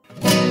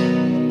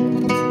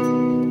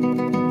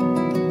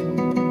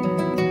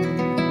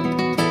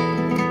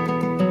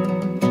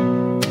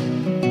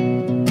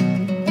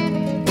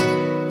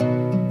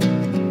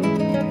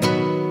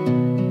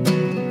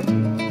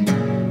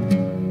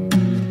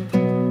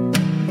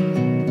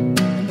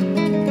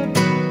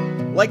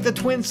Like the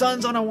twin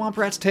suns on a Womp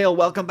Rat's tail,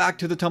 welcome back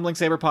to the Tumbling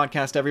Saber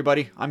podcast,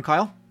 everybody. I'm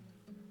Kyle.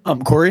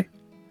 I'm Corey.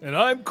 And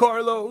I'm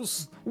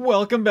Carlos.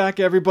 Welcome back,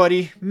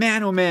 everybody.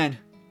 Man, oh man,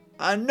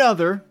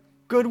 another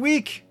good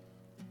week.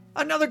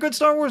 Another good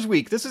Star Wars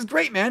week. This is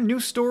great, man. New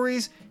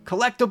stories,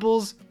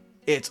 collectibles,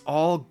 it's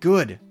all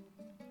good.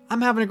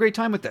 I'm having a great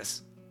time with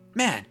this.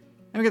 Man,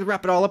 I'm going to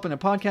wrap it all up in a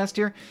podcast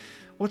here.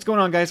 What's going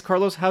on, guys?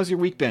 Carlos, how's your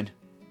week been?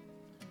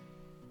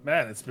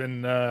 Man, it's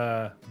been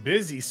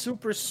busy,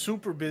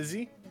 super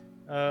busy.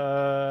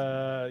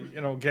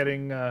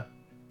 Getting a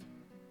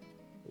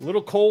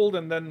little cold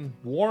and then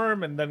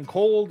warm and then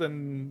cold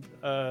and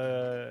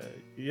other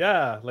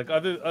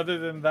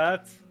than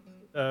that,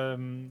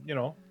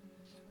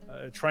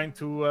 trying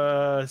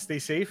to stay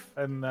safe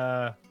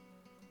and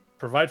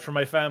provide for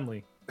my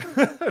family.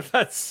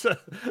 That's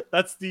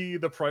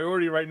the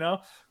priority right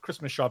now.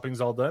 Christmas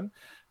shopping's all done,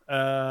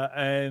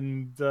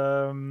 and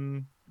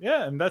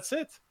that's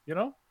it.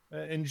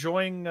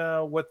 Enjoying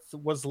what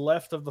was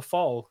left of the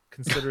fall,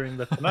 considering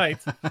that tonight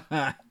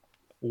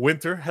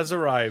winter has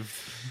arrived.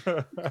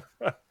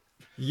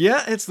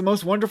 Yeah, it's the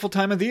most wonderful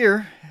time of the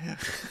year.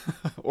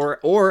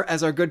 or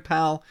as our good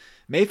pal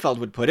Mayfeld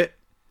would put it,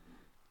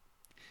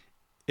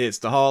 it's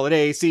the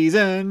holiday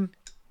season.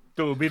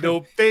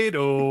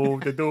 Dooby-doop-dee-doo,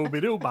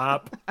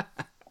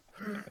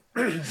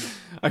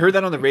 I heard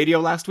that on the radio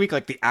last week,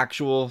 like the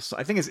actual,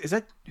 I think is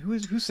that who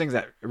sings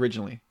that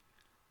originally?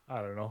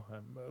 I don't know.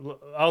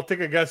 I'll take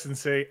a guess and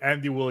say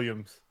Andy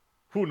Williams.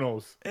 Who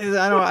knows?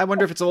 I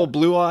wonder if it's old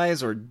Blue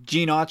Eyes or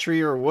Gene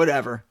Autry or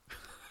whatever.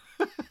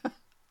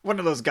 One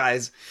of those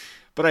guys.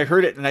 But I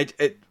heard it and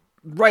it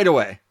right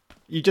away.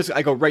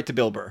 I go right to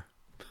Bill Burr.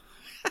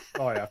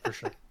 Oh yeah, for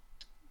sure.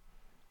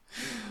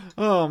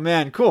 Oh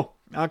man, cool.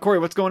 Corey,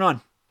 what's going on?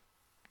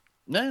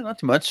 No, not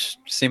too much.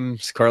 Same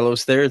as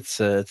Carlos there. It's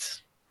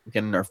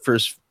getting our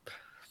first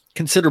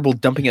considerable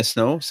dumping of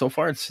snow so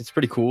far. It's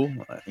pretty cool.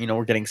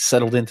 We're getting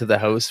settled into the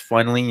house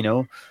finally.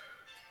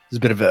 It's a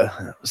bit of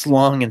a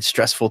long and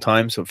stressful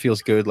time, so it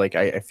feels good. Like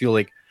I feel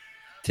like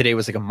today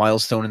was like a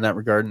milestone in that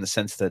regard, in the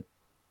sense that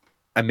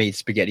I made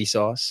spaghetti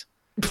sauce.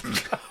 So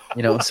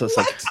it's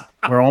like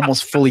we're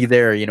almost fully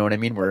there. You know what I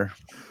mean? We're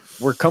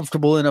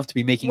comfortable enough to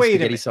be making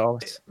spaghetti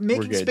sauce.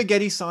 Making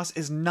spaghetti sauce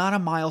is not a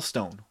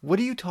milestone. What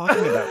are you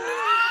talking about?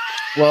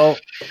 Well,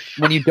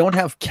 when you don't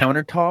have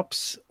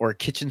countertops or a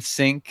kitchen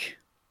sink,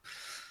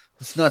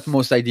 it's not the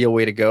most ideal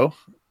way to go.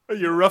 Are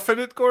you roughing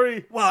it,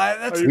 Corey?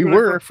 Well, we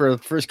were for the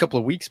first couple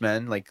of weeks,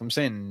 man. Like I'm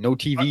saying, no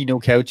TV, no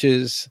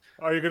couches.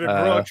 Are you going to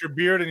grow out your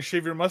beard and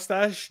shave your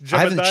mustache? I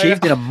haven't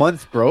shaved in a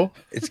month, bro.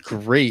 It's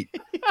great.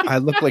 I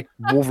look like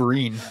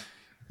Wolverine.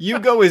 You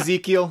go,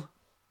 Ezekiel.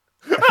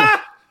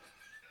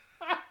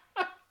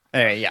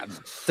 Yeah,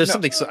 there's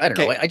something. So I don't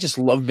know. I just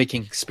love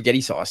making spaghetti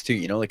sauce too.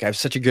 Like I have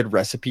such a good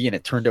recipe, and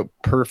it turned out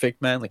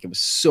perfect, man. Like it was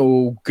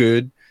so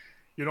good.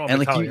 I'm and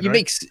like Italian, you right?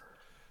 make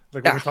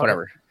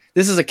whatever.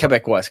 This is a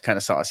Quebec West kind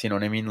of sauce. You know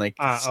what I mean? Like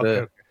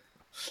okay.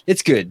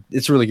 It's good.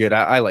 It's really good.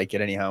 I like it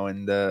anyhow.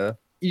 And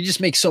you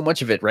just make so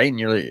much of it, right?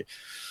 And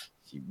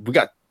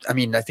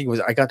I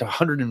think I got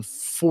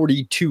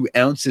 142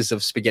 ounces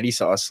of spaghetti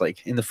sauce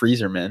like in the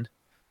freezer, man.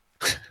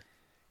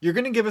 You're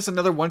going to give us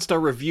another 1-star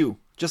review,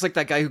 just like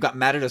that guy who got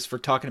mad at us for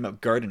talking about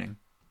gardening.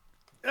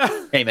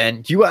 Hey,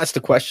 man, you asked the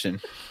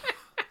question.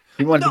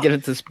 You wanted to get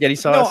into spaghetti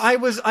sauce? No, I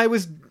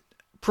was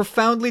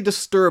profoundly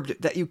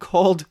disturbed that you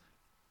called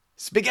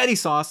spaghetti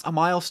sauce a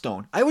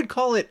milestone. I would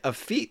call it a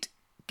feat,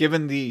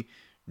 given the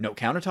no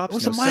countertops. It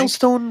was a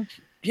milestone.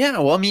 Yeah,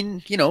 well, I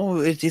mean,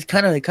 it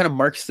kind of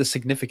marks the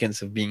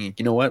significance of being.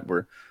 You know what?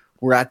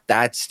 We're at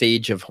that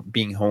stage of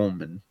being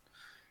home. And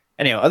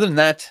anyhow, other than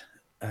that.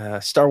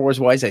 Star Wars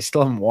wise, I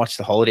still haven't watched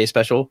the holiday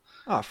special.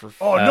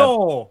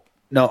 No!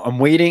 No, I'm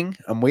waiting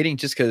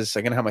just because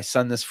I'm gonna have my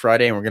son this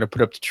Friday and we're gonna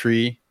put up the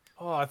tree.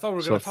 Oh, I thought we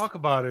were gonna talk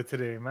about it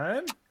today,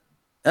 man.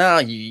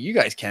 You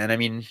guys can. I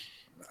mean,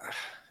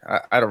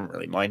 I don't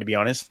really mind, to be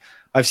honest.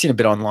 I've seen a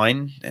bit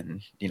online,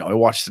 and I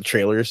watched the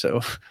trailer.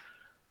 So,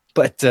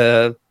 but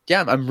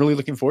yeah, I'm really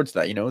looking forward to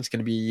that. It's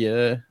gonna be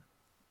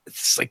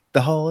it's like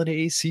the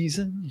holiday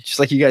season, just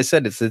like you guys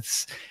said.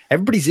 It's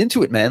everybody's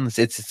into it, man.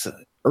 It's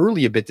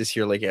early a bit this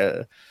year. Like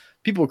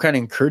people were kind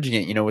of encouraging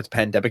it, with the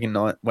pandemic and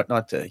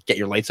whatnot, to get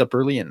your lights up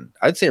early. And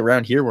I'd say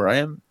around here where I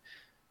am,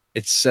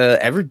 it's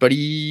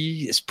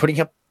everybody is putting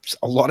up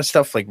a lot of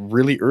stuff like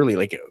really early,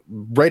 like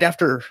right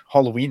after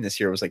Halloween this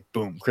year. It was like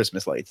boom,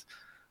 Christmas lights.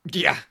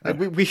 Yeah,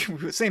 we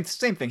same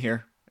thing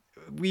here.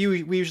 We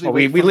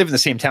usually we live in the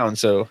same town,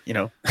 so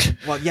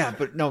Well, yeah,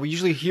 but no, we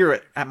usually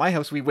hear at my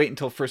house. We wait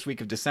until first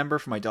week of December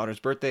for my daughter's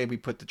birthday. We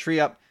put the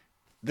tree up.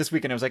 This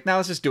weekend I was like, now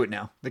let's just do it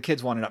now. The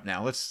kids want it up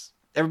now.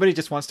 Everybody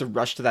just wants to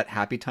rush to that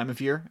happy time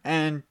of year,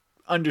 and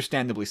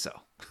understandably so.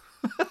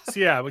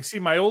 See,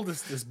 my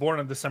oldest is born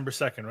on December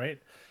 2nd, right?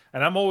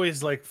 And I'm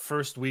always like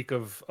first week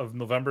of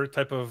November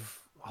type of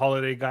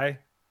holiday guy.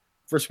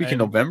 First week in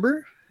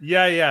November?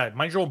 Yeah.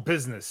 Mind your own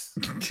business.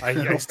 I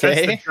Okay. sense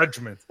the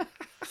judgment.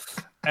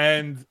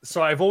 And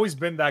so I've always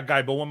been that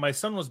guy. But when my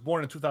son was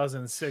born in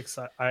 2006,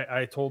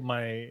 I told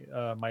my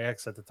my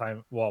ex at the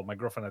time, well, my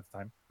girlfriend at the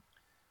time,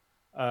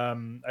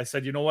 I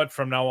said, you know what?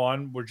 From now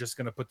on, we're just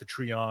gonna put the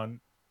tree on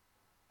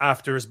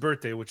after his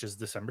birthday, which is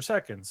December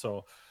 2nd.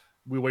 So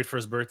we wait for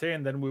his birthday,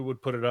 and then we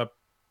would put it up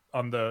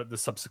on the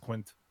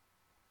subsequent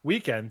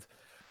weekend.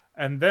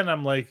 And then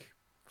I'm like,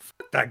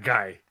 fuck that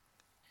guy.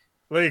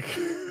 Like,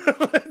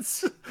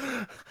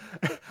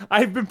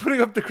 I've been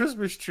putting up the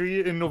Christmas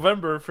tree in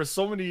November for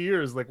so many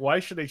years. Like, why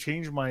should I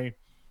change my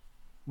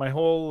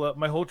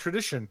whole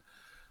tradition?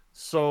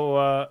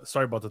 So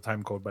sorry about the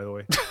time code, by the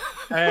way.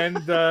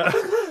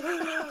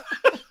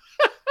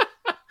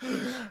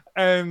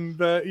 And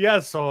yeah,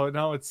 so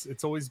now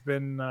it's always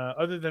been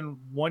other than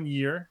 1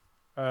 year.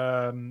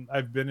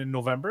 I've been in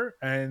November,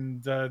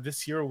 and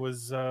this year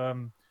was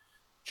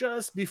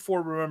just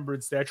before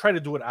Remembrance Day. I try to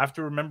do it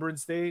after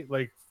Remembrance Day,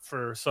 like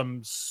for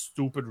some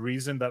stupid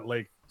reason that,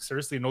 like,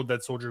 seriously, no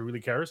dead soldier really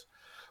cares.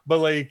 But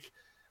like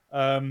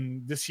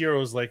this year, I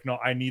was like, no,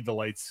 I need the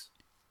lights.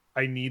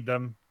 I need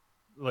them.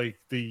 Like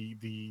the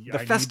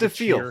festive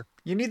feel. cheer.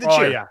 You need the Oh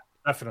cheer. yeah,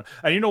 definitely.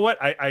 And you know what?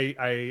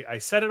 I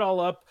set it all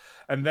up,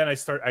 and then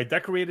I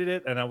decorated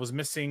it, and I was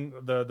missing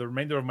the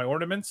remainder of my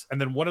ornaments, and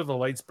then one of the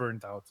lights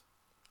burned out.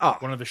 Oh,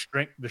 One of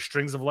the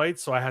strings of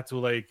lights, so I had to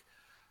like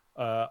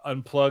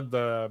unplug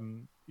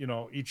the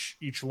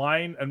each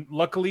line, and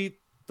luckily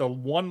the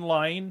one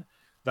line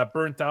that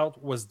burnt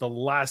out was the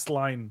last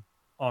line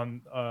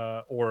on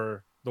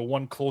or the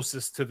one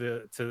closest to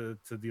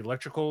the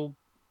electrical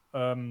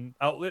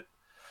outlet,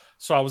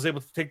 so I was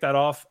able to take that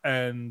off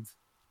and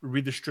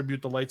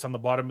redistribute the lights on the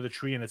bottom of the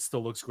tree, and it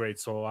still looks great.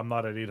 So I'm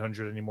not at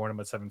 800 anymore, I'm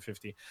at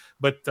 750,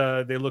 but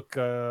they look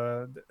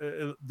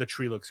the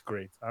tree looks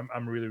great.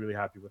 I'm really, really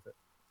happy with it.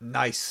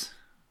 nice.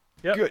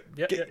 Yeah, Good.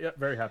 Yeah,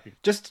 very happy.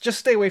 Just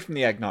stay away from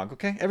the eggnog,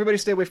 okay? Everybody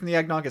stay away from the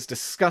eggnog. It's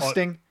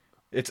disgusting.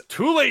 It's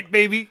Too late,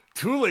 baby.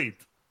 Too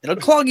late. It'll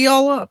clog you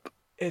all up.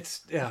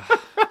 It's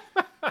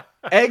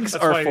eggs That's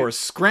are why- for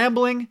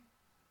scrambling.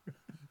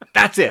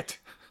 That's it.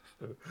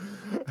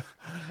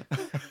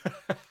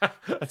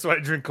 That's why I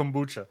drink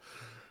kombucha.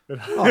 Oh,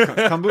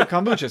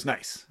 kombucha's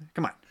nice.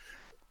 Come on.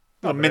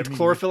 Little but mint I mean-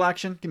 chlorophyll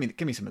action.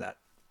 Give me some of that.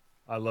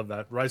 I love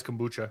that. Rise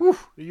kombucha.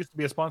 It used to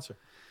be a sponsor.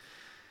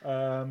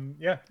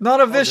 Yeah.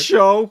 Not of this good.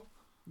 show.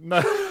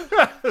 No,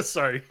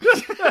 sorry.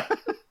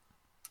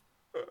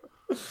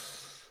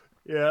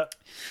 Yeah,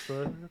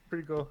 so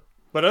pretty cool.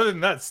 But other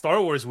than that,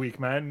 Star Wars week,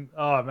 man.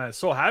 Oh man,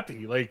 so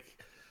happy. Like,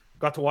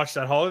 got to watch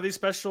that holiday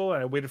special,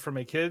 and I waited for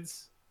my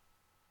kids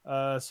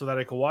so that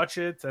I could watch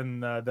it.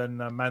 And then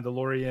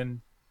Mandalorian,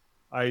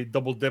 I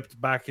double dipped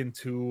back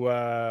into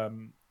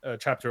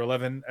chapter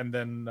 11, and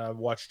then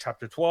watched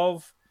chapter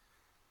 12.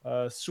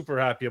 Super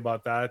happy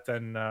about that.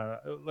 And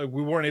like,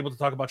 we weren't able to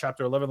talk about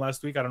chapter 11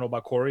 last week. I don't know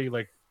about Corey.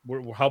 Like,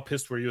 how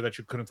pissed were you that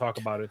you couldn't talk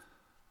about it?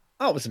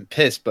 I wasn't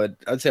pissed, but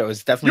I'd say I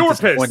was definitely You were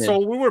disappointed. pissed. So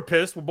we were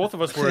pissed. Well, both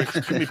of us were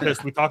extremely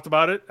pissed. We talked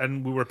about it,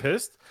 and we were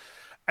pissed.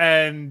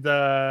 And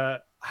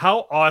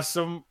how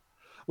awesome.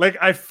 Like,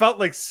 I felt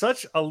like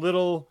such a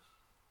little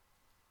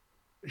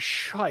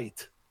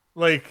shite,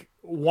 like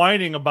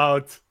whining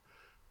about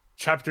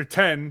chapter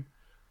 10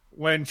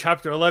 when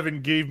chapter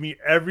 11 gave me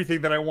everything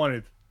that I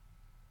wanted.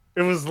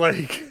 It was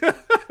like,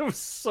 it was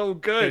so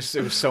good. It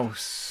was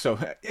so.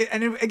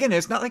 Again,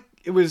 it's not like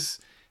it was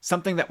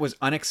something that was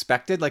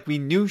unexpected. Like, we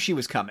knew she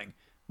was coming.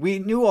 We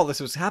knew all this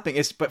was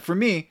happening. But for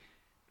me,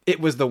 it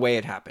was the way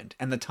it happened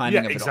and the timing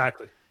of it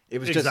exactly. all. It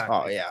was Exactly.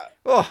 Oh yeah,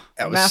 just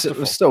it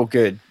masterful. was so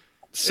good,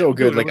 so Dude,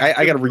 good. it Like was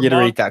I got to good.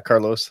 reiterate that,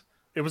 Carlos.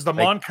 It was the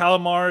Mon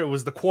Calamar. It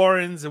was the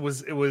Quarrens. It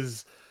was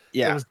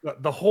Yeah, it was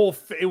the whole.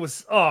 It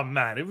was, oh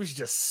man, it was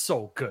just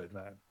so good,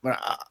 man. but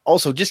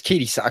also just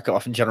Katie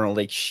Sackhoff in general.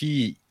 Like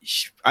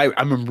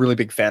I'm a really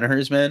big fan of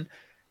hers, man,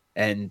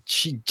 and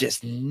she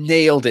just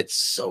nailed it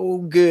so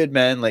good,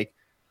 man. Like,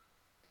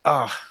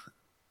 I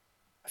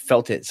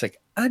felt it. It's like,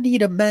 I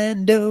need a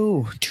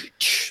Mando.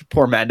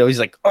 Poor Mando. He's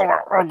like,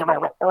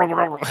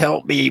 oh,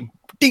 help me.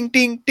 Ding,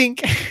 ding, ding.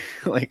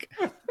 Like,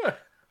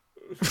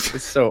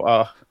 it's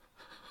so,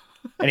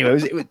 anyway,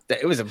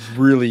 it was a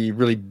really,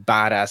 really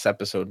badass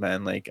episode,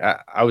 man. Like,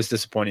 I was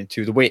disappointed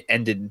too. The way it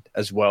ended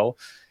as well.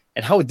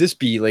 And how would this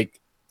be? Like,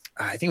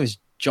 I think it was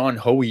John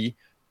Hoey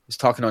was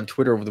talking on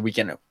Twitter over the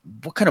weekend.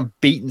 What kind of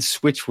bait and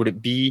switch would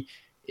it be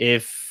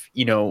if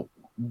you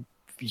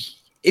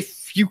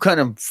kind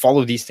of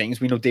follow these things?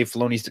 We know Dave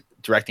Filoni's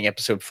directing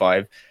episode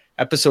 5.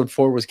 Episode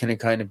 4 was going to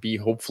kind of be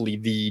hopefully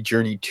the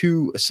journey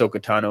to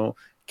Ahsoka Tano,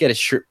 get a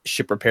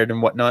ship repaired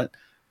and whatnot.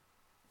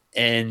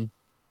 And,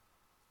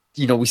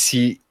 we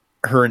see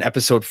her in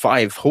episode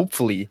 5,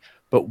 hopefully.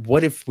 But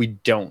what if we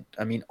don't?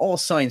 I mean, all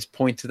signs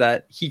point to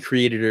that. He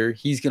created her.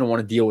 He's going to want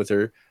to deal with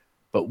her.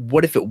 But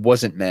what if it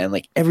wasn't, man?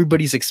 Like,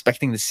 everybody's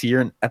expecting to see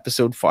her in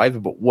episode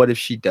 5, but what if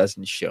she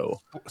doesn't show?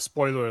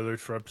 Spoiler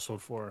alert for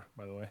episode 4,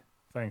 by the way.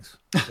 Thanks.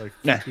 Like,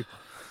 Nah.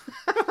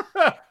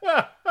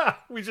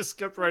 we just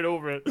skipped right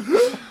over it.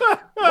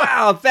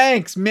 Wow,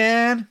 thanks,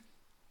 man.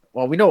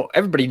 Well, we know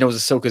everybody knows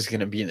Ahsoka's going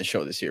to be in the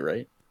show this year,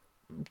 right?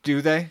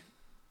 Do they?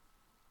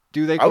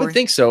 Do they, I would Corey?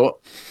 think so.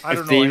 I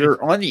don't If know. they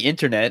were on the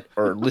internet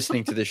or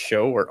listening to the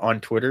show or on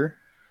Twitter.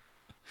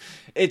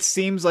 It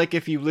seems like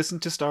if you listen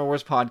to Star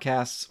Wars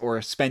podcasts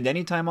or spend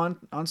any time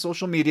on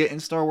social media in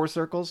Star Wars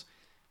circles,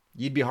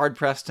 you'd be hard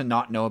pressed to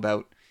not know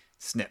about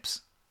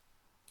Snips.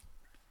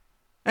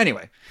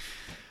 Anyway,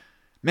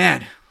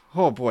 man,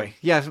 oh boy,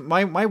 yeah,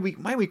 my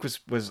week was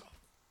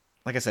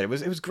like I said, it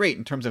was great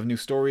in terms of new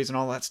stories and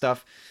all that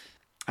stuff.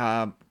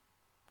 Got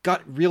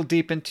real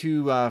deep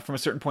into from a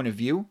certain point of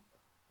view,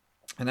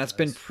 and that's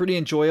been pretty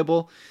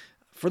enjoyable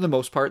for the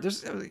most part.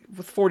 There's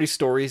with 40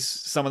 stories,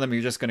 some of them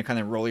you're just going to kind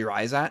of roll your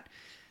eyes at.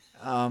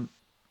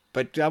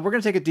 But we're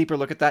going to take a deeper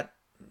look at that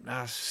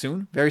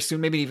soon, very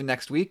soon, maybe even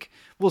next week.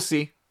 We'll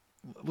see.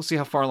 We'll see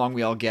how far along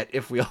we all get,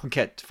 if we all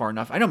get far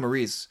enough. I know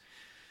Marie's,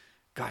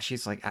 gosh,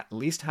 she's like at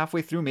least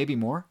halfway through, maybe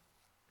more.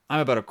 I'm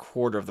about a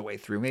quarter of the way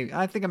through. Maybe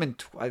I think I'm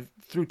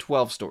through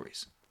 12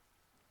 stories.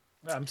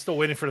 I'm still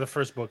waiting for the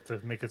first book to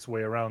make its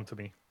way around to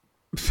me.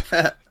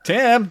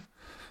 Tim,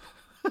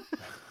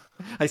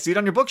 I see it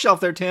on your bookshelf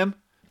there, Tim.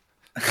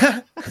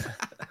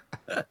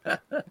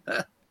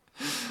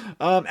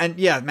 And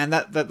yeah, man,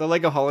 that the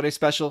Lego Holiday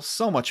Special,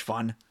 so much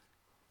fun.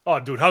 Oh,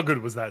 dude, how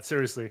good was that?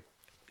 Seriously.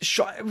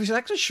 It was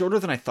actually shorter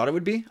than I thought it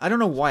would be. I don't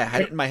know why. I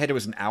had it in my head it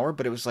was an hour,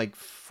 but it was like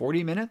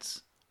 40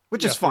 minutes,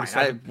 which is fine.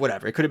 47.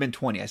 Whatever. It could have been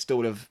 20. I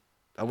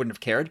wouldn't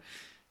have cared.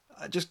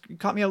 Just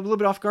caught me a little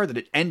bit off guard that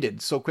it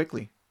ended so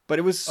quickly, but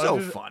it was so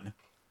fun.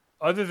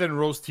 Other than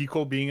Rose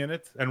Tico being in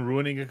it and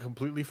ruining it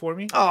completely for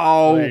me.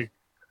 Oh,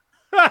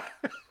 like-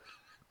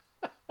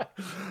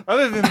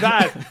 other than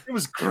that, it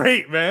was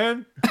great,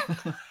 man.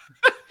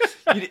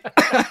 You did-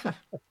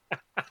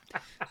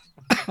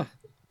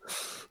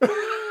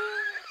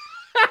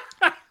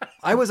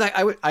 I was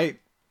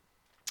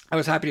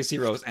happy to see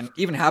Rose, and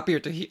even happier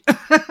to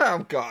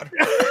oh God,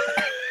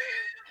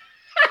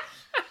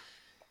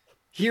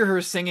 hear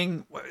her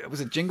singing.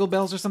 Was it Jingle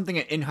Bells or something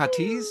in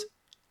Huttese?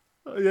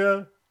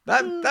 Yeah.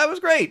 That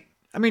was great.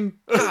 I mean,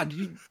 God,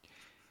 you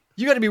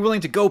got to be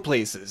willing to go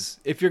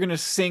places if you're gonna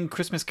sing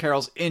Christmas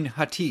carols in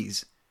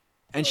Huttese,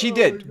 and she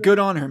did. Good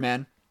on her,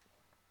 man.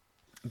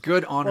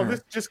 Good on her.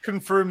 This just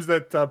confirms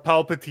that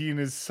Palpatine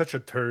is such a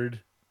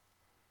turd.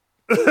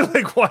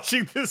 Like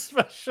watching this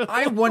special.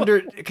 I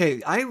wondered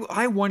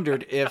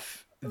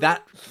if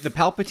the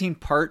Palpatine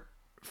part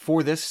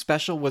for this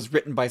special was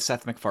written by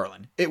Seth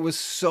MacFarlane. It was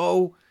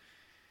so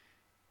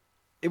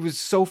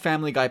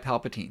Family Guy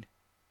Palpatine.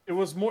 It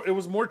was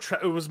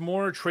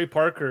more Trey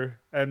Parker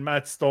and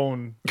Matt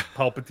Stone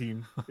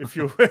Palpatine.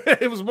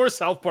 It was more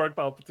South Park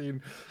Palpatine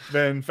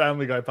than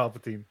Family Guy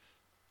Palpatine.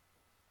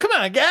 Come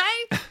on, guy.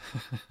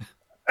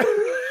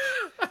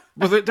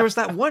 Well, there was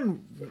that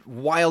one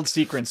wild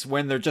sequence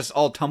when they're just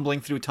all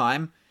tumbling through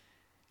time,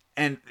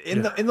 and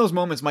in those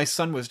moments, my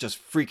son was just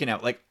freaking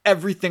out. Like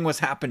everything was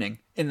happening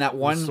in that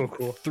one so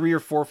cool. 3 or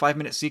 4 or 5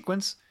 minute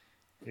sequence.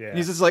 Yeah. And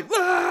he's just like,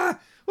 ah!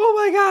 Oh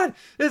my God,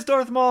 it's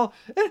Darth Maul!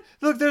 And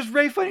look, there's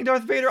Rey fighting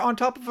Darth Vader on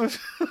top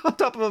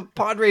of a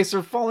pod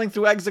racer falling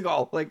through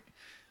Exegol. Like,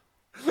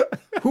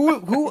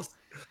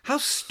 how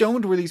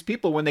stoned were these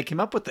people when they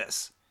came up with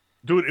this?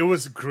 Dude, it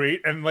was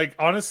great, and like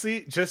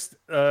honestly, just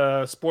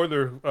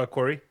spoiler,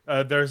 Corey.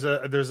 There's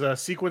a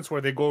sequence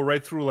where they go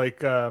right through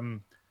like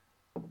where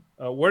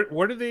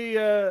do they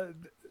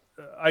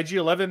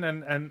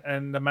IG-11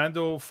 and the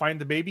Mando find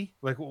the baby?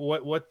 Like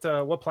what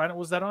planet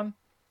was that on?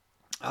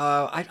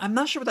 I'm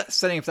not sure what that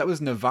setting. If that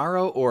was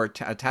Navarro or a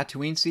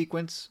Tatooine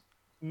sequence.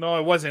 No,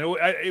 it wasn't.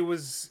 It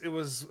was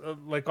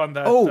like on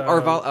that. Oh,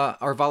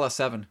 Arvala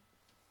 7.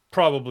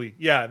 Probably,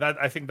 yeah.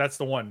 I think that's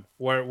the one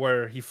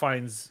where he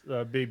finds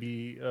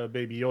baby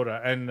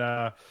Yoda,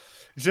 and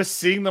just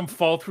seeing them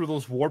fall through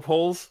those warp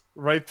holes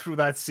right through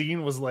that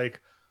scene was like,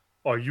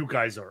 oh, you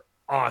guys are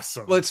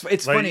awesome. Well, it's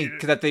like, funny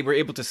that they were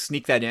able to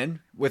sneak that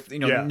in with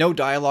no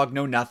dialogue,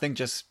 no nothing,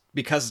 just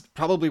because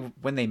probably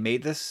when they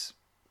made this,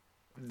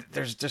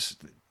 there's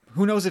just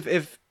who knows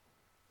if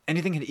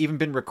anything had even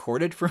been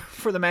recorded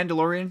for the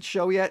Mandalorian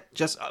show yet.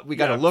 Just we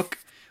got to look.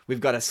 We've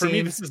got a scene. For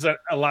me, this is a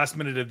last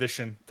minute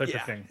edition type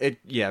of thing.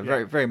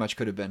 Very, very much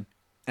could have been.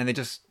 And they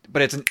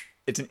but it's an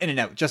in and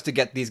out just to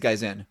get these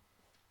guys in.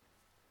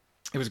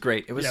 It was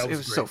great. It was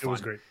so fun. It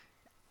was great.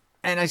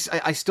 And I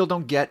still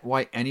don't get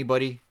why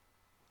anybody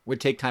would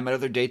take time out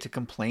of their day to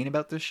complain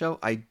about this show.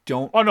 I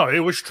don't. Oh no, it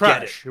was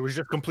trash. It was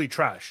just complete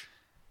trash.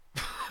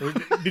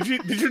 Did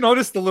you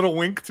notice the little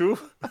wink too?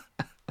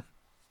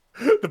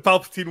 The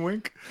Palpatine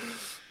wink.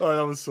 Oh,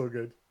 that was so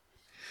good.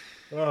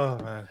 Oh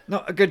man,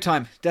 no, a good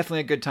time.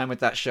 Definitely a good time with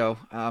that show.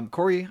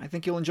 Corey, I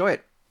think you'll enjoy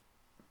it.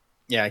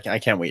 Yeah, I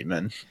can't wait,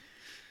 man.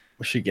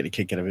 We should get a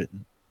kick out of it.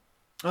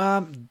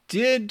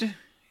 Did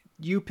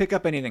you pick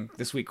up anything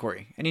this week,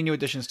 Corey? Any new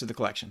additions to the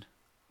collection?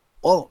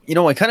 Well,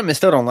 I kind of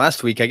missed out on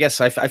last week. I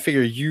guess I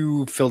figure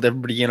you filled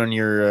everybody in on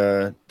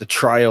your the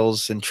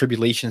trials and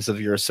tribulations of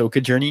your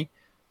Ahsoka journey.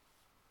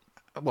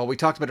 Well, we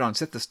talked about it on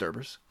Sith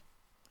Disturbers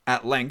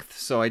at length,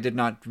 so I did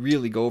not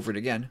really go over it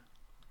again.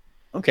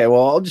 Okay,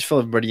 well, I'll just fill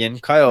everybody in.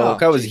 Kyle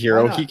was a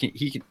hero.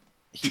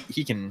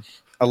 He can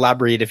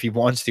elaborate if he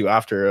wants to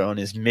after on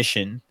his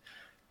mission.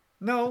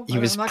 No, He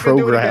was I'm not gonna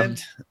do it again.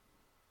 programmed.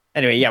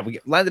 Anyway, yeah, we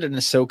landed in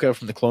Ahsoka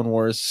from the Clone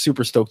Wars.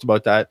 Super stoked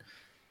about that.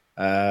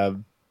 I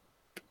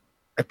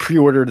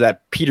pre-ordered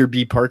that Peter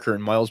B. Parker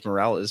and Miles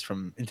Morales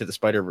from Into the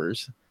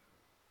Spider-Verse.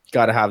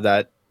 Got to have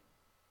that.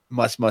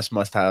 Must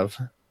have.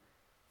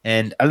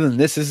 And other than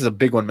this is a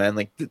big one, man.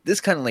 Like this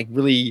kind of like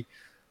really,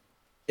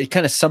 it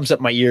kind of sums up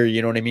my year.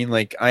 You know what I mean?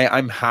 Like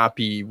I'm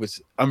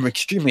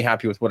extremely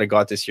happy with what I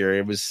got this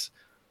year.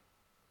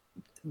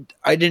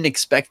 I didn't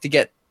expect to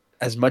get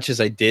as much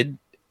as I did.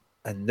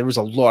 And there was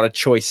a lot of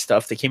choice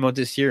stuff that came out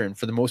this year. And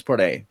for the most part,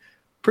 I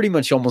pretty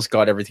much almost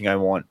got everything I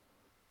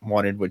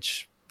wanted,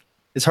 which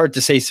is hard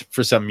to say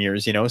for some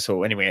years, you know?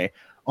 So anyway,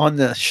 on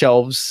the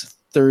shelves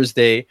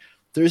Thursday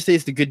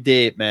is the good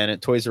day, man,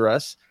 at Toys R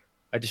Us.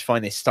 I just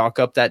find they stock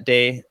up that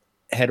day,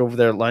 head over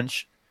there at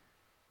lunch.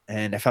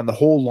 And I found the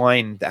whole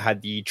line that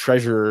had the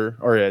treasure,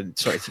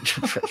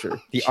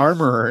 the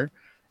armorer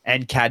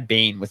and Cad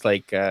Bane with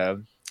like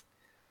the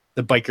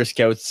biker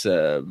scouts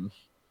of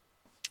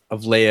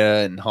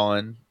Leia and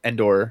Han,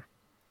 Endor,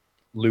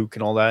 Luke,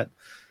 and all that.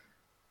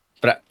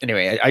 But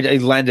anyway, I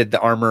landed the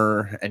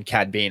armor and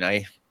Cad Bane.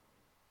 I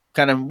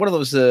kind of one of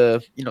those,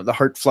 the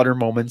heart flutter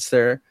moments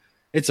there.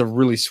 It's a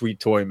really sweet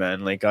toy,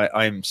 man. Like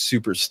I'm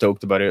super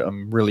stoked about it.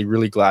 I'm really,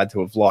 really glad to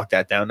have locked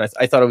that down. I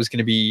thought it was going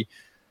to be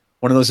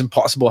one of those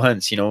impossible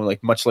hunts,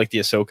 like much like the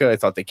Ahsoka. I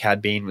thought the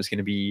Cad Bane was going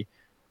to be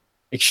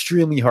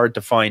extremely hard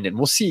to find, and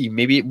we'll see.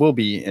 Maybe it will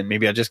be, and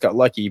maybe I just got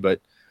lucky. But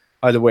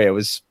either way, I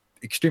was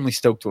extremely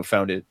stoked to have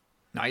found it.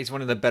 No, he's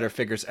one of the better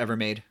figures ever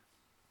made,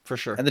 for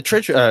sure. And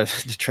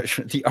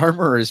the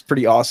armor is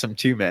pretty awesome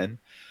too, man.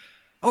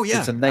 Oh yeah,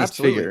 it's a nice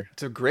figure.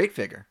 It's a great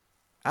figure,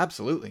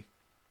 absolutely.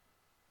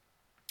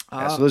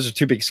 Yeah, so those are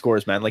two big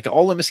scores, man. Like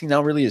all I'm missing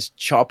now really is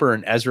Chopper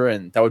and Ezra,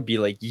 and that would be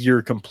like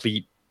year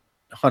complete,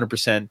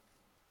 100%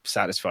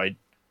 satisfied.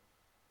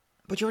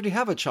 But you already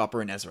have a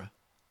Chopper and Ezra.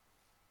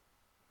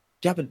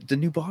 Yeah, but the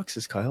new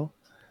boxes, Kyle.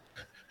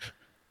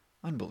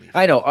 Unbelievable.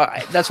 I know.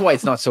 That's why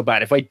it's not so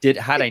bad. If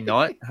had I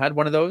not had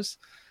one of those,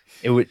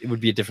 it would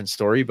be a different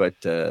story. But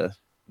no,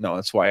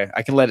 that's why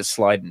I can let it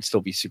slide and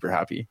still be super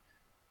happy.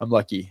 I'm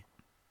lucky.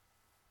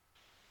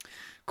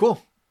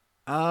 Cool.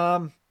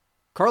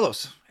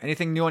 Carlos,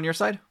 anything new on your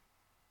side?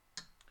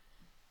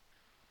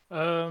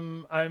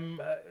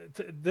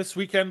 This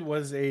weekend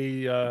was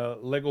a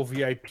Lego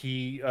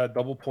VIP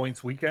double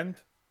points weekend,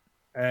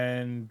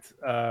 and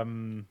I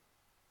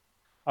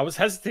was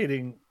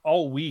hesitating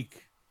all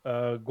week,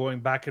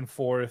 going back and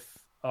forth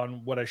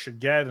on what I should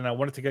get, and I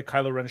wanted to get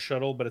Kylo Ren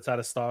shuttle, but it's out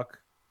of stock,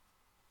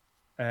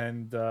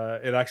 and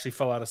it actually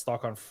fell out of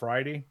stock on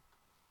Friday.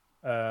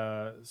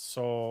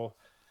 So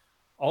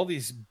all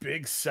these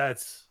big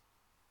sets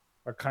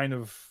are kind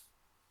of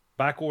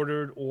back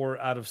ordered or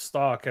out of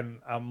stock, and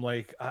I'm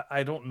like,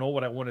 I don't know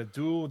what I want to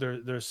do.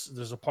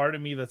 There's a part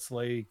of me that's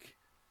like,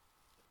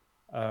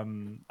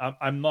 I'm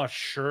not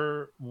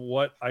sure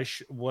what I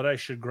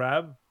should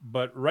grab,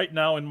 but right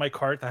now in my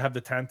cart I have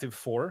the Tantive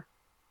 4,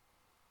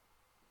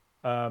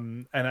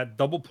 and at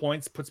double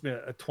points puts me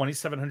at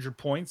 2,700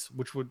 points,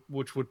 which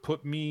would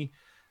put me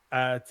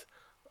at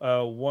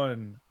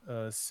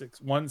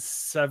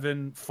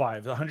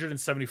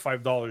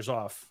 $175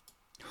 off.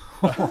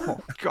 Oh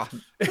God.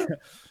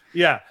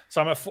 Yeah,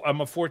 so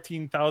I'm a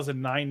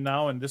 14,009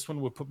 now, and this one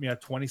would put me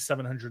at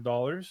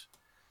 $2,700.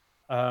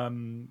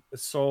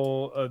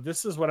 So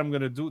this is what I'm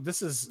gonna do.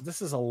 This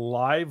is a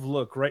live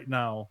look right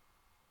now,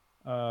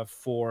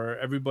 for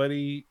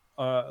everybody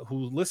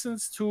who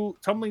listens to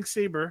Tumbling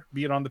Saber,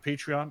 be it on the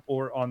Patreon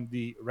or on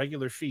the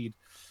regular feed.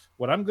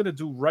 What I'm gonna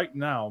do right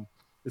now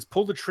is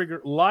pull the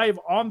trigger live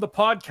on the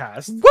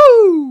podcast.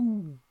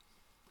 Woo!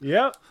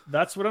 Yep,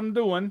 that's what I'm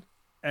doing.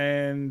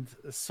 And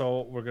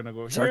so we're gonna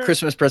go. It's here. our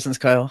Christmas presents,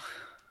 Kyle.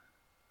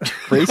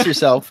 Brace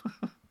yourself.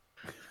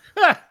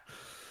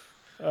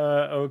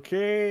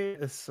 Okay,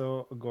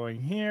 so going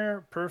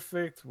here,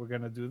 perfect. We're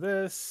gonna do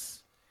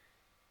this.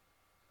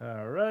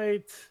 All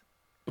right,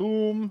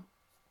 boom,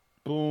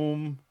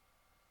 boom,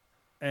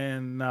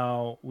 and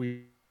now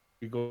we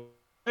go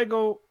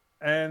Lego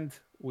and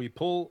we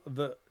pull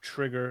the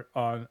trigger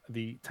on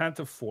the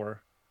Tantive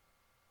 4.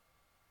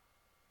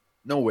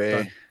 No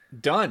way.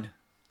 Done.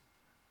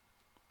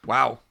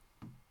 Wow.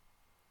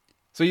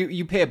 So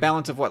you pay a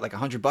balance of what, like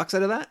 $100 out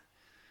of that?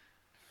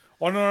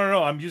 Oh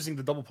no! I'm using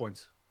the double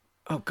points.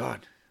 Oh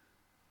God.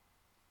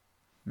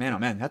 Man, oh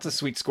man, that's a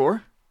sweet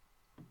score.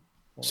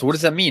 So what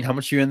does that mean? How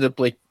much you end up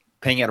like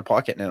paying out of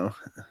pocket now?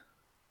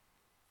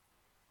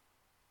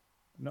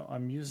 No,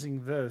 I'm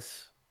using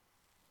this.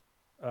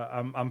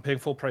 I'm paying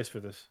full price for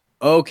this.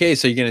 Okay,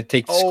 so you're gonna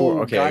take the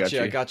score. Okay,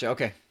 gotcha, gotcha.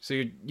 Okay, so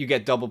you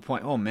get double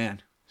point. Oh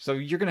man, so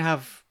you're gonna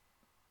have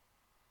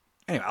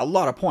anyway a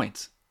lot of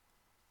points.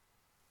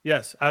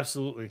 Yes,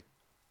 absolutely.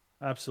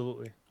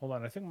 Hold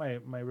on, I think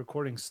my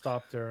recording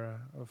stopped there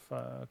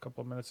a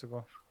couple of minutes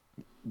ago.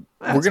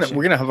 We're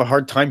gonna have a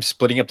hard time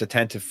splitting up the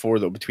Tantive 4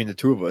 though between the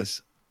two of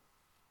us.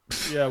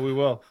 Yeah, we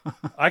will.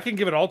 I can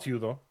give it all to you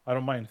though. I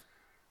don't mind.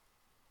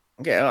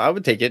 Okay, I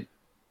would take it.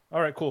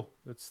 All right, cool.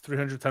 It's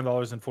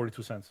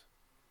 $310.42.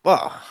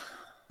 Wow.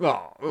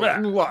 Well,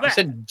 I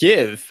said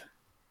give.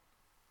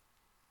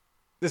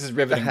 this is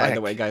riveting, by the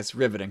heck? way, guys.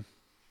 Riveting.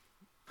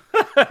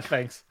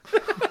 Thanks.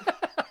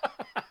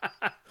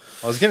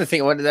 I was gonna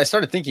think. I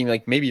started thinking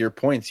like maybe your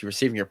points. You were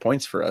saving your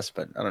points for us,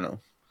 but I don't know.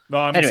 No,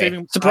 I'm Anyway,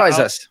 saving. surprise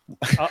us.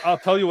 I'll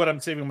tell you what I'm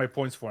saving my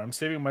points for. I'm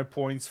saving my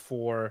points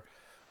for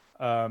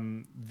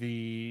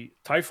the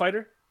TIE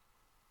Fighter.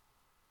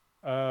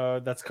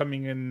 That's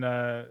coming in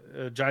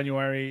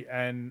January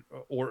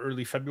or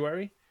early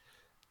February.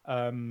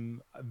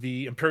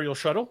 The Imperial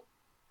Shuttle,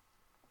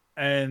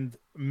 and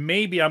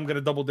maybe I'm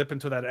gonna double dip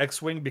into that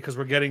X-wing because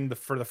we're getting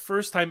for the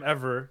first time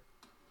ever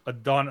a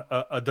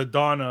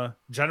Dodonna,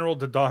 General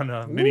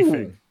Dodonna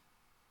minifig.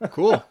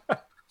 Cool.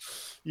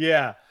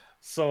 Yeah.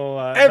 So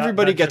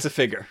Everybody gets a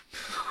figure.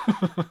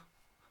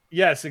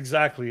 Yes,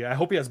 exactly. I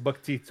hope he has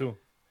buck teeth too.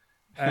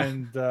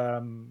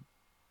 And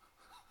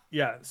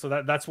yeah, so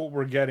that's what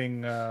we're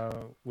getting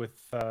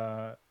with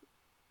the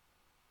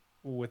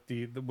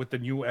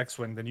new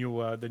X-wing, the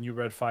new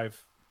Red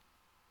 5.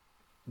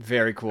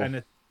 Very cool. And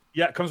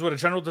it comes with a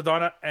General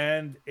Dodonna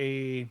and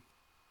a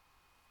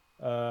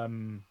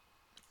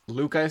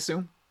Luke, I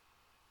assume.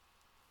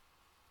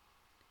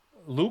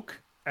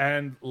 Luke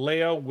and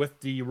Leia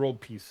with the robe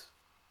piece.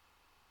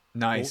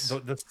 Nice.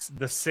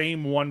 The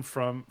same one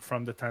from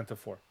the Tantive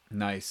 4.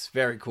 Nice.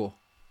 Very cool.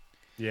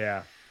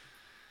 Yeah.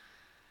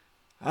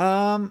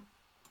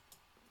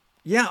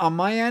 Yeah, on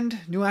my end,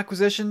 new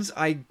acquisitions,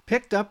 I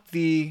picked up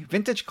the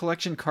Vintage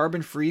Collection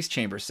Carbon Freeze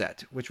Chamber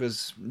set, which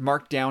was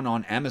marked down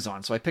on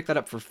Amazon. So I picked that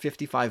up for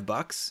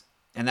 $55,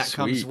 and that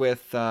comes Sweet.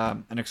 with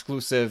an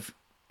exclusive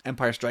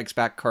Empire Strikes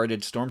Back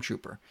carded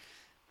Stormtrooper.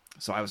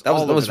 So I was That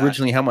all was over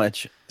originally how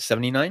much?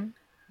 79.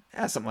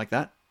 Yeah, something like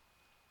that.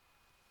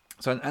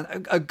 So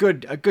a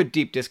good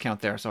deep discount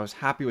there. So I was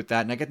happy with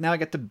that, and I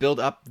get to build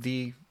up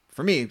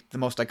for me, the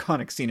most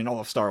iconic scene in all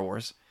of Star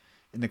Wars,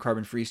 in the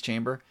Carbon Freeze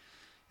Chamber,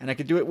 and I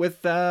could do it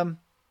with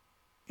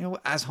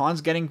as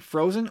Han's getting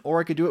frozen, or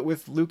I could do it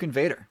with Luke and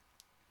Vader.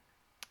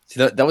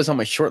 See, that was on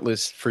my short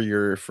list for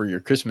your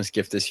Christmas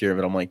gift this year,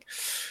 but I'm like,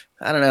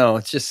 I don't know.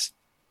 It's just,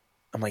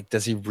 I'm like,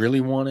 does he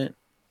really want it?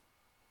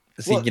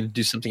 Is he going to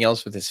do something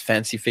else with his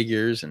fancy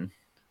figures? And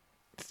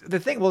the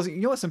thing, well,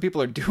 you know what some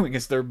people are doing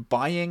is they're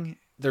buying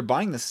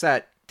the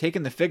set,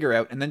 taking the figure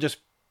out, and then just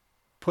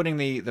putting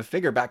the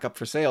figure back up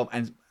for sale,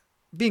 and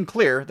being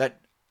clear that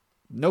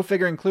no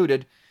figure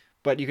included,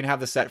 but you can have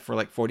the set for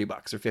like $40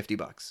 or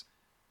 $50.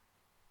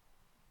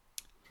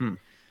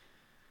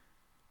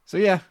 So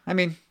yeah, I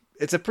mean,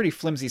 it's a pretty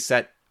flimsy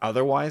set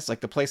otherwise.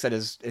 Like the playset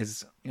is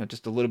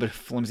just a little bit of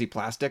flimsy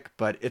plastic,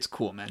 but it's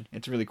cool, man.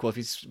 It's really cool. If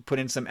you put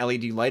in some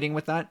LED lighting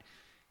with that,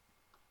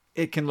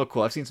 it can look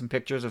cool. I've seen some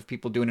pictures of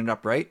people doing it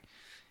upright. It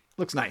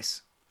looks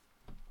nice.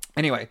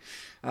 Anyway,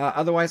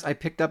 otherwise, I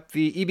picked up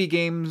the EB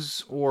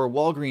Games or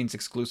Walgreens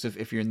exclusive,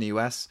 if you're in the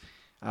US,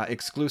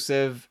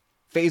 exclusive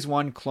Phase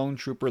 1 Clone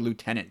Trooper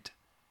Lieutenant.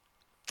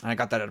 And I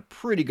got that at a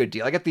pretty good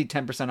deal. I got the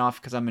 10% off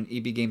because I'm an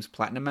EB Games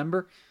Platinum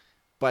member.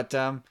 But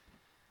I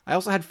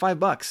also had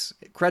 $5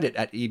 credit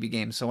at EB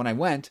Games. So when I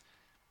went,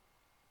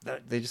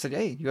 they just said,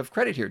 hey, you have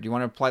credit here. Do you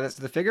want to apply that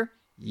to the figure?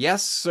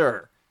 Yes,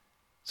 sir.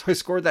 So I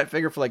scored that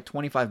figure for like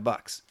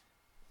 $25,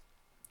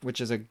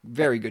 which is a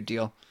very good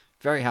deal.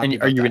 Very happy.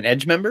 And are you an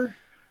Edge member?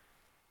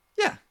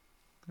 Yeah.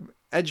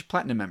 Edge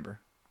Platinum member.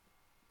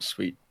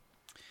 Sweet.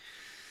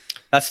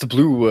 That's the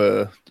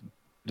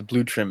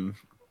blue trim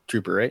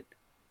trooper, right?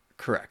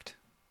 Correct.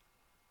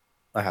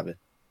 I have it.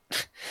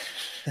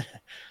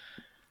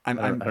 I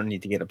don't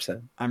need to get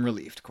upset. I'm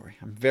relieved, Corey.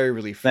 I'm very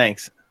relieved.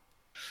 Thanks.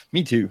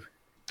 Me too.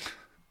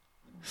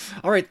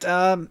 All right,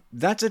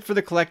 that's it for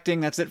the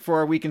collecting. That's it for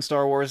our week in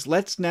Star Wars.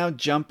 Let's now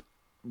jump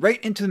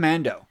right into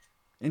Mando,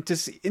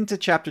 into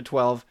chapter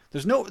 12.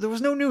 There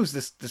was no news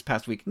this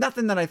past week.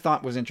 Nothing that I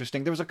thought was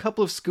interesting. There was a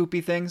couple of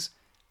scoopy things.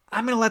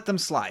 I'm gonna let them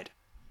slide.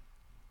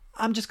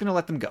 I'm just gonna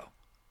let them go.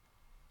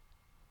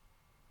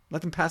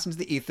 Let them pass into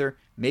the ether.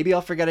 Maybe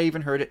I'll forget I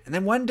even heard it, and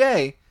then one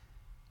day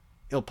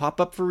it'll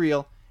pop up for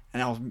real,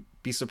 and I'll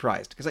be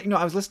surprised. Because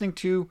I was listening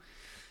to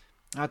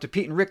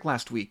Pete and Rick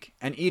last week,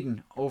 and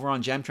Eden over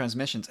on Jam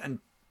Transmissions, and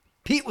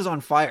Pete was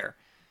on fire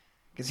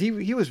because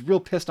he was real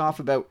pissed off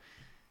about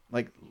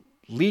like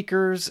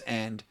leakers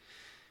and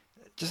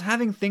just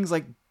having things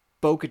like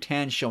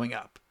Bo-Katan showing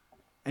up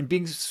and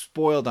being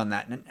spoiled on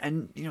that.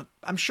 And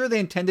I'm sure they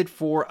intended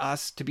for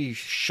us to be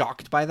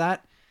shocked by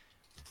that,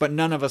 but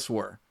none of us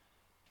were.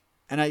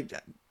 And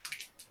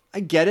I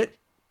get it.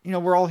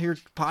 We're all here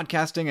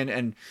podcasting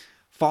and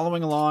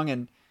following along,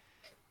 and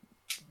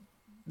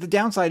the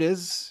downside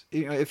is,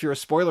 if you're a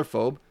spoiler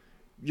phobe,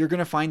 you're going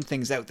to find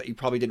things out that you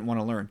probably didn't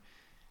want to learn.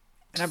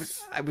 And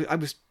I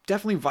was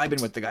definitely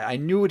vibing with the guy. I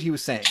knew what he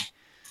was saying.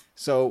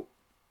 So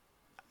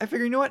I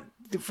figure, you know what?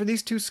 For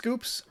these two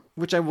scoops,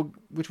 which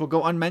will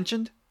go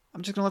unmentioned,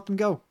 I'm just going to let them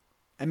go.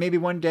 And maybe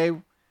one day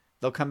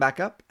they'll come back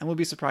up and we'll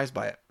be surprised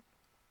by it.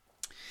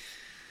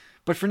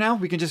 But for now,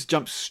 we can just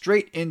jump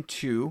straight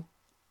into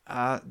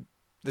The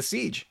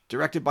Siege,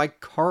 directed by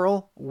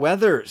Carl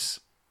Weathers.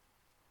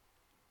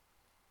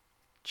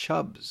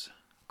 Chubs.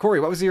 Corey,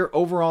 what was your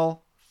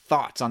overall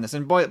thoughts on this.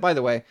 And by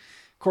the way,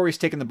 Corey's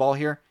taking the ball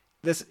here.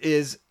 This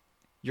is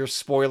your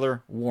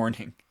spoiler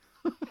warning.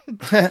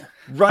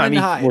 Run and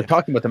hide. We're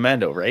talking about the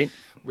Mando, right?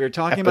 We're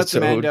talking about the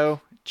Mando,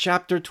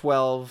 chapter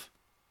 12.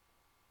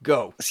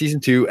 Go. Season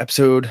 2,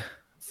 episode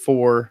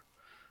 4.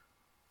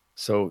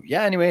 So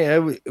yeah, anyway,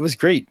 it was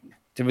great.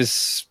 It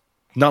was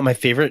not my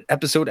favorite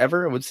episode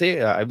ever, I would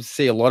say. I would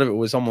say a lot of it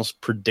was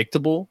almost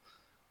predictable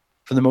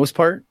for the most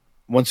part.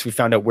 Once we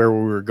found out where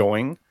we were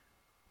going,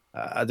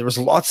 there was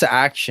lots of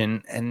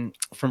action, and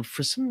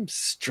for some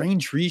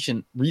strange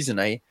reason,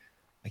 I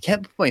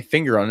can't put my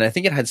finger on it. I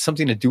think it had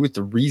something to do with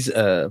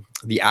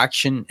the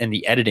action and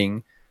the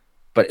editing,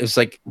 but it was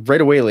like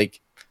right away,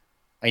 like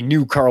I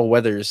knew Carl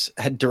Weathers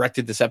had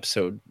directed this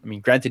episode. I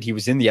mean, granted, he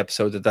was in the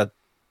episode.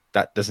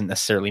 That doesn't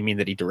necessarily mean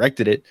that he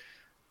directed it,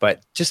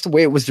 but just the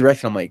way it was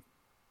directed, I'm like,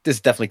 this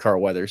is definitely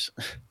Carl Weathers.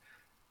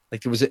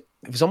 Like it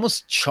was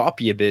almost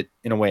choppy a bit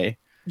in a way.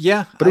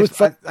 Yeah, but it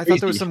was I thought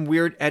there was some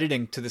weird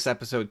editing to this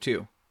episode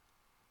too.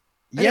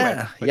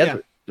 Anyway, yeah.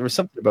 There was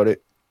something about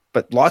it,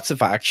 but lots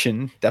of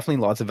action,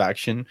 definitely lots of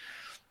action,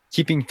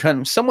 keeping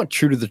kind of somewhat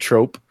true to the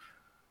trope.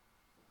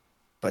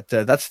 But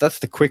that's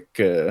the quick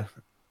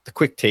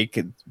take.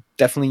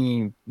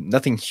 Definitely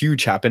nothing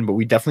huge happened, but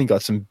we definitely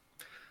got some,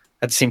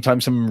 at the same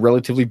time, some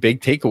relatively big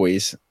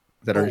takeaways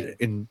that are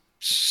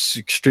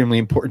extremely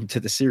important to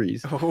the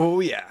series. Oh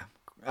yeah,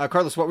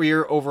 Carlos, what were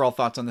your overall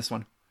thoughts on this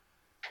one?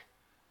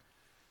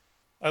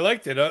 I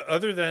liked it.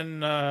 Other than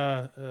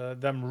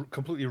them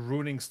completely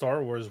ruining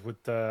Star Wars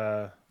with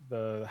the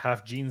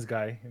half jeans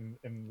guy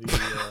in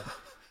the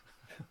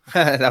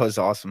that was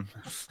awesome.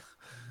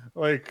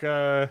 Like,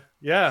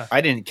 yeah.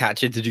 I didn't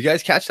catch it. Did you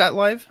guys catch that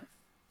live?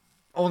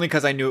 Only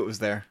because I knew it was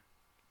there.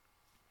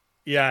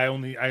 Yeah, I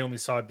only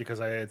saw it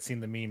because I had seen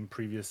the meme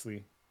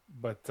previously.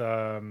 But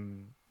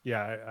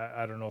yeah,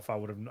 I don't know if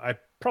I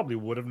probably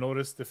would have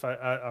noticed if I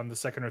on the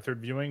second or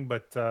third viewing,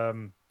 but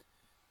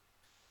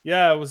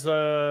yeah, it was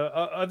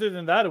other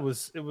than that, it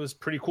was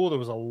pretty cool. There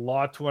was a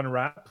lot to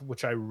unwrap,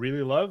 which I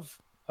really love.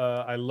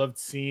 I loved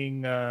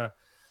seeing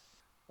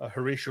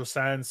Horatio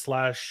Sands /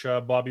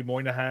 Bobby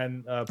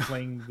Moynihan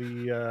playing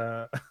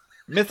the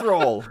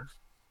Mythrol.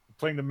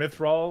 Playing the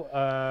Mythrol.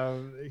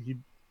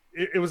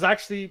 It was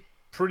actually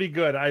pretty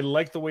good. I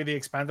like the way they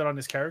expanded on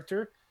his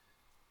character.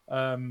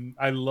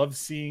 I love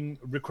seeing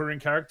recurring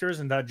characters,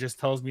 and that just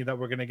tells me that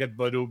we're gonna get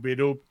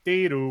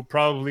Badoo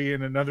probably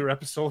in another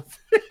episode,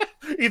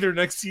 either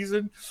next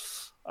season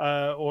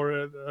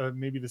or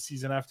maybe the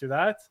season after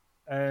that.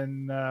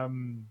 And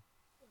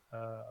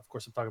of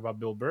course, I'm talking about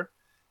Bill Burr.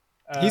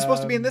 He's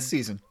supposed to be in this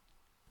season.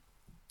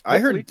 I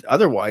heard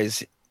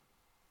otherwise,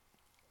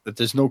 that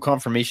there's no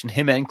confirmation.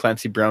 Him and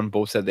Clancy Brown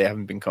both said they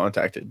haven't been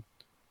contacted.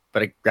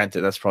 But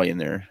granted, that's probably in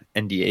their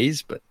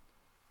NDAs. But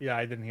yeah,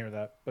 I didn't hear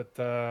that. But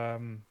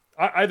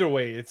either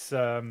way, it's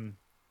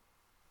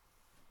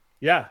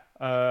yeah.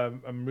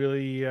 I'm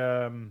really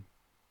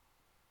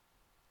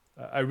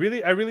I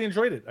really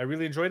enjoyed it.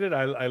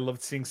 I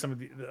loved seeing some of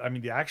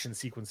the action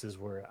sequences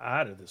were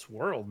out of this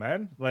world,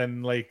 man.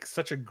 And like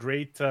such a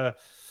great I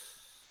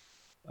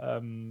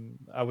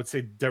would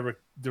say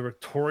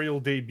directorial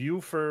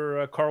debut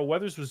for Carl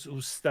Weathers,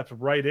 who stepped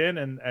right in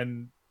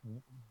and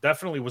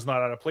definitely was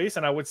not out of place,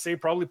 and I would say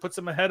probably puts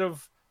him ahead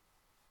of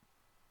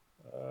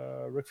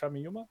Rick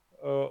Famuyiwa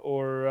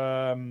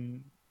or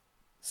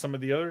some of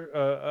the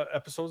other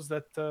episodes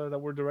that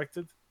were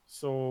directed.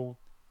 So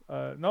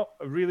no,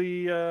 I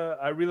really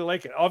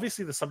like it.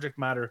 Obviously, the subject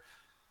matter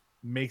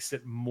makes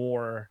it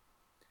more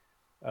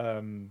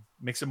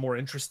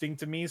interesting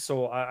to me.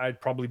 So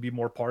I'd probably be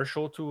more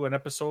partial to an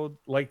episode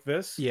like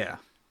this. Yeah.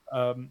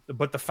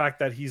 But the fact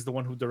that he's the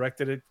one who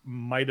directed it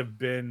might have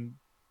been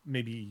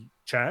maybe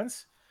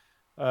chance.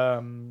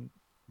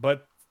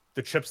 But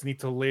the chips need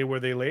to lay where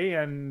they lay,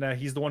 and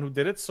he's the one who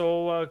did it.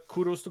 So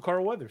kudos to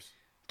Carl Weathers.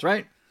 That's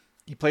right.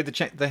 He played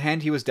the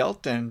hand he was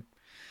dealt, and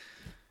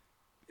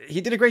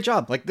he did a great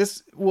job. Like,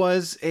 this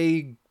was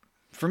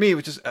for me, it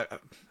was just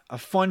a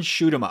fun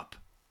shoot 'em up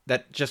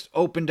that just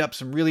opened up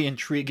some really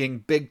intriguing,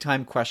 big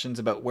time questions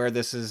about where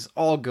this is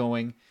all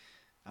going.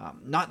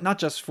 Not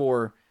just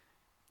for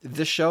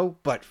this show,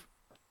 but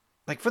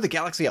like for the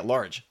galaxy at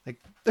large.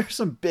 Like, there's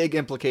some big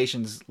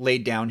implications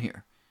laid down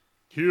here.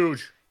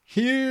 Huge.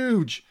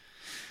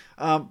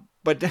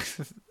 But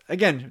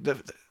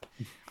again,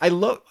 I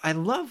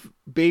love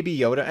Baby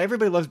Yoda.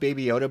 Everybody loves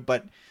Baby Yoda,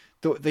 but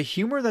the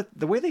humor,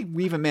 the way they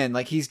weave him in,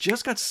 like, he's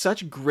just got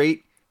such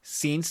great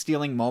scene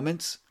stealing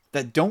moments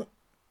that don't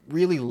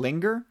really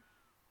linger.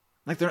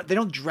 Like, they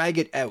don't drag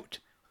it out.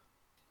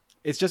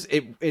 It's just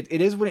it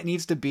is what it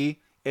needs to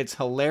be. It's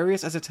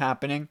hilarious as it's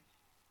happening,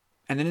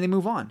 and then they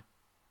move on.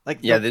 Like,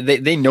 yeah,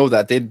 they know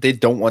that they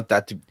don't want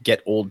that to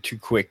get old too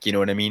quick. You know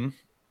what I mean?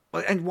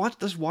 And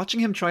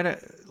watching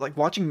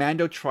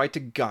Mando try to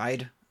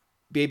guide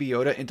Baby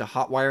Yoda into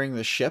hot wiring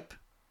the ship.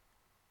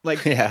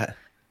 Like, yeah,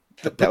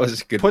 that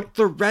was good. Put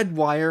the red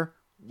wire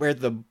where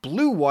the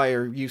blue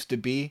wire used to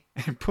be,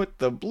 and put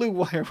the blue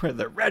wire where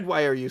the red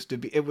wire used to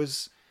be. It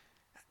was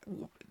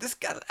this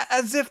guy,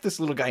 as if this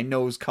little guy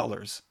knows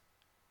colors.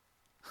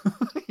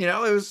 You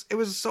know, it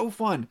was so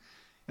fun. It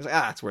was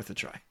like, it's worth a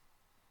try.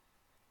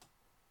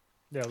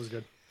 Yeah, it was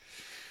good.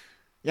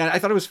 Yeah, I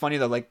thought it was funny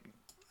though. Like,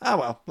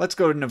 well, let's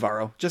go to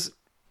Navarro.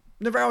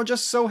 Navarro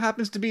just so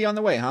happens to be on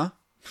the way, huh?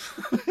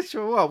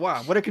 Sure,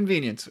 wow, what a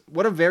convenience!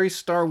 What a very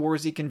Star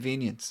Warsy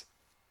convenience.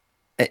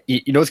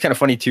 You know, it's kind of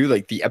funny too.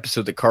 Like the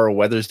episode that Carl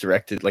Weathers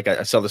directed. Like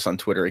I saw this on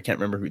Twitter. I can't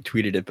remember who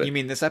tweeted it, but You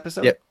mean this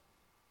episode? Yep.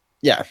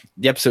 Yeah,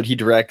 the episode he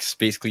directs.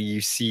 Basically,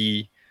 you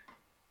see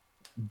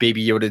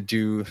Baby Yoda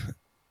do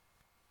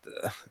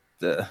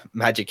the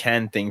magic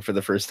hand thing for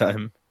the first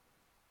time.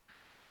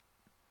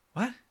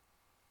 What?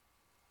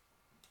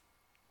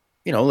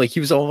 You know, like he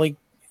was all like,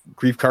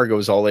 Grief Karga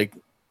was all like,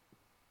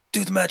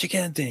 do the magic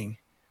hand thing.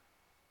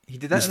 He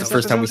did that. This In is this the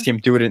first time we episode? see him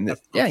do it in this.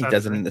 That's Yeah, he outside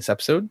does of it in it. this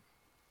episode.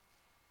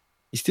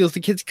 He steals the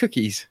kids'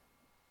 cookies.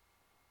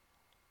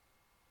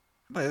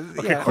 But,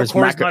 Okay, yeah. Or it's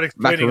Corey's not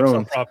explaining himself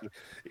macaroons. properly.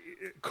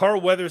 Carl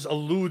Weathers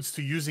alludes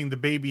to using the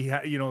baby,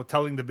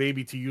 telling the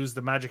baby to use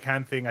the magic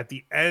hand thing at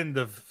the end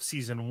of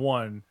season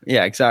 1,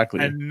 Yeah,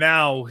 exactly. and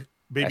now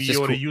Baby That's just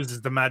Yoda cool.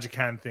 uses the magic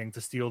hand thing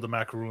to steal the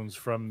macaroons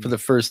from For the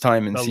first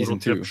time in that little season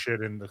 2.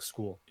 dipshit in the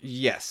school.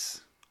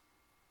 Yes.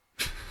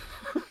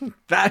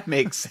 That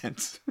makes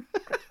sense.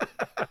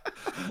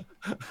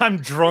 I'm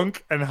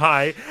drunk and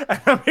high,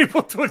 and I'm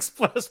able to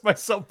express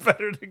myself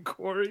better than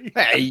Corey.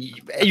 Hey,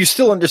 you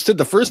still understood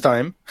the first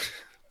time.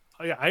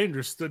 Oh, yeah, I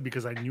understood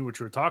because I knew what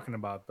you were talking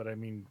about, but I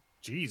mean,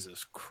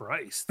 Jesus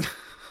Christ.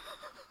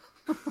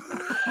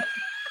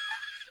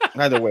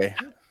 Either way,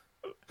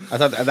 I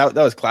thought that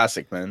was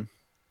classic, man.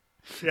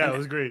 Yeah, it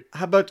was great.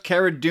 How about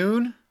Cara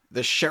Dune,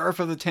 the sheriff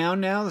of the town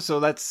now? So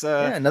that's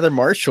Yeah, another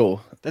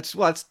Marshall.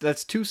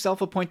 that's 2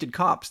 self-appointed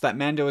cops that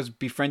Mando has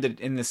befriended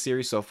in this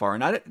series so far,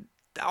 and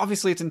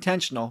obviously it's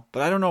intentional,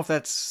 but I don't know if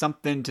that's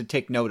something to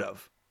take note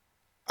of.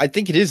 I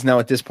think it is now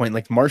at this point.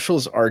 Like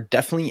marshals are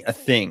definitely a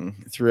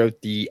thing throughout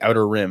the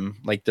Outer Rim.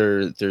 Like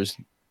there's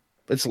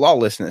it's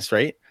lawlessness,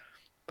 right?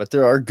 But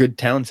there are good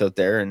towns out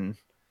there, and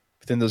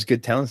within those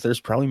good towns, there's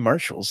probably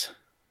marshals.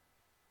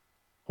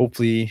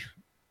 Hopefully,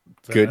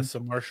 Good.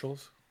 Some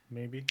marshals,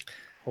 maybe,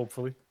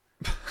 hopefully.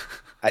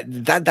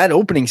 that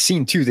opening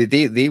scene too.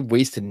 They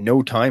wasted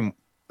no time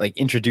like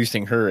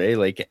introducing her,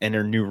 like in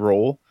her new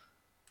role.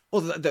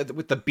 Well,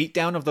 with the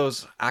beatdown of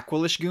those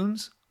Aqualish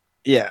goons.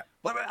 Yeah,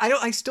 But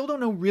I still don't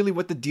know really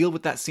what the deal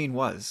with that scene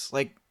was.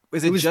 Like,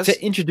 is it it was just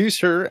to introduce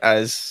her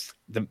as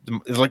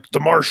it's like the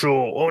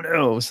marshal. Oh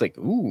no, it's like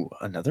ooh,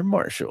 another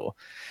marshal.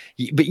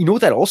 But you know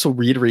what that also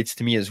reiterates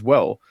to me as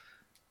well.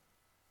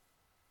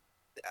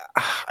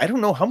 I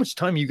don't know how much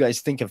time you guys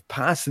think have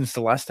passed since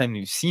the last time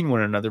you've seen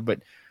one another,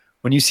 but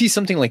when you see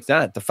something like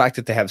that, the fact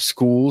that they have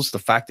schools, the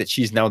fact that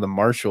she's now the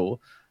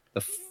marshal,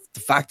 the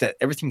fact that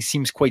everything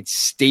seems quite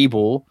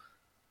stable,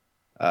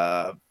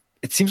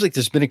 it seems like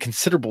there's been a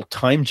considerable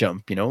time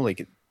jump, you know,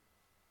 like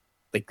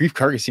Grief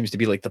Karga seems to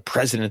be like the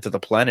president of the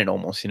planet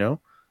almost, you know?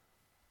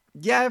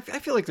 Yeah, I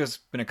feel like there's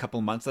been a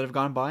couple months that have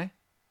gone by,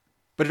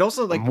 but it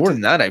also like More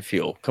than that, I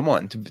feel. Come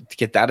on, to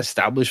get that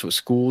established with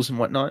schools and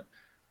whatnot.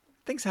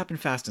 things happen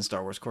fast in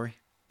Star Wars, Corey.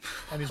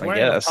 And he's I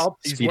wearing, guess.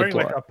 he's Speed of wearing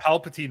like plot. a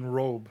Palpatine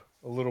robe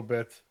a little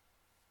bit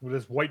with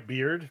his white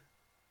beard.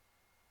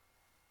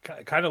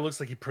 Kind of looks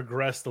like he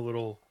progressed a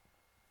little.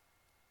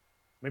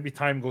 Maybe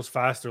time goes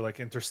faster, like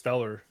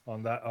Interstellar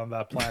on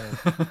that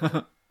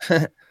planet.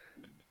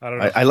 I don't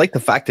know. I like the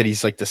fact that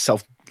he's like the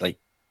self like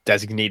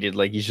designated,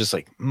 like he's just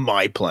like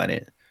my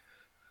planet.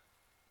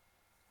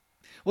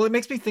 Well, it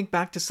makes me think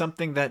back to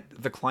something that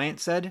the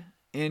client said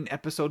in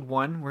episode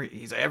 1, where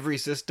he's every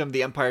system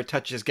the Empire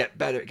touches gets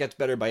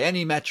better by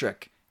any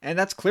metric, and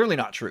that's clearly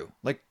not true.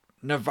 Like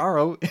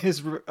Navarro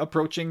is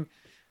approaching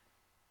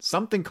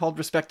something called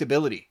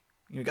respectability.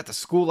 You got the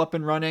school up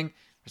and running.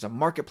 There's a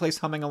marketplace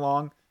humming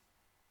along.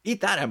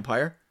 Eat that,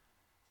 Empire.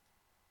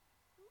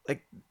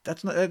 Like that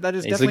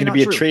is He's definitely going to not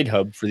be true. a trade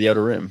hub for the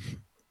Outer Rim.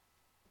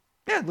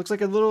 Yeah, it looks like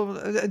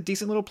a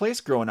decent little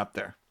place growing up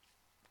there.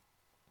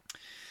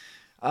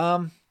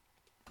 And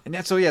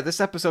so yeah, this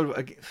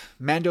episode,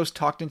 Mando's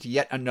talked into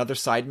yet another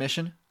side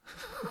mission,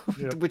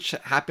 Yep. which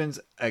happens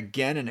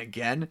again and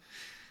again.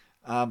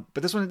 But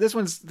this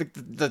one's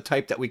the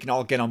type that we can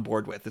all get on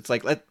board with. It's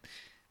like let's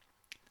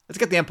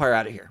get the Empire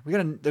out of here.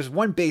 There's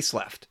one base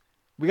left.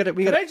 We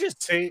Can I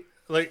just say,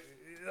 like,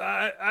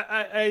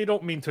 I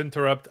don't mean to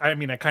interrupt. I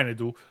mean, I kind of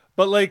do,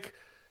 but like,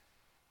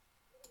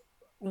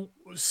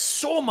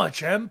 so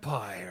much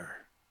Empire.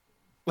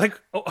 Like,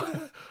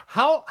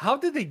 how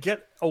did they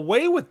get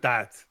away with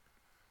that?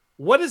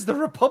 What is the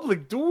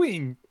Republic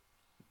doing?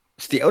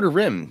 It's the Outer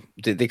Rim.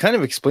 They kind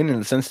of explain it in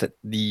the sense that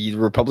the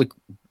Republic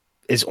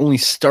is only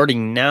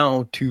starting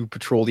now to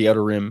patrol the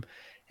Outer Rim,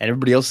 and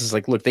everybody else is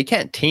like, look, they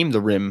can't tame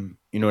the Rim.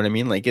 You know what I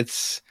mean? Like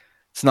it's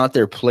not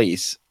their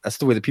place. That's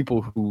the way the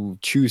people who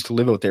choose to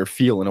live out there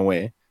feel, in a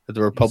way that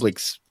the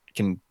Republics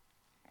can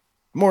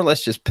more or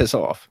less just piss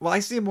off. Well, I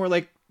see it more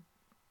like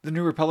the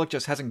New Republic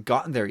just hasn't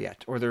gotten there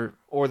yet, or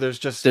there's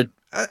just They're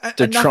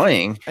enough,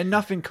 trying.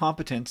 enough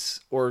incompetence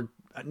or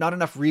not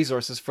enough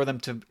resources for them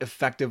to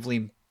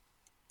effectively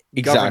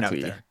govern out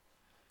Exactly. there.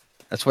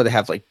 That's why they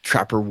have like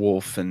Trapper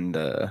Wolf and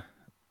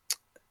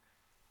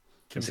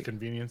Kim's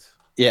Convenience.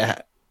 yeah,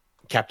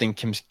 Captain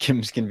Kim's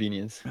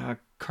Convenience.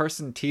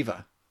 Carson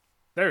Teva.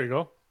 There you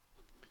go.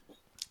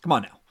 Come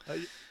on now.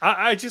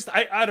 I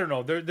don't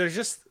know. There's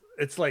just,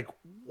 it's like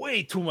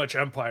way too much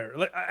Empire.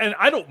 Like, and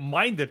I don't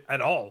mind it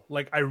at all.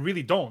 Like, I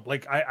really don't.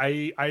 Like,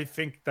 I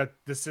think that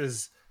this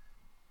is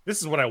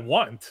what I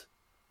want.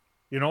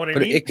 You know what I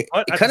mean? It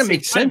kind of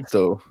makes sense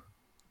though.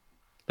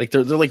 Like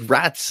they're like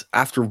rats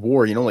after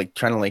war, you know, like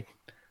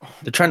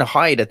they're trying to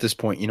hide at this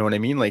point. You know what I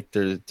mean? Like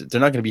they're not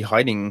going to be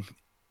hiding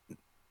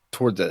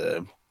toward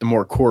the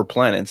more core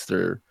planets.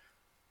 They're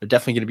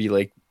definitely going to be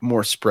like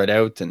more spread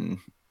out and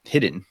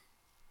hidden.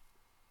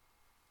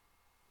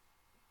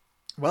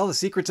 Well, the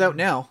secret's out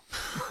now.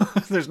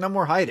 There's no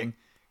more hiding.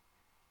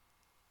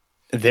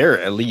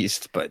 There, at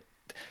least, but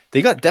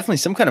they got definitely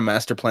some kind of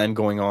master plan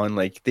going on.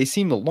 Like they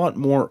seemed a lot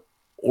more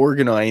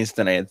organized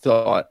than I had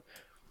thought.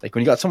 Like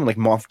when you got someone like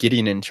Moff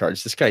Gideon in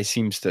charge, this guy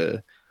seems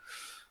to,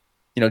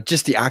 you know,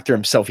 just the actor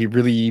himself, he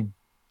really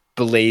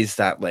belays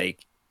that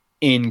like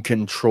in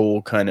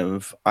control kind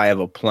of, I have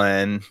a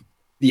plan.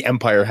 The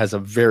Empire has a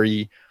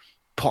very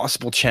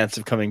possible chance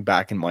of coming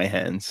back in my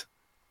hands.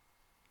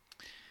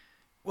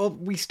 Well,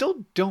 we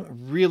still don't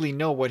really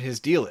know what his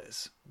deal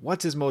is.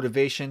 What's his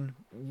motivation?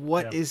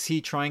 What is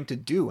he trying to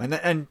do?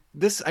 And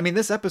this, I mean,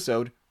 this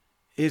episode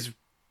is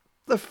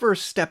the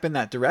first step in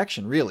that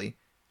direction, really.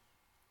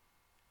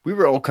 We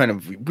were all kind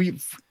of,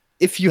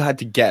 if you had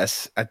to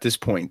guess at this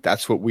point,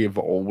 that's what we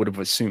would have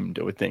assumed,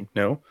 I would think.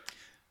 No?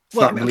 It's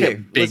not really a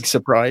big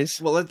surprise.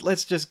 Well,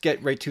 let's just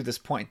get right to this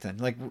point then.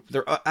 Like,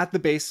 they're at the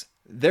base.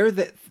 They're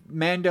the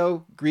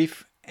Mando,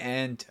 Greef,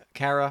 and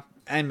Cara,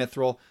 and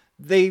Mithril.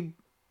 They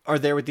are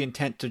there with the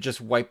intent to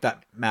just wipe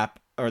that map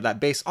or that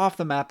base off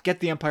the map, get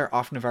the Empire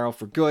off Navarro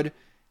for good,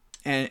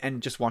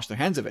 and just wash their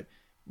hands of it.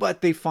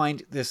 But they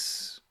find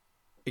this,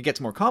 it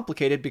gets more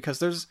complicated because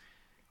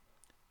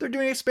they're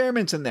doing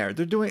experiments in there.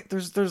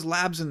 There's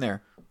labs in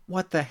there.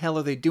 What the hell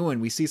are they doing?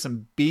 We see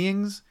some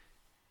beings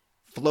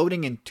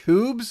floating in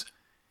tubes.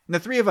 And the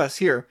three of us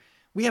here,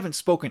 we haven't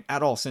spoken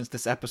at all since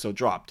this episode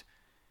dropped.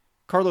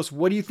 Carlos,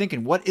 what are you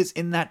thinking? What is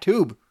in that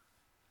tube?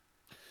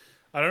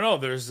 I don't know.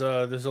 There's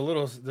a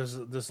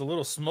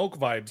little smoke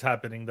vibes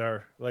happening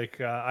there.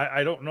 Like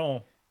I don't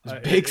know.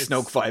 There's big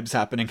smoke vibes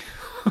happening.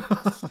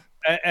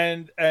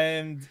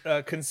 and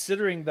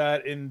considering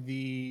that in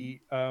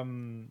the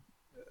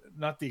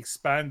not the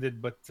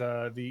expanded, but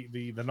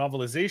the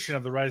novelization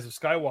of The Rise of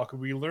Skywalker,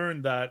 we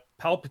learned that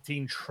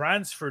Palpatine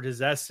transferred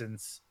his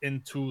essence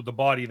into the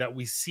body that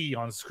we see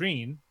on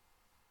screen.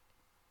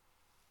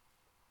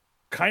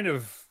 Kind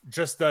of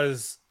just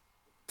does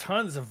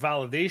tons of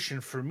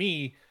validation for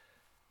me,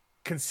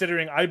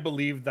 considering I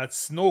believe that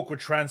Snoke would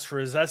transfer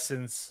his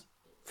essence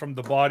from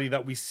the body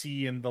that we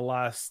see in The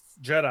Last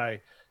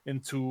Jedi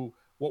into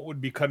what would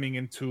be coming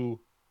into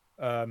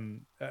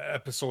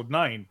Episode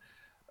 9.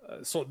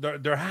 So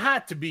there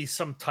had to be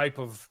some type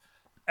of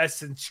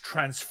essence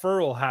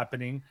transferal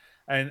happening,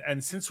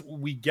 and since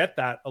we get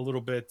that a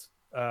little bit,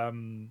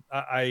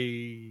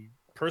 I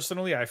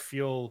personally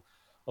feel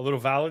a little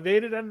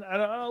validated and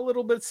a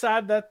little bit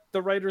sad that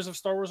the writers of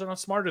Star Wars are not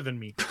smarter than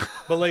me.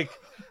 But like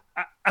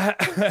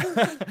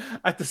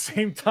at the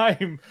same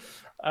time,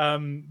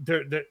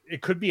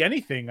 it could be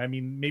anything. I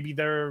mean, maybe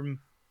they're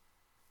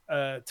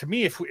to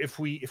me, if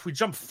we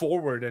jump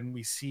forward and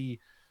we see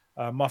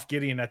Moff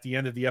Gideon at the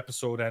end of the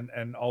episode,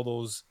 and all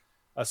those,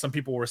 some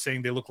people were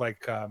saying they look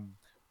like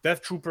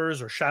Death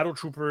Troopers or Shadow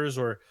Troopers,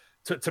 or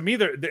to me,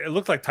 it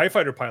looked like TIE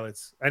Fighter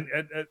pilots, and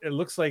it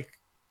looks like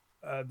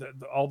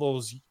all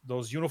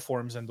those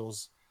uniforms and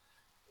those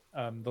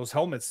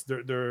helmets.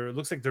 They're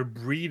looks like they're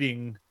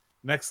breeding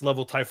next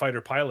level TIE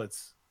Fighter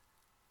pilots,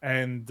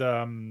 and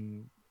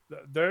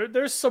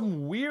there's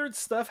some weird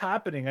stuff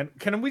happening. And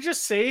can we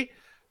just say,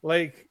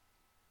 like,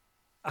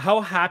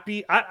 how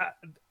happy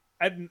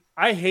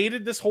I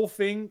hated this whole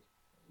thing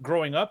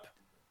growing up.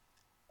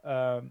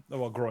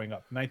 Growing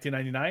up,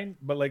 1999,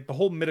 but like the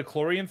whole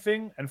midichlorian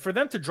thing, and for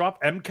them to drop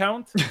M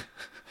count,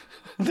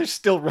 they're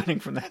still running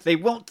from that. They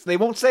won't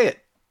say it.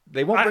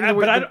 They won't bring the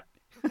word.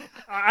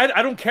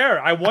 I don't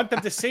care. I want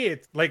them to say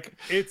it. Like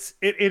it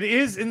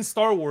is in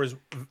Star Wars.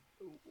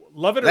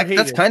 Love it or hate it.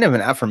 That's kind of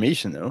an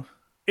affirmation, though.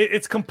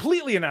 It's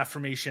completely an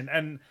affirmation,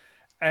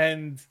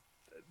 and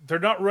they're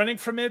not running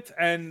from it.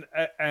 And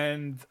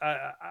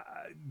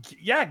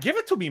yeah, give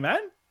it to me,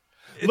 man.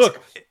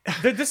 Look,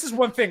 this is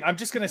one thing I'm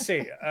just gonna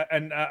say,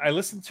 and I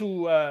listened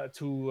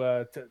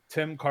to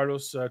Tim,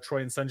 Carlos,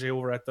 Troy, and Sanjay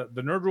over at the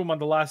Nerd Room on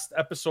the last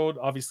episode.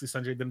 Obviously,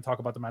 Sanjay didn't talk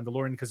about The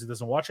Mandalorian because he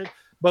doesn't watch it.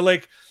 But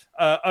like,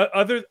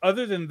 other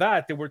than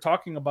that, they were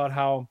talking about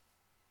how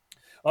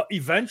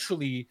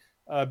eventually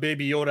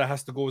Baby Yoda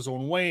has to go his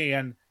own way,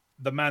 and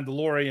The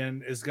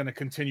Mandalorian is going to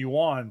continue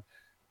on.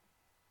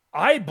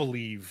 I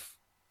believe,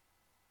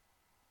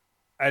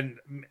 and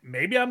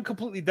maybe I'm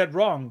completely dead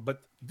wrong,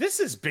 but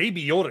this is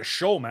Baby Yoda's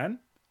show, man.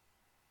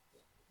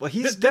 Well,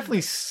 he's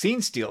definitely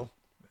seen Steel,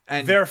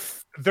 and their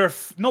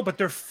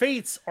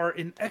fates are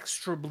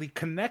inextricably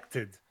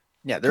connected.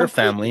 Yeah, they're a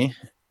Completely. family.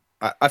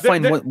 I They're,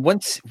 find they're-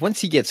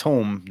 once he gets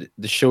home,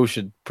 the show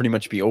should pretty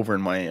much be over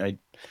in like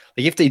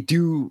if they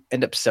do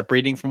end up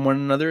separating from one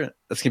another,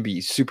 that's gonna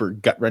be super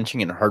gut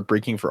wrenching and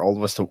heartbreaking for all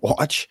of us to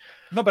watch.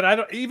 no, but I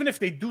don't. Even if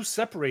they do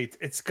separate,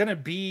 it's gonna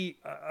be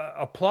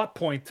a plot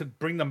point to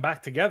bring them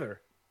back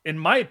together. In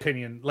my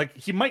opinion, like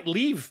he might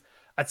leave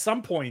at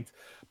some point,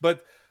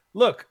 but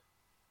look,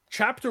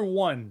 chapter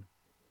 1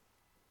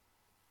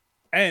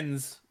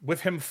 ends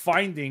with him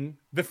finding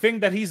the thing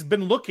that he's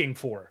been looking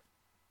for.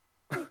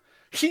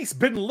 He's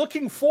been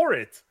looking for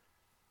it.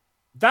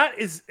 That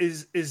is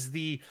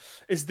the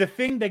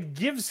thing that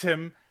gives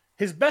him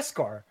his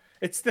Beskar.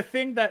 It's the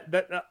thing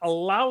that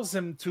allows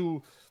him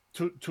to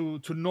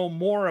know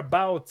more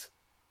about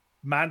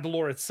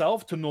Mandalore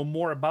itself, to know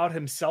more about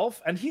himself,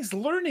 and he's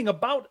learning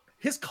about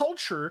his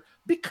culture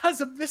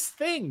because of this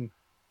thing.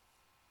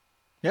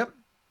 Yep.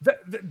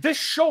 This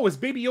show is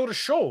Baby Yoda's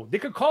show. They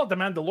could call it The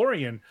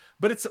Mandalorian,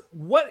 but it's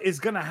what is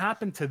going to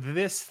happen to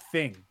this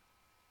thing.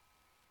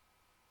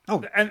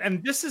 Oh,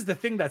 And this is the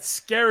thing that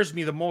scares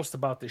me the most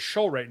about this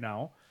show right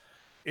now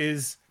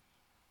is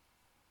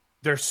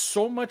there's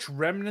so much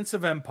remnants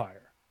of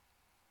Empire,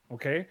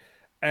 okay?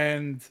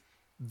 And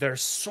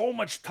there's so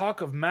much talk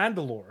of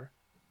Mandalore.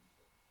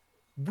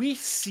 We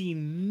see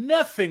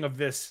nothing of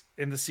this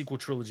in the sequel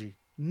trilogy.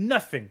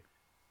 Nothing.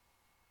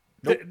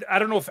 Nope. I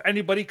don't know if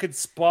anybody could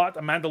spot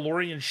a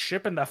Mandalorian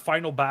ship in that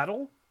final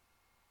battle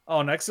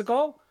on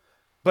Exegol,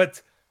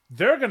 but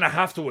they're going to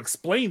have to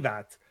explain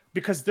that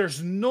because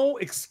there's no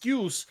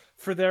excuse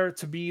for there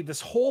to be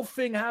this whole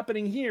thing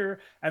happening here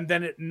and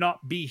then it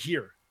not be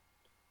here.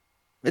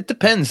 It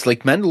depends.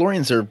 Like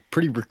Mandalorians are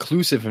pretty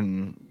reclusive,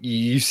 and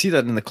you see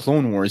that in the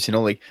Clone Wars. You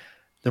know, like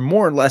they're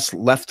more or less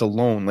left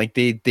alone. Like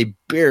they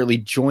barely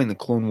join the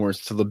Clone Wars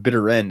to the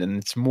bitter end, and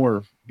it's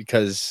more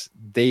because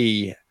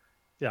they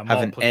Yeah, have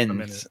Maul an puts them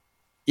in end. it.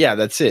 Yeah,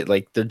 that's it.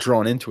 Like they're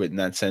drawn into it in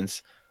that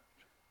sense.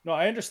 No,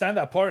 I understand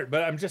that part,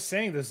 but I'm just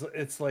saying this.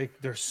 It's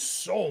like there's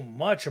so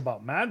much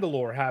about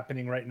Mandalore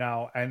happening right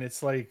now, and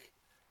it's like,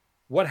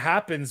 what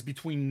happens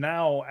between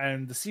now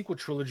and the sequel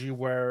trilogy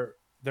where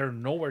they're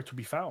nowhere to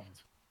be found?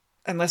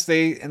 unless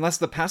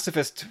the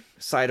pacifist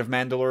side of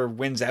Mandalore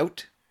wins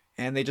out,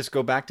 and they just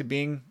go back to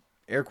being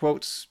air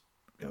quotes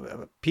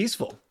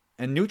peaceful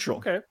and neutral.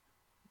 Okay,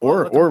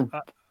 Or let them-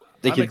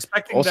 they I'm could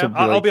expecting also that. be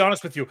I'll like, be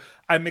honest with you.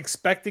 I'm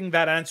expecting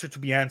that answer to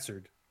be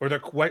answered, or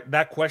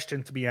that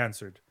question to be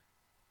answered.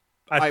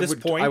 At this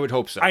point, I would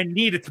hope so. I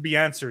need it to be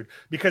answered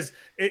because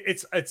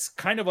it's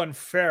kind of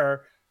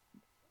unfair.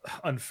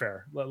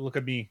 Unfair. Look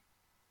at me,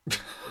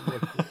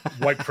 like,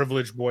 white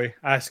privileged boy,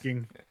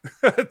 asking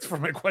for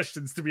my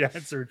questions to be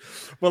answered.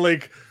 But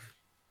like,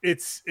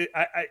 it's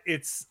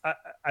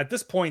at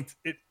this point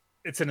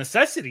it's a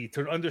necessity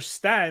to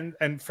understand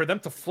and for them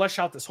to flesh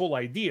out this whole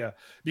idea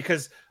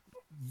because,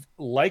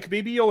 like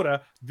Baby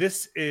Yoda,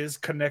 this is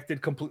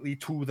connected completely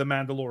to the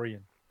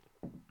Mandalorian.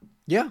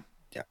 Yeah.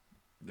 Yeah.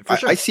 For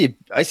sure. I see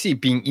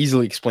it being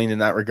easily explained in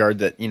that regard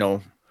that, you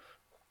know,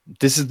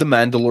 this is the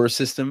Mandalore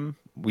system.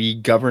 We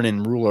govern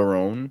and rule our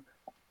own.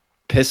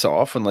 Piss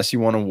off unless you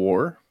want a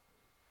war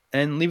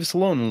and leave us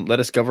alone and let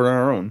us govern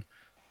our own.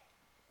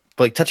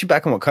 But like touching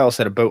back on what Kyle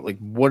said about like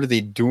what are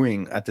they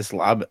doing at this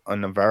lab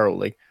on Navarro?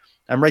 Like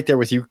I'm right there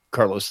with you,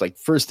 Carlos. Like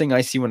first thing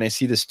I see when I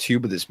see this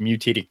tube of this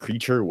mutated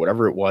creature, or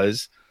whatever it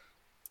was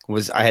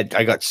I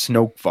got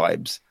Snoke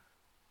vibes.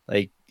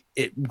 Like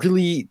it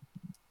really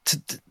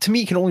to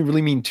me can only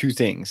really mean two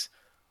things.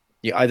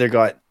 You either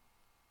got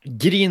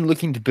Gideon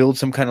looking to build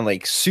some kind of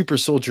like super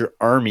soldier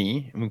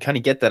army, and we kind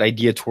of get that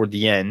idea toward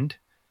the end,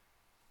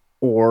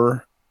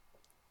 or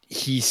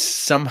he's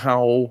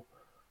somehow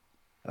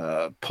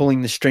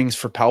pulling the strings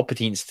for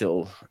Palpatine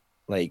still,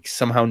 like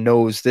somehow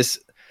knows this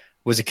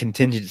was a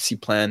contingency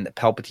plan that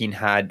Palpatine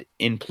had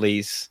in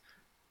place,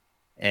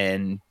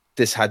 and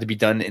this had to be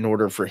done in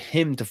order for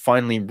him to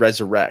finally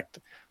resurrect.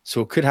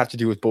 So it could have to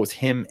do with both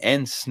him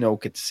and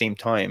Snoke at the same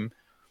time.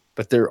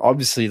 But they're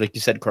obviously, like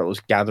you said, Carlos,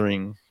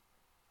 gathering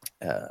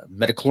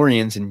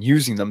metachlorians and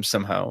using them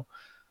somehow.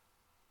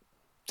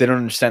 They don't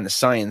understand the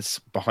science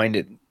behind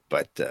it,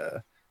 but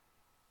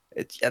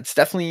it's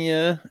definitely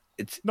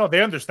No,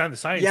 they understand the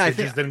science. Yeah, I They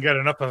think- just didn't get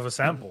enough of a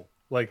sample.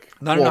 Like,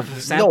 Not Well, enough of a no,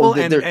 sample,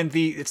 they're- and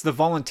it's the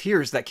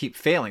volunteers that keep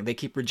failing. They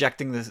keep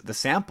rejecting the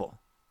sample.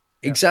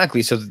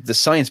 exactly. So the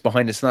science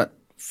behind it's not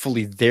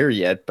fully there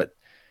yet, but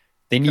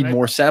they need Can I-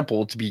 more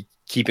sample to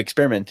keep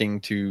experimenting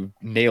to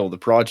nail the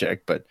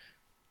project. But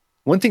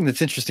one thing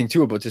that's interesting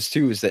too about this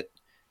too is that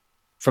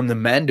from the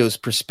Mando's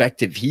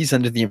perspective, he's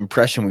under the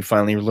impression we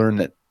finally learn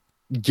that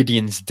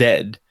Gideon's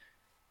dead,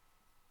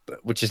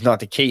 which is not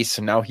the case.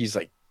 So now he's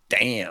like,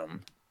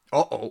 damn,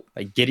 Uh-oh.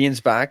 like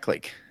Gideon's back.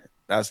 Like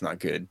that's not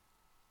good.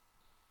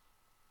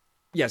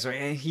 Yeah, so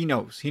he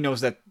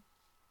knows that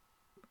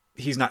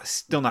he's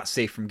still not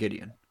safe from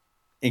Gideon.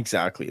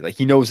 Exactly. Like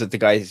he knows that the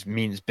guy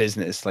means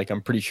business. Like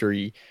I'm pretty sure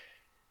he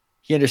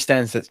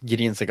understands that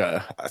Gideon's like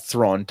a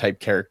Thrawn type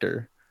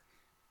character.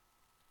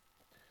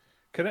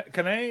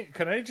 can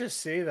I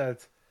just say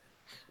that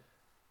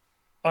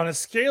On a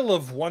scale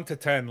of 1 to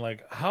 10,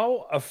 like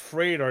how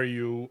afraid are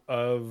you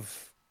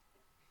of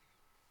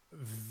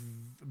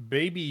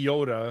Baby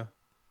Yoda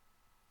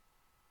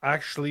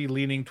actually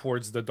leaning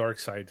towards the dark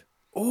side?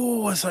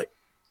 Oh, it's like,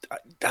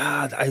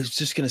 I was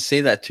just gonna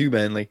say that too,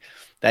 man. Like,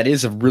 that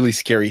is a really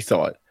scary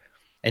thought,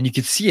 and you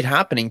could see it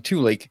happening too.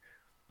 Like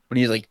when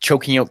he's like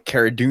choking out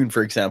Cara Dune,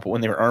 for example,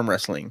 when they were arm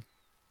wrestling.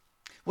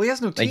 Well, he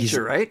has no Like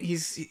teacher, right?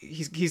 He's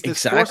this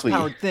Exactly.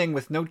 force-powered thing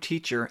with no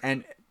teacher,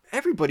 and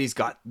everybody's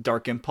got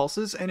dark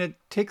impulses, and it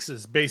takes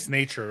This is base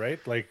nature,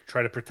 right? Like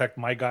try to protect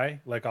my guy.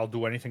 Like I'll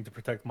do anything to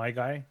protect my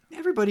guy.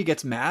 everybody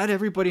gets mad.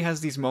 Everybody has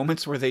these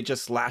moments where they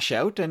just lash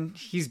out, and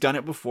he's done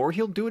it before.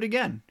 He'll do it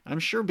again. I'm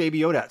sure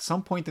Baby Yoda at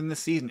some point in this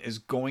season is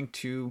going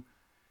to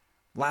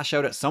lash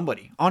out at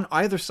somebody on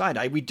either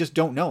side. We just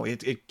don't know.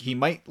 He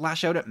might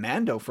lash out at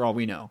Mando for all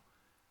we know.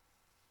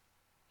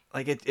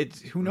 Like it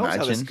who knows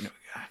how this. Imagine.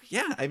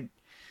 Yeah,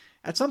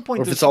 at some point.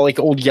 Or if it's all like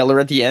old Yeller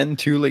at the end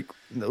too, like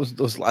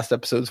those last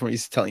episodes where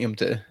he's telling him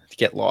to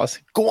get lost.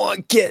 Go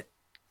on,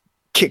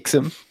 kicks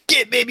him.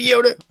 Get Baby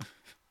Yoda.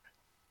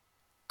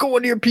 Go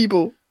on to your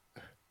people.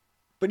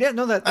 But yeah,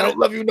 no, I don't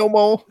love you no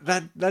more.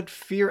 that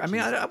fear. I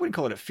mean, I wouldn't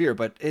call it a fear,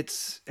 but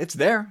it's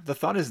there. The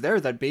thought is there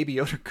that Baby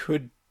Yoda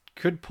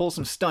could pull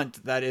some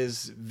stunt that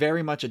is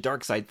very much a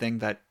dark side thing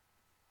that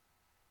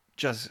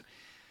just.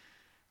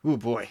 Oh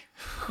boy,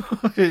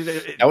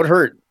 That would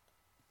hurt.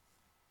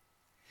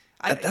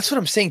 I- That's what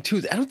I'm saying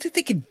too. I don't think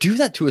they can do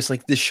that to us.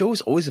 Like the show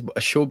is always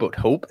a show about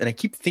hope, and I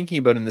keep thinking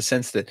about it in the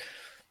sense that,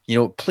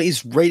 it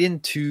plays right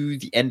into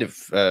the end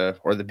of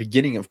or the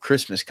beginning of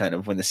Christmas, kind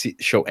of when the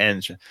show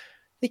ends.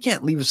 They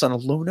can't leave us on a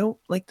low note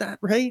like that,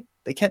 right?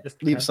 They can't Yes,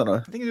 they leave can. us on a. I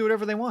think they can do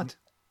whatever they want.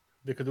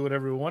 They could do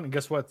whatever we want, and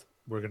guess what?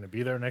 We're gonna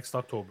be there next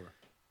October.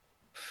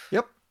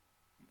 Yep.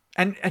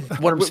 And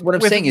What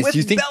I'm saying is, with do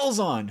you think bells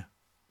on?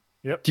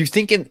 do you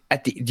think do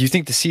you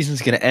think the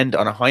season's going to end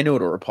on a high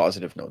note or a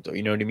positive note, though?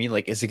 You know what I mean?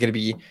 Like, is it going to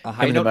be A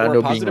high him and note or a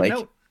Mando being positive like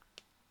note?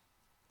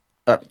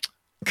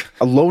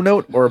 a low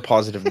note or a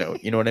positive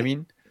note? You know what I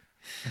mean?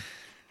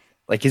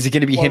 Like, is it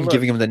going to be Well, him look.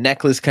 giving him the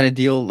necklace kind of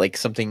deal, like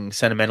something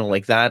sentimental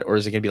like that, or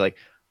is it going to be like,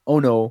 oh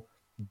no,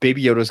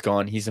 Baby Yoda's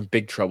gone, he's in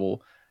big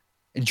trouble.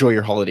 Enjoy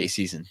your holiday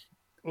season.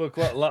 Look,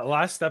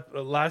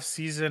 last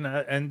season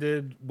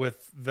ended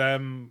with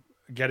them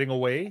getting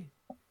away,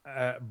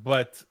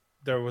 but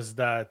there was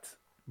that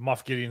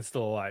Moff Gideon's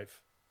still alive.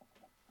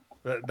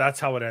 That's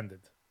how it ended.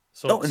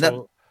 So, No, and that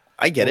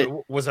I get it.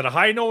 Was it a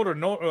high note or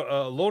no,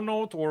 a low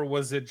note, or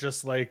was it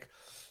just like,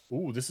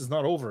 ooh, this is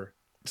not over?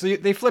 So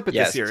they flip it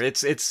Yes. this year.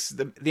 It's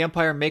the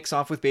Empire makes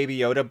off with Baby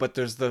Yoda, but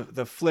there's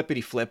the flippity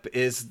flip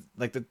is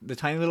like the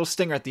tiny little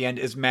stinger at the end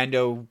is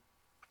Mando.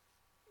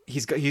 He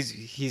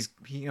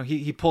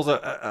pulls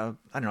a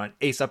I don't know, an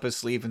ace up his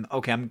sleeve, and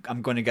okay,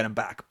 I'm going to get him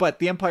back. But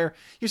the Empire,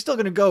 you're still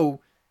going to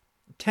go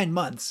 10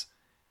 months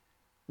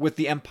with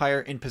the Empire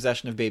in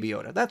possession of Baby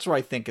Yoda. That's where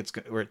I think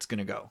where it's going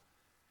to go.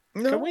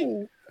 Can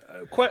we?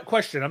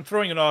 Question. I'm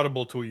throwing an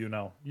audible to you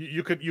now.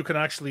 You can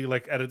actually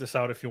like edit this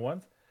out if you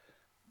want.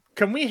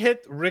 Can we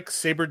hit Rick's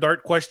saber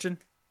dart question?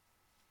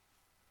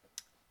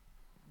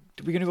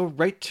 We're going to go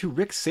right to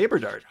Rick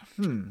Saberdart.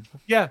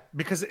 Yeah,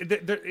 because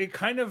it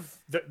kind of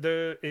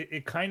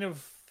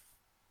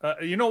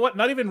you know what?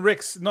 Not even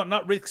Rick's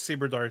not Rick's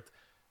saber dart,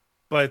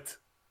 but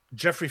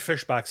Jeffrey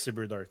Fishback's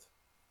saber dart.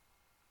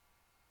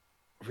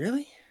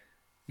 Really?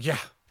 Yeah,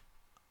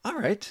 All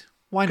right.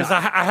 Why because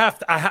not?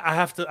 I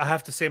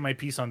have to say my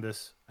piece on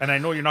this, and I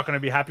know you're not going to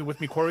be happy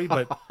with me, Corey,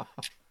 but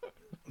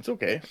It's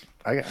okay.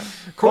 I got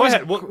Corey's,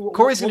 ahead. Corey's We'll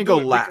going to do go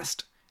it.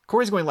 last.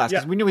 Corey's going last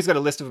because Yeah. we knew he's got a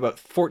list of about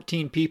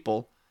 14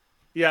 people.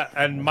 yeah,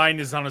 and mine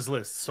is on his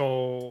list.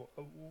 So,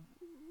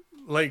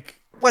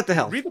 like, What the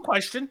hell? read the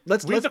question.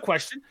 Let's- read the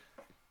question.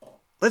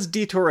 Let's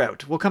detour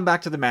out. We'll come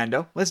back to the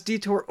Mando. Let's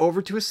detour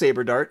over to a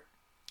saber dart.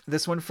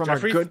 This one from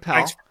Jeffrey, our good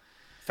pal.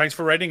 Thanks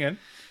for writing in.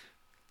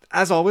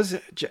 As always,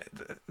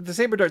 the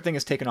saber dart thing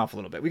has taken off a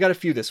little bit. We got a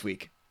few this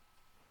week.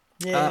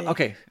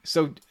 Okay,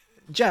 so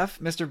Jeff,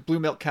 Mr. Blue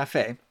Milk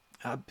Cafe,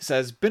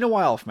 says, "Been a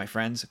while, my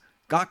friends.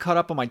 Got caught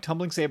up on my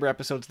Tumbling Saber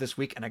episodes this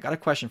week, and I got a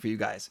question for you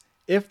guys.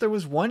 If there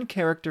was one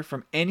character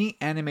from any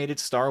animated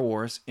Star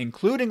Wars,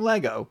 including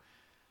Lego,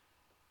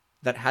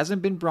 that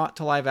hasn't been brought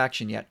to live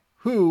action yet,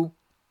 who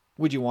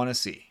would you want to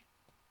see?"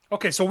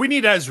 Okay, so we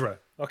need Ezra.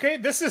 Okay,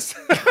 this is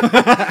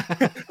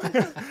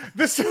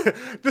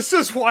this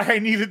is why I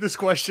needed this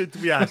question to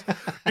be asked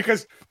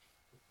because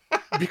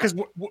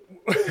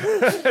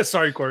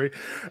sorry, Corey,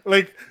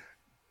 like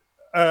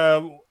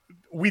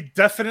we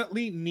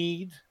definitely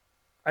need.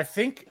 I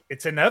think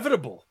it's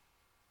inevitable.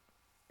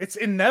 It's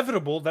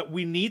inevitable that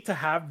we need to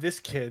have this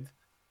kid,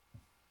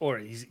 or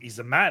he's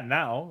a man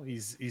now.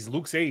 He's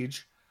Luke's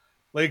age.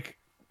 Like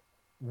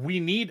we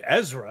need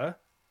Ezra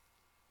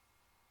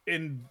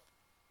in.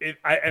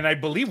 I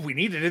believe we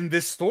need it in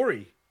this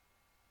story.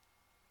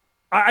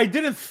 I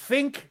didn't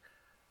think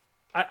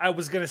I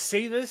was gonna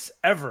say this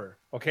ever.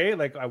 Okay,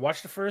 like I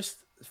watched the first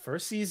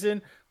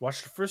season,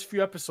 watched the first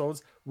few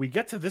episodes. We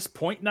get to this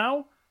point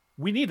now.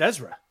 We need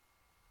Ezra.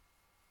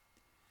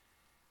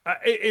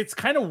 it's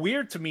kind of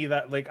weird to me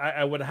that like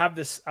I would have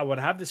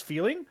this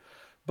feeling,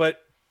 but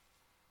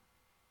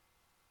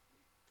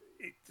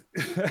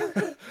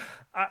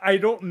I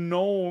don't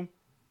know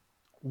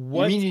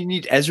what. You mean you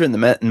need Ezra in the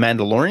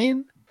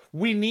Mandalorian?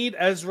 We need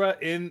Ezra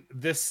in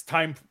this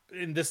time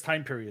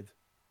period.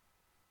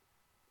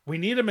 We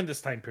need him in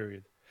this time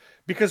period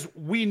because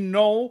we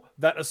know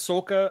that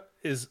Ahsoka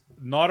is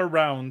not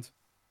around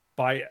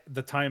by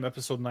the time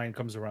episode 9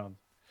 comes around.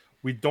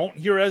 We don't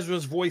hear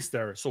Ezra's voice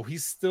there, so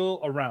he's still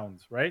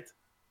around, right?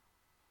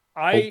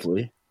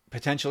 Hopefully.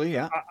 Potentially,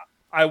 yeah.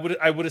 I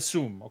would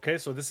assume, okay?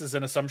 So this is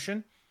an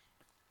assumption.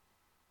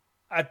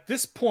 At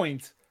this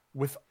point,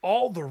 with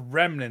all the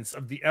remnants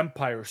of the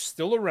Empire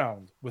still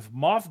around, with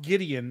Moff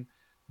Gideon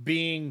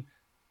being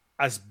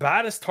as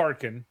bad as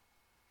Tarkin,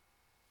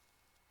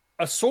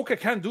 Ahsoka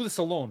can't do this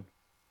alone.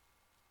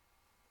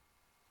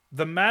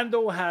 The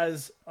Mando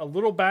has a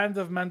little band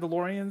of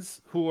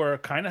Mandalorians who are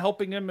kind of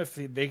helping him if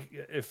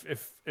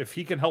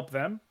he can help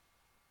them.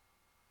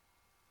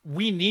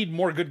 We need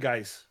more good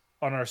guys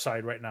on our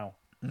side right now.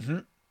 Mm-hmm.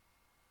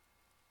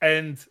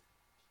 And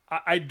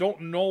I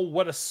don't know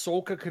what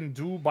Ahsoka can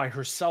do by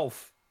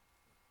herself.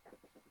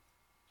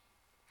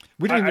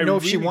 We don't even know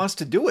if she wants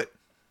to do it.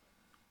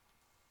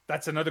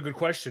 That's another good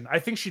question. I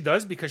think she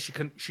does because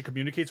she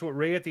communicates with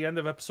Rey at the end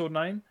of episode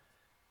 9.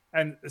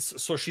 And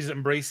so she's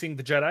embracing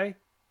the Jedi.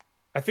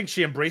 I think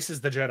she embraces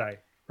the Jedi,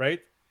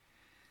 right?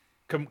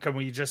 Can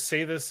we just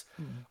say this?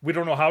 We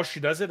don't know how she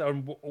does it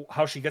or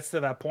how she gets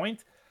to that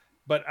point.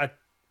 But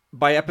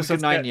by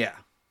episode 9, yeah.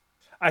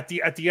 At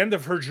the end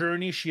of her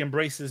journey, she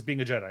embraces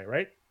being a Jedi,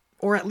 right?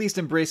 Or at least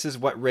embraces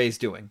what Rey's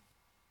doing.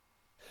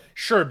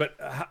 Sure, but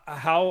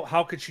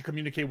how could she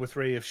communicate with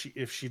Rey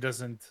if she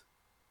doesn't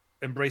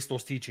embrace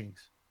those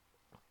teachings?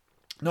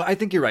 No, I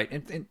think you're right.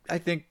 And I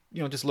think,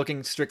 just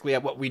looking strictly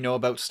at what we know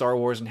about Star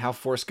Wars and how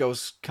Force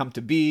Ghosts come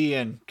to be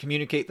and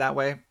communicate that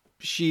way,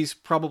 she's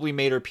probably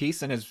made her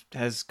peace and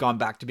has gone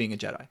back to being a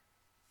Jedi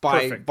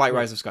by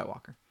Rise of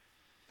Skywalker.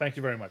 Thank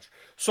you very much.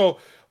 So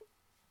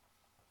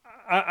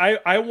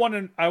I want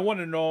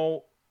to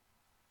know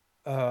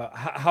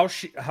how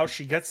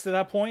she gets to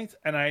that point,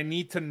 and I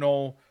need to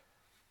know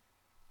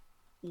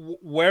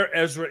where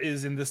Ezra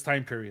is in this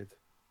time period.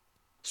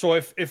 So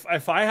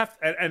if I have,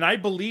 and I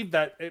believe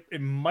that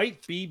it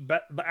might be,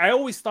 I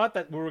always thought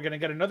that we were going to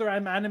get another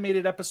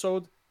animated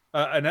episode,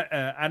 an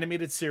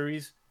animated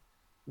series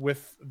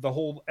with the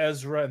whole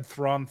Ezra and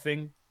Thrawn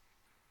thing.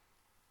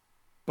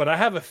 But I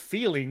have a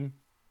feeling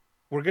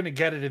we're going to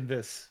get it in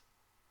this.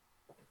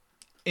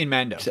 In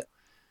Mando.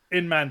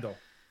 In Mando.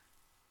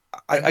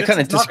 I kind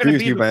of disagree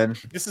with you, man.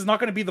 This is not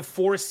going to be the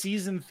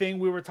 4-season thing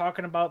we were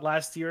talking about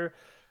last year.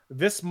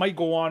 This might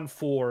go on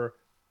for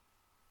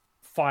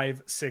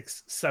 5,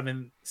 6,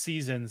 7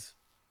 seasons,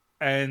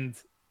 and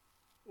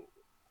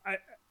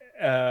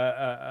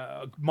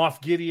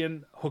Moff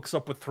Gideon hooks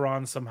up with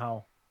Thrawn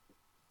somehow,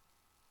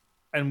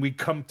 and we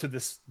come to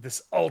this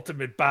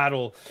ultimate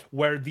battle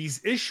where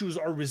these issues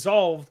are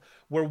resolved,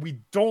 where we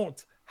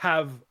don't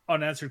have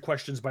unanswered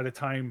questions by the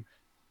time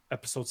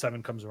episode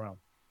 7 comes around.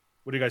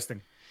 What do you guys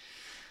think?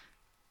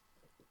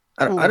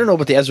 I don't know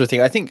about the Ezra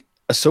thing. I think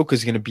Ahsoka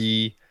is going to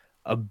be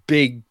a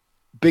big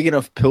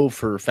enough pill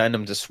for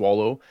fandom to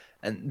swallow.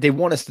 And they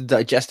want us to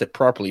digest it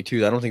properly,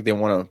 too. I don't think they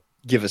want to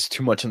give us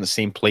too much on the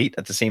same plate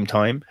at the same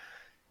time.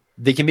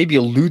 They can maybe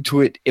allude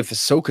to it if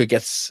Ahsoka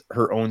gets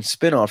her own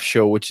spin-off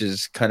show, which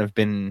has kind of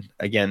been,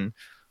 again,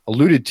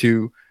 alluded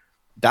to.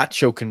 That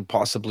show can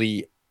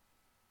possibly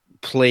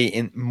play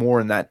in more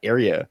in that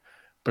area.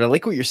 But I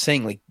like what you're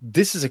saying. Like,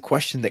 this is a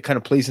question that kind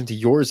of plays into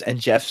yours and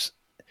Jeff's.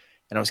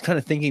 And I was kind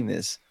of thinking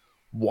this.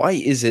 Why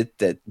is it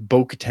that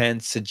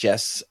Bo-Katan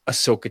suggests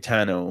Ahsoka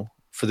Tano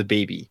for the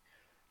baby?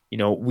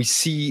 We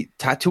see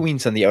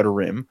Tatooine's on the Outer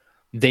Rim.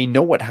 They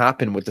know what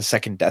happened with the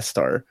second Death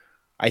Star.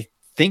 I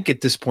think at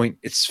this point,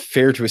 it's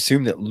fair to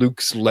assume that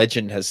Luke's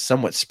legend has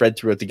somewhat spread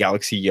throughout the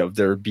galaxy of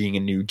there being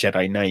a new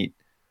Jedi Knight.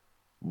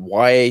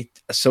 Why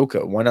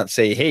Ahsoka? Why not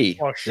say, hey,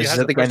 there's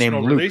another guy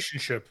named Luke?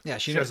 Yeah,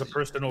 she has a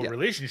personal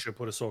relationship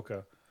with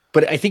Ahsoka.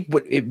 But I think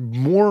what it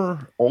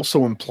more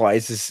also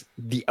implies is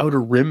the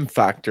Outer Rim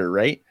factor,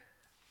 right?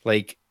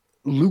 Like,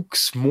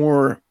 Luke's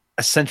more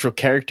a central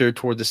character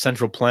toward the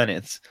central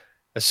planets.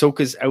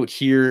 Ahsoka's out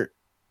here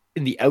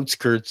in the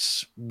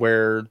outskirts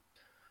where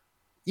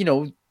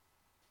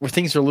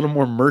things are a little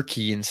more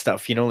murky and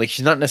stuff, like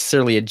she's not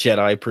necessarily a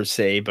Jedi per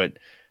se, but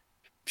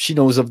she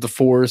knows of the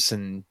Force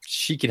and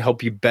she can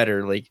help you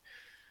better. Like,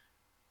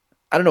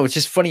 I don't know. It's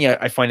just funny.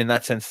 I find in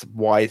that sense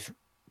why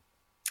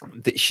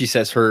she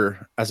says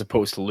her as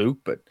opposed to Luke,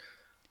 but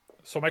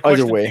so my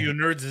question to you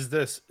nerds is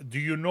this: do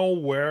you know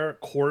where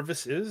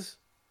Corvus is?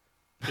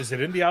 Is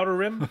it in the Outer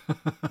Rim?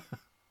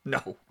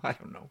 No, I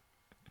don't know.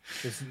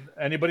 Does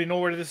anybody know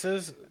where this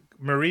is?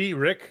 Marie,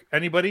 Rick,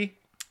 anybody?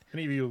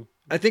 Any of you?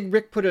 I think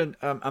Rick put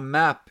a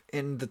map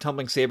in the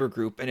Tumbling Saber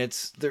group, and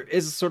there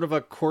is sort of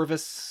a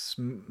Corvus,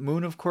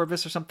 moon of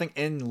Corvus or something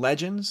in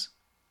Legends.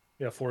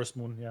 Yeah, Forest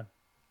Moon, yeah.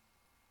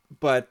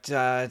 But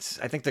I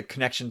think the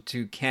connection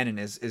to canon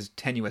is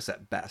tenuous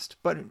at best.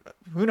 But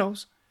who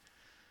knows?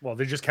 Well,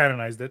 they just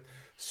canonized it.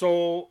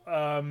 So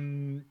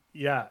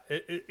yeah,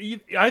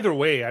 either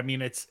way, I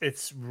mean,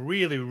 it's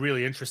really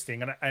really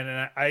interesting,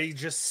 and I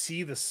just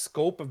see the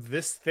scope of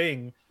this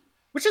thing,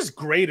 which is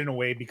great in a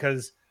way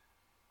because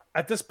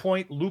at this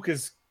point Luke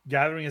is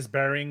gathering his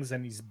bearings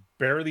and he's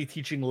barely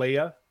teaching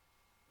Leia,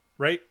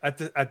 right? At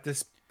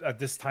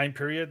this time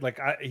period, like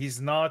he's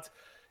not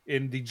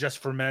in the Just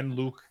for Men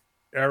Luke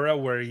era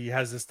where he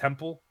has this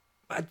temple.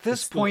 At this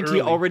It's still point, he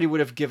early. already would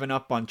have given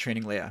up on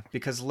training Leia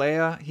because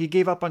he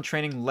gave up on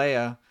training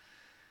Leia,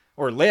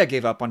 or Leia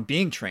gave up on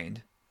being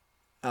trained,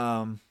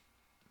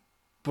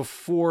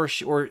 before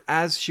she, or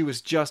as she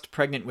was just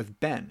pregnant with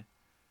Ben,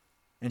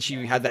 and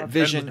she had that Ben was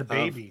vision the of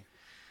baby.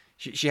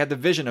 she had the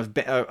vision of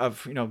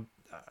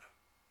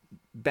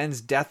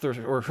Ben's death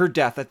or her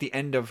death at the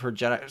end of her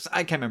Jedi.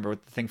 I can't remember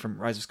what the thing from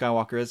Rise of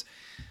Skywalker is.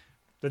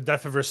 The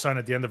death of her son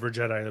at the end of her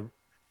Jedi.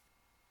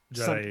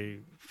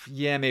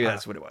 Yeah, maybe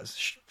that's what it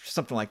was.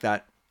 Something like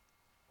that.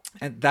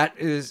 And that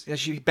is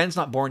Ben's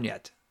not born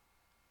yet.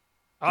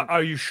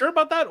 Are you sure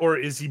about that, or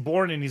is he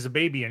born and he's a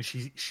baby, and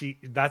she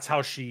that's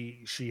how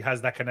she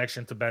has that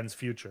connection to Ben's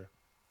future?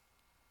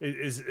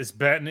 Is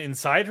Ben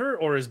inside her,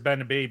 or is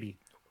Ben a baby?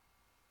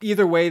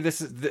 Either way,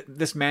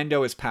 this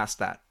Mando is past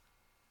that.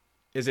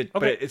 Is it?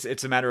 Okay. But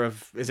it's a matter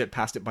of, is it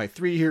past it by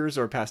 3 years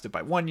or past it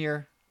by 1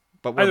 year?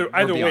 But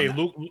Either way, that.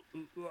 Luke.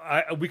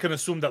 We can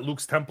assume that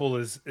Luke's temple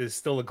is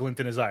still a glint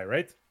in his eye,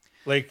 right?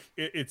 Like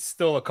it's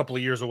still a couple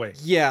of years away.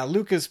 Yeah,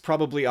 Luke is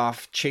probably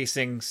off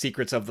chasing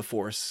secrets of the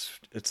Force,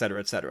 etc.,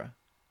 etc.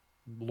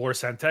 Lor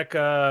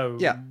Santeca,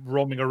 Yeah.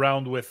 roaming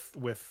around with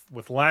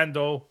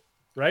Lando,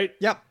 right?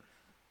 Yep,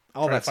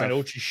 all Trying that to find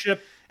stuff. Ochi's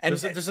ship. And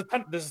There's a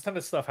ton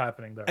of stuff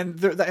happening there. and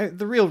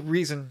the real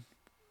reason,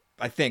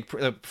 I think,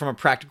 from a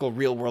practical,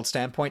 real world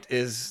standpoint,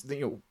 is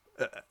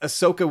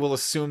Ahsoka will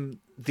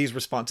assume these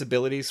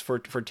responsibilities for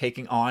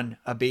taking on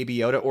a Baby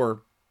Yoda,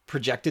 or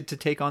projected to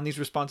take on these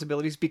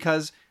responsibilities,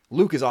 because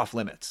Luke is off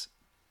limits.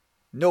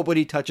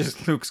 Nobody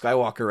touches Luke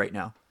Skywalker right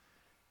now.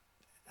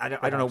 I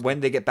don't know when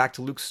they get back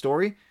to Luke's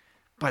story,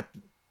 but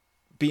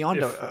beyond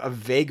a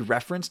vague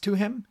reference to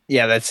him,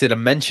 Yeah, that's it. A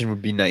mention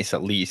would be nice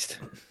at least.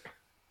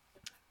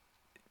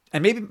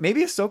 and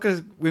maybe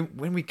Ahsoka,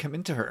 when we come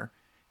into her,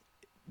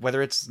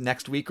 whether it's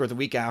next week or the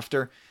week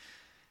after,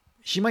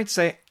 she might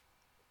say,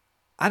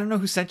 I don't know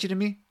who sent you to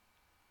me.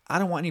 I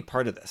don't want any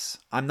part of this.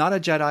 I'm not a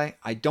Jedi.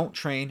 I don't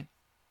train.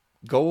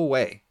 Go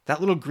away. That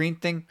little green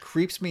thing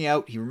creeps me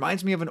out. He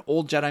reminds me of an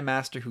old Jedi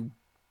Master who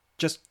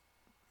just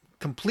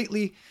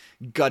completely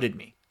gutted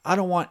me. I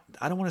don't want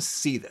to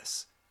see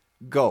this.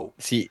 Go.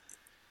 See,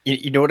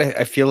 you know what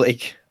I feel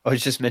like I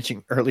was just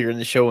mentioning earlier in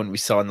the show, and we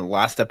saw in the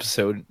last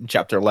episode,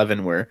 chapter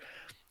 11, where it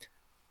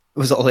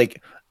was all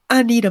like,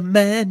 I need a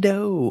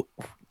Mando.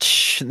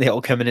 And they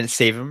all come in and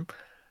save him.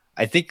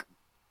 I think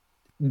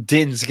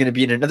Din's going to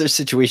be in another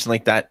situation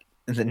like that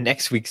in the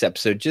next week's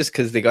episode, just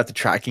because they got the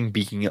tracking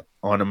beacon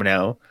on him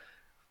now.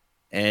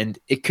 And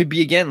it could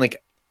be again,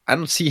 like, I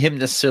don't see him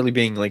necessarily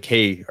being like,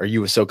 hey, are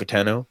you Ahsoka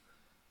Tano?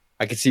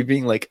 I could see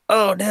being like,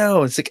 oh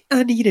no, it's like,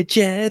 I need a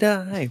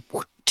Jedi.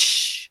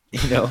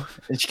 You know,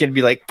 and she can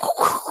be like,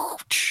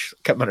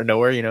 come out of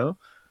nowhere, you know?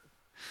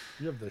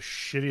 You have the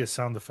shittiest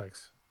sound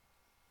effects.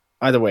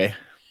 Either way,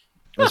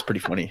 it was pretty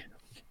funny.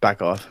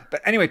 Back off.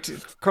 But anyway,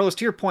 Carlos,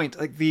 to your point,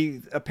 like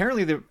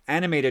apparently the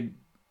animated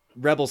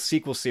Rebels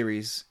sequel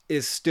series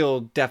is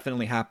still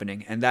definitely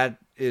happening, and that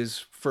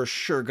is for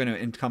sure going to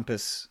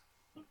encompass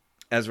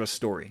Ezra's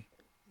story.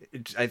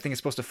 I think it's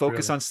supposed to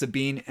focus on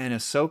Sabine and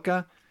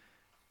Ahsoka,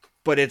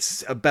 but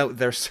it's about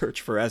their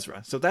search for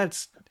Ezra. So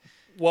that's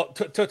well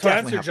to definitely answer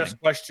happening. Jeff's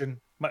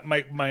question.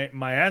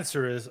 My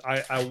answer is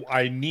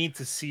I need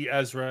to see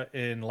Ezra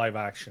in live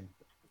action.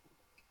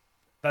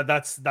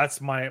 That's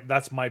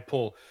my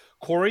pull.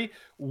 Corey,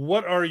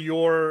 what are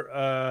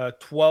your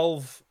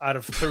 12 out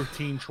of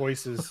 13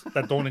 choices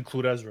that don't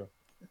include Ezra?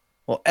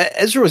 Well,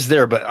 Ezra was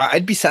there, but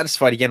I'd be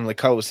satisfied again, like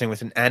Kyle was saying,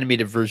 with an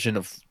animated version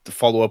of the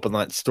follow-up on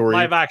that story.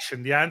 Live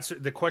action.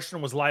 The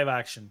question was live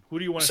action. Who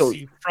do you want to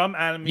see from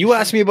animation? You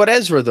asked me about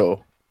Ezra,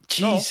 though.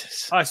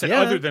 Jesus. No, I said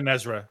other than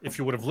Ezra. If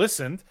you would have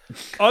listened,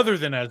 other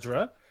than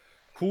Ezra,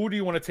 who do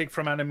you want to take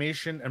from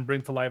animation and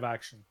bring to live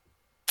action?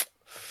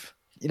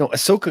 You know,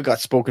 Ahsoka got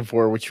spoken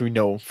for, which we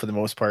know for the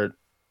most part.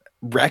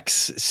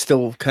 Rex is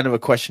still kind of a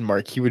question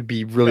mark. He would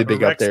be really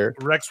big up there.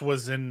 Rex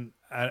was in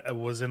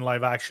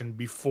live action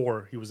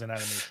before he was in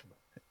animation.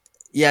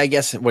 Yeah, I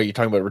guess. What, you're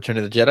talking about Return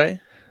of the Jedi?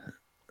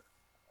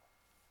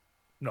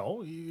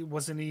 No,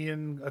 wasn't he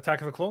in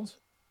Attack of the Clones?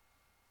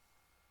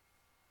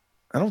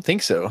 I don't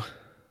think so.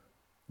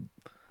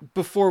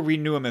 Before we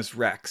knew him as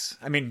Rex.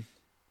 I mean,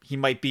 he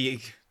might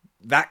be,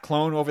 that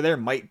clone over there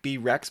might be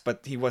Rex,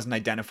 but he wasn't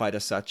identified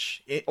as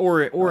such.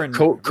 Or in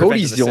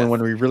Cody's the only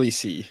one we really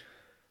see.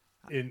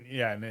 In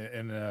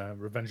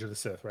Revenge of the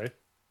Sith, right?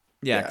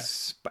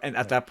 Yes, and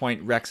at that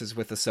point, Rex is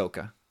with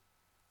Ahsoka.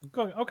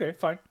 Okay,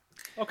 fine.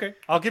 Okay,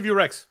 I'll give you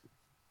Rex.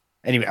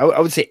 Anyway,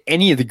 I would say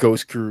any of the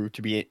Ghost crew,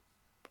 to be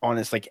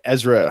honest, like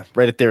Ezra,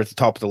 right up there at the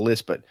top of the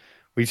list. But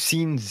we've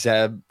seen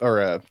Zeb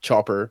or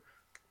Chopper.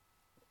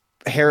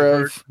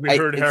 Hera. We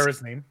heard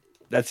Hera's name.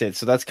 That's it.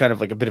 So that's kind of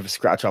like a bit of a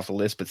scratch off the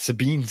list. But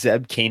Sabine,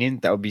 Zeb,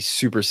 Kanan, that would be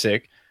super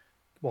sick.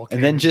 Well,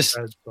 And then Kanan's just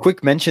dead, so-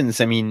 quick mentions.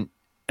 I mean,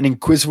 an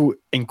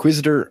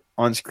Inquisitor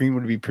on screen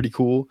would be pretty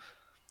cool.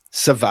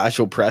 Savage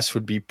Opress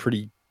would be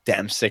pretty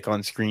damn sick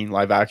on screen,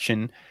 live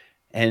action.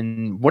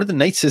 And one of the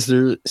Night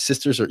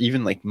sisters, or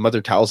even like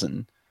Mother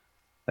Talzin.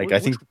 Like, I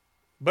think.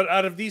 But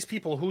out of these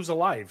people, who's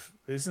alive?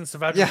 Isn't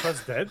Savage Yeah.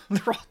 Opress dead?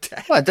 They're all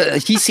dead. Well,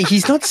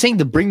 he's not saying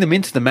to bring them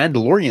into the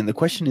Mandalorian. The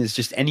question is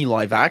just any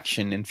live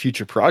action in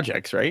future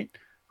projects, right?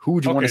 Who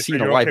would you want Okay, to see so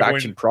in a you're live okay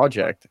action going-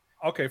 project?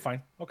 Okay,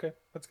 fine. Okay,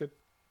 that's good.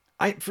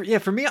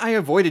 For me, I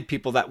avoided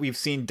people that we've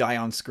seen die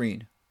on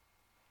screen.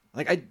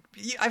 Like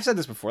I've said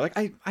this before. Like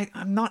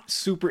I'm not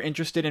super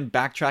interested in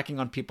backtracking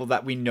on people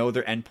that we know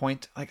their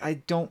endpoint. Like I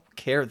don't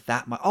care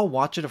that much. I'll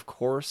watch it, of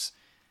course,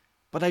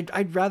 but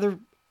I'd rather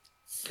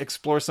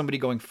explore somebody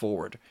going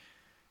forward.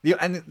 The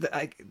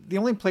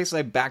only place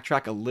I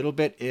backtrack a little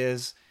bit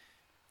is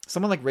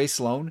someone like Rey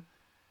Sloane,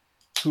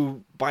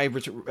 who by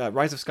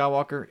Rise of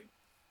Skywalker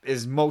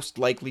is most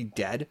likely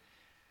dead.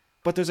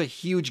 But there's a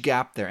huge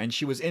gap there, and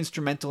she was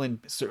instrumental in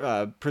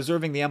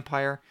preserving the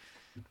Empire,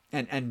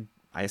 and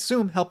I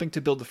assume helping to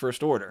build the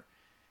First Order.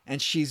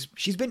 And she's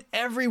been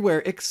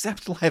everywhere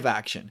except live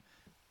action.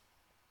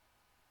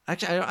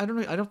 Actually, I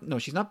don't know.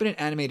 She's not been in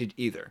animated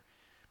either,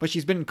 but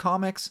she's been in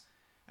comics,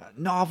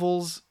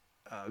 novels,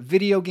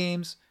 video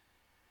games.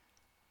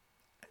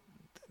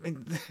 I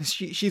mean,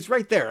 she's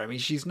right there. I mean,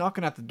 she's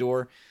knocking at the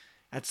door.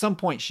 At some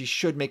point, she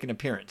should make an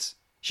appearance.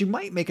 She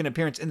might make an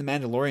appearance in The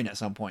Mandalorian at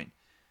some point.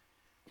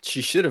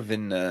 She should have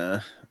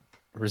been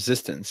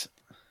Resistance.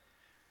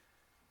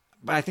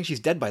 But I think she's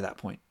dead by that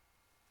point.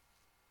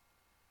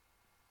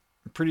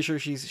 I'm pretty sure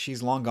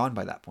she's long gone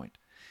by that point.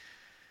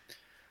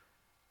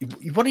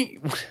 You want to?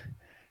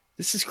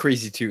 This is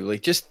crazy too.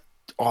 Like, just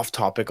off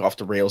topic, off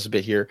the rails a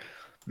bit here.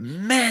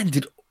 Man,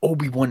 did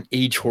Obi-Wan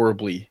age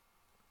horribly?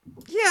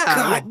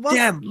 Yeah. God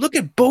damn! Look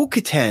at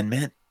Bo-Katan,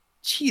 man.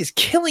 She is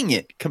killing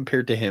it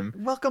compared to him.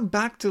 Welcome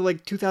back to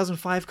like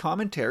 2005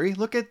 commentary.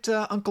 Look at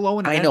Uncle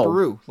Owen and I Aunt know.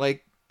 Beru.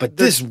 Like, But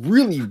this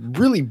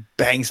really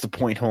bangs the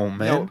point home,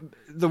 man. no,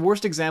 the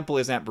worst example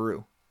is Aunt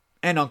Beru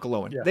and Uncle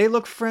Owen. Yeah. They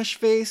look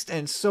fresh-faced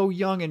and so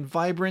young and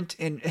vibrant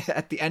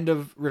at the end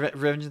of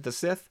Revenge of the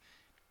Sith.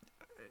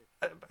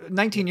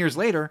 19 years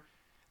later,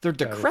 they're Yeah,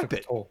 they took a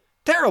decrepit. toll.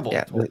 Terrible.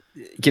 Yeah,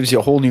 it gives you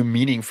a whole new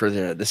meaning for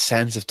the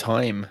sands of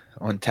time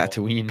on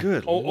Tatooine.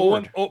 Good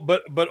Owen, Lord.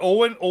 but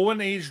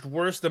Owen aged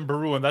worse than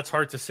Beru, and that's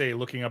hard to say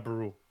looking at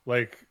Beru.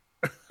 Like,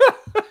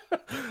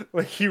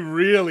 like he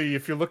really,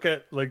 if you look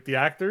at like the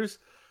actors,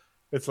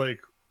 it's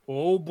like,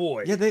 oh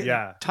boy,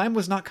 Yeah, time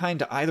was not kind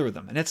to either of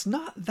them, and it's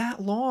not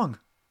that long.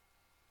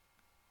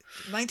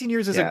 19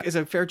 years is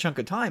a fair chunk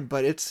of time,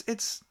 but it's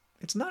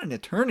not an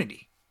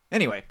eternity.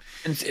 Anyway,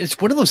 And it's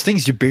one of those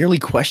things you barely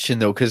question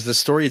though, because the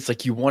story, it's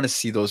like you want to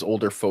see those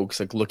older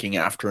folks like looking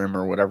after him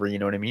or whatever. You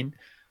know what I mean?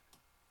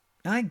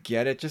 I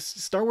get it.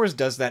 Just Star Wars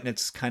does that, and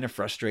it's kind of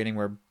frustrating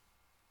where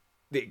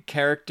the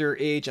character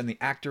age and the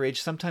actor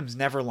age sometimes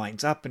never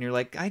lines up, and you're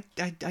like, I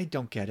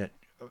don't get it.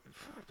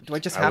 Do I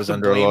just have I was to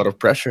under blame? a lot of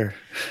pressure.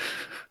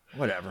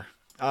 Whatever.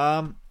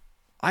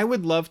 I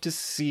would love to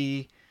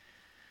see.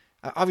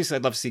 Obviously,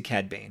 I'd love to see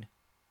Cad Bane.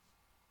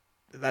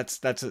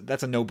 That's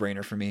a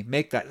no-brainer for me.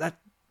 Make that.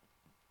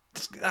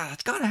 It's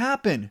got to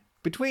happen.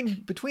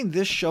 Between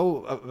this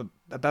show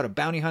about a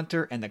bounty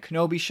hunter and the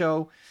Kenobi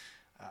show,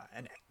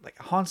 and like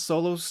Han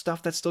Solo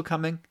stuff that's still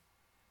coming,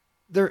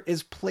 there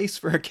is place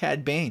for a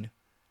Cad Bane.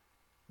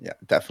 Yeah,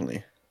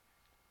 definitely.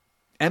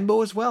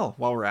 Embo as well.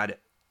 While we're at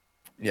it,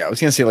 Yeah, I was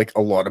gonna say like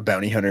a lot of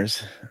bounty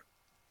hunters.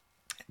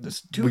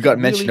 there's two We got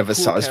mention really of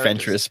cool Asajj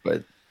characters. Ventress,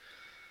 but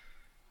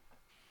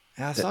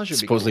Yeah, that Asajj would be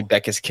supposedly cool.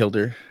 Becca's killed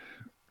her.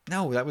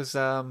 No, that was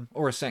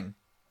Aura Singh.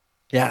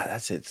 Yeah,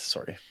 that's it.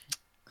 Sorry.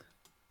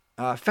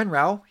 Fen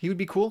Rao, he would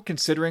be cool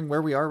considering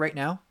where we are right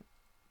now.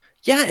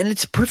 Yeah, and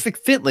it's a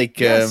perfect fit. Like,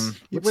 Yes,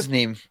 what's his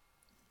name?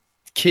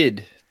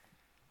 Kid.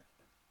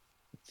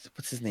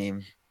 What's his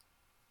name?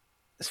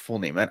 His full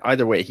name.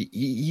 Either way,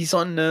 he's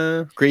on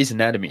Grey's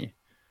Anatomy.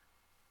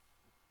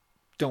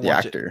 Don't The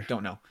watch actor. it.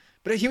 Don't know.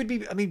 But he would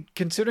be, I mean,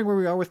 considering where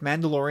we are with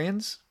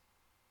Mandalorians,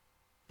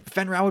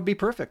 Fen Rao would be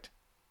perfect.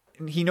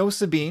 And he knows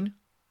Sabine.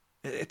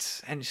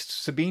 And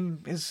Sabine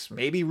is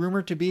maybe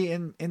rumored to be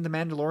in The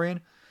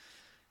Mandalorian.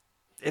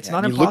 It's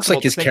not He impossible. looks like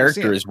to his think we'll see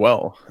character him. as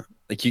well.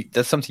 Like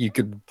that's something you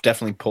could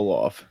definitely pull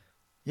off.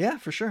 Yeah,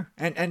 for sure.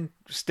 And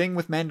staying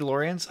with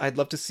Mandalorians, I'd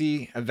love to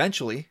see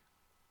eventually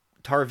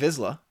Tar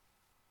Vizsla,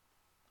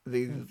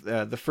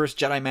 the first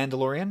Jedi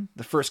Mandalorian,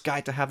 the first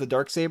guy to have the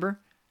Darksaber.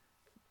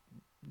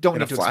 Don't In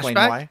need a to explain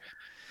flashback? why.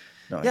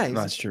 No, Yeah,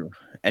 no, that's true.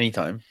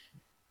 Anytime.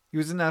 He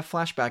was in a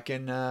flashback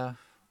in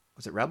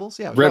was it Rebels?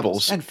 Yeah, it was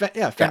Rebels. And Fen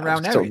Yeah, Rao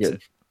it was so narrates good.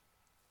 it.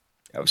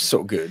 That was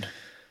so good.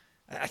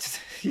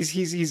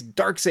 He's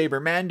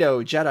Darksaber,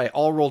 Mando, Jedi,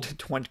 all rolled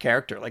into one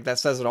character. Like that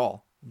says it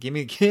all. Give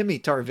me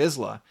Tar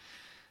Vizsla.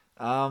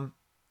 And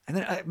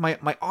then my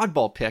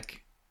oddball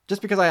pick,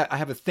 just because I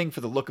have a thing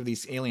for the look of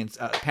these aliens,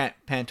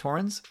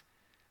 Pantorans.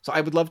 So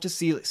I would love to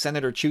see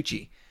Senator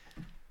Chuchi,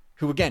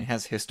 who again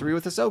has history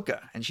with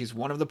Ahsoka, and she's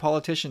one of the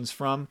politicians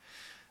from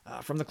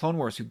the Clone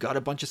Wars who got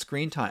a bunch of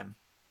screen time.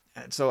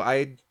 And so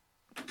I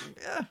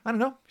don't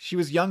know. She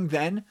was young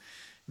then.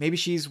 Maybe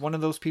she's one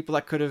of those people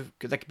that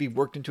could be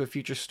worked into a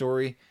future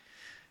story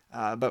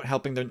about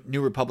helping the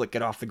New Republic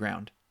get off the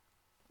ground.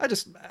 I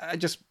just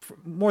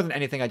more than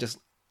anything, I just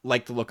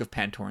like the look of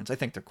Pantorans. I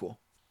think they're cool.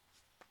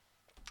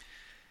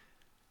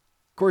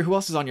 Corey, who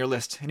else is on your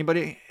list?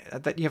 Anybody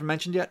that you haven't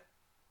mentioned yet?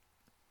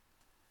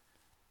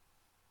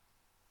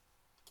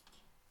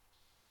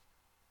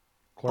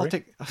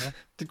 Corey? Yeah.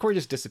 Did Corey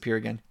just disappear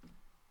again?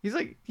 He's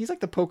like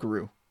the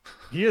Pokeroo.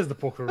 He is the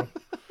Pokeroo.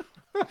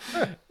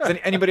 Is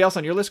anybody else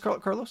on your list,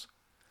 Carlos?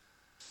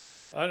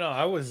 I know.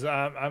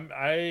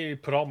 I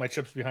put all my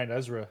chips behind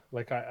Ezra.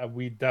 Like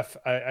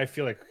I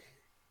feel like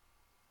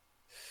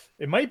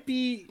it might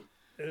be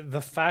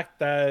the fact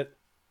that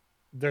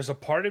there's a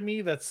part of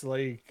me that's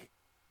like,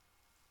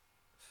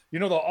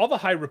 all the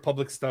High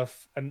Republic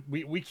stuff, and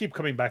we keep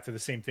coming back to the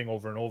same thing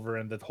over and over,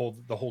 and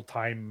the whole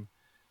time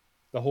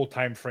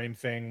frame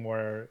thing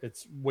where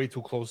it's way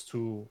too close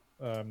to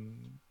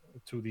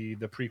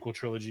the prequel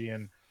trilogy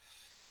and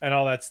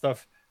all that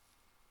stuff.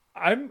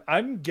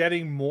 I'm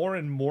getting more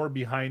and more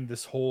behind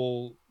this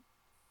whole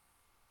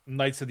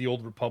Knights of the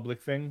Old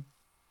Republic thing.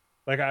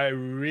 Like, I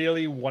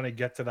really want to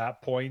get to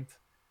that point.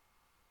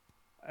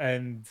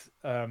 And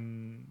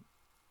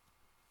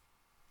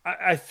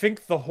I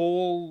think the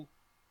whole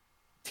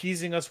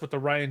teasing us with the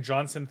Rian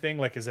Johnson thing,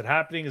 like, is it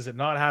happening? Is it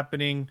not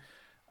happening?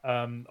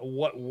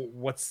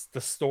 What's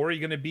the story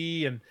going to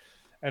be?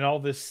 And all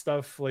this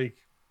stuff, like,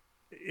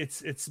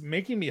 it's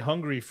making me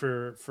hungry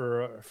for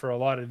a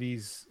lot of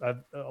these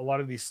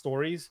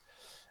stories,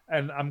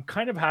 and I'm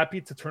kind of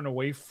happy to turn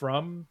away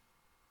from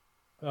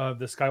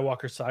the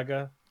Skywalker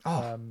saga.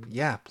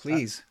 Yeah,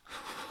 please.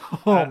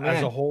 Man.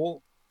 As a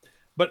whole,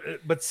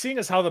 but seeing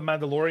as how the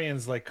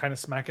Mandalorian's like kind of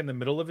smack in the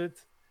middle of it,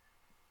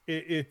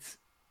 it's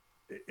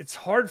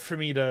hard for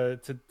me to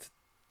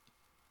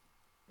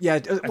yeah.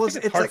 Well,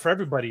 it's hard for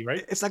everybody,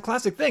 right? It's that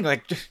classic thing,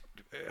 like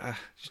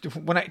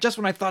when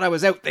I thought I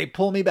was out, they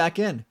pull me back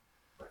in.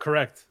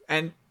 Correct.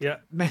 And yeah,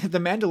 the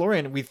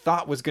Mandalorian we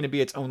thought was going to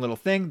be its own little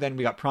thing. Then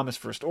we got promised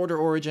First Order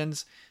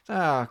origins.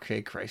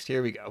 Okay, Christ,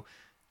 here we go.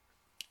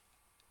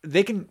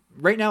 They can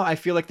right now. I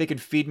feel like they can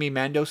feed me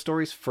Mando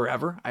stories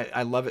forever.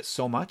 I love it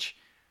so much,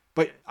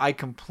 but I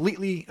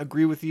completely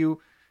agree with you.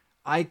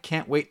 I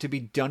can't wait to be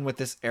done with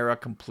this era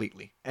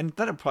completely, and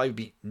that'll probably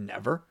be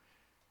never.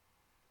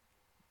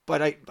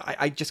 But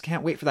I just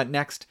can't wait for that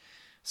next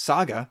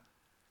saga,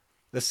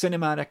 the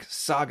cinematic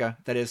saga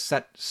that is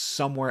set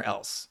somewhere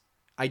else.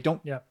 I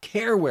don't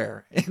care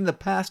where, in the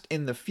past,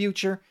 in the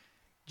future.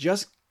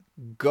 Just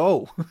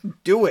go.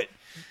 Do it.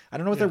 I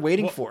don't know what they're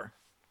waiting for.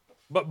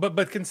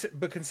 But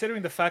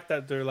considering the fact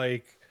that they're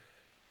like,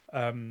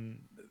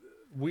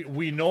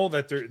 we know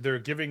that they're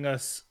giving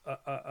us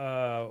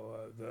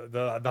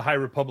the High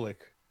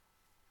Republic,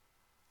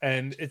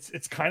 and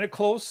it's kind of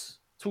close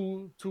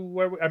to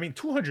where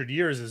 200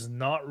 years is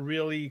not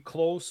really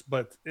close,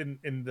 but in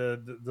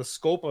the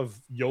scope of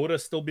Yoda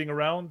still being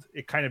around,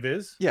 it kind of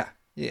is. Yeah.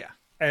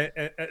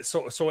 And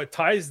so it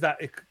ties that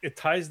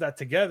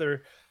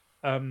together.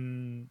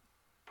 Other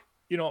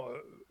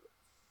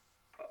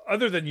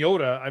than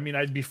Yoda, I mean,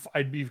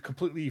 I'd be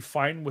completely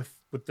fine with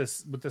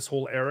this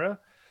whole era.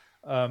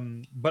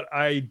 But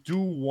I do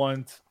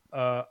want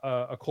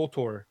a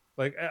KOTOR.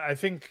 Like, I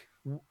think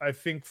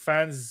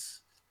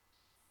fans,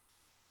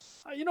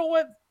 you know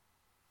what?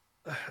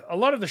 A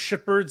lot of the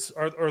shitbirds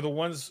are the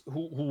ones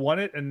who want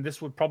it, and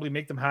this would probably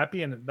make them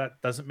happy, and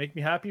that doesn't make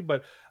me happy.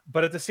 But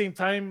at the same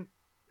time,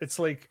 it's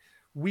like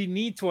we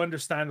need to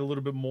understand a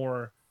little bit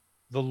more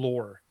the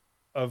lore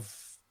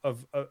of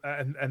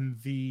and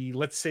the,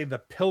 let's say, the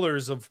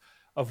pillars of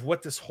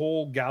what this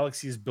whole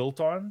galaxy is built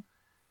on.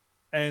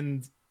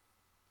 And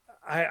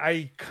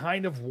I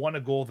kind of want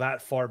to go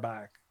that far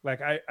back. Like,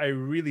 I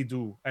really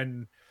do.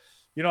 And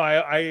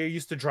I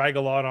used to drag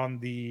a lot on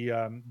the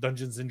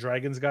Dungeons and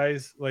Dragons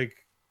guys,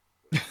 like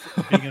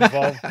being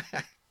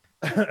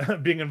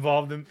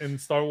involved in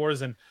Star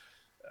Wars, and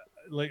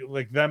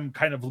like them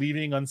kind of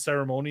leaving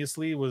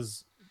unceremoniously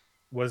was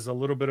a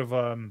little bit of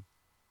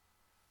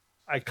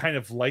I kind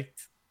of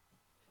liked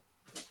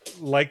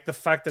the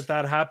fact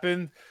that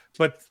happened,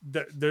 but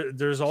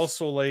there's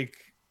also like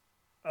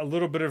a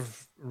little bit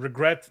of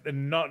regret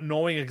and not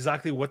knowing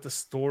exactly what the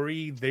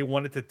story they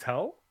wanted to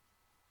tell.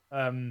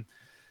 And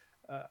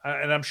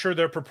I'm sure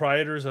they're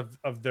proprietors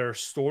of their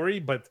story,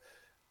 but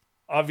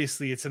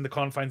obviously it's in the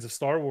confines of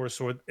Star Wars,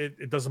 so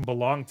it doesn't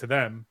belong to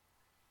them.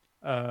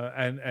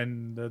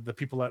 And the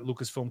people at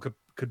Lucasfilm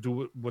could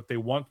do what they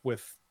want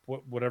with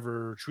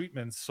whatever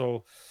treatments.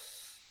 So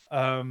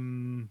I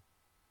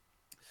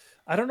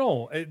don't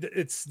know.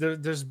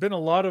 There's been a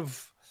lot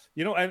of,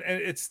 and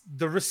it's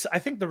I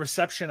think the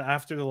reception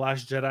after The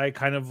Last Jedi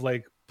kind of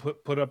like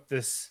put up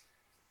this,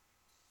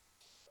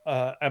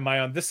 am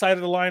I on this side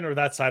of the line or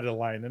that side of the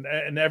line?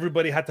 And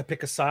everybody had to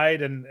pick a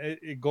side, and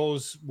it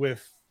goes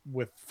with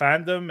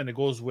fandom, and it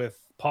goes with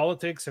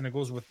politics, and it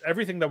goes with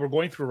everything that we're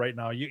going through right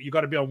now. You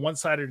got to be on one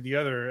side or the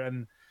other,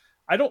 and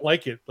I don't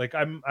like it. Like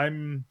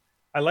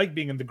I like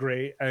being in the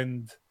gray,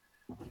 and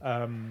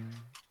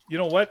you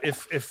know what?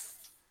 If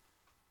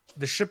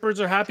the shippers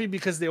are happy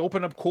because they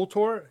open up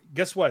KOTOR,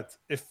 guess what?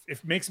 If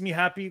it makes me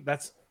happy,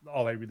 that's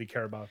all I really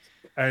care about.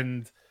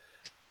 And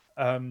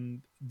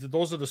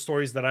those are the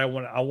stories that I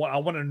want. I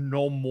want to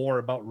know more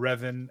about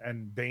Revan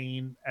and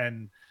Bane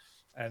and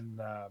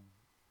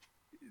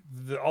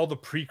all the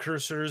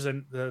precursors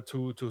and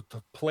to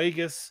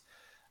Plagueis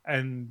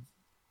and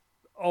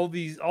all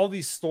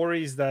these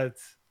stories that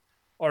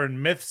are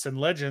in myths and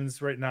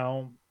legends right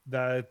now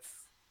that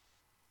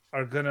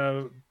are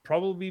gonna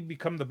probably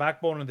become the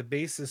backbone and the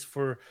basis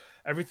for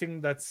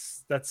everything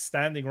that's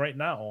standing right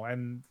now.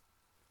 And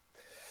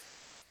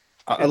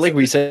I like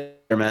what you said,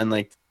 man.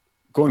 Like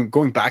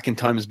going back in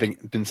time has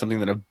been something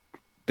that I've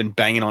been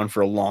banging on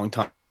for a long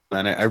time,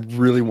 and I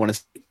really want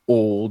to see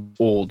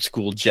old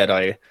school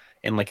Jedi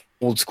and like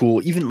old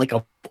school, even like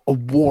a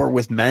war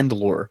with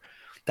Mandalore.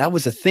 That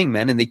was a thing,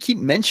 man, and they keep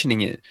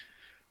mentioning it.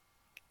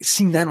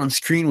 Seeing that on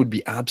screen would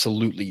be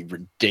absolutely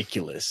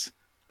ridiculous.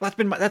 Well,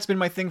 that's been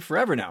my thing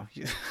forever now.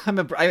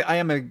 I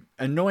am a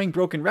annoying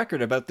broken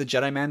record about the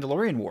Jedi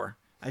Mandalorian war.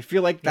 I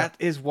feel like that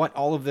is what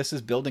all of this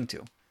is building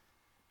to.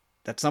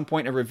 At some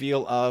point, a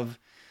reveal of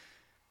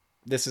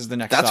this is the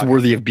next. That's saga.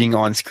 worthy of being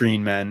on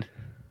screen, man.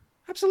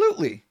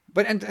 Absolutely.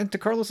 But and to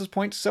Carlos's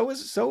point, so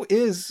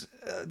is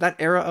that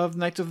era of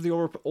Knights of the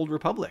Old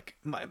Republic.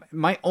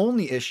 My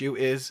only issue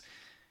is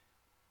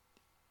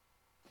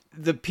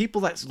the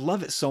people that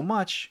love it so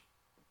much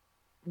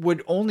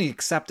would only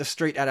accept a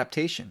straight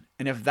adaptation.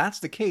 And if that's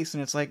the case,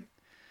 then it's like,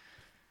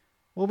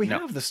 well, we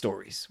have the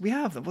stories. We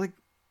have them. Like,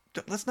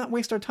 let's not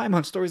waste our time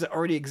on stories that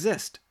already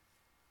exist.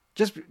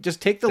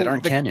 Just take that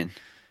aren't canon.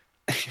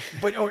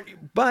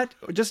 But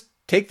just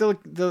take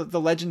the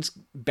Legends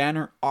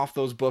banner off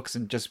those books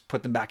and just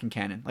put them back in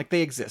canon. Like,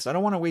 they exist. I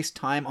don't want to waste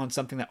time on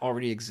something that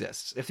already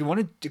exists. If you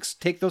want to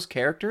take those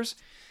characters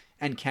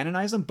and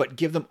canonize them, but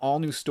give them all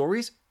new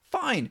stories,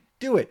 fine,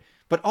 do it.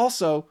 But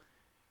also,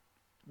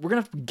 we're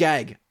going to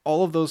gag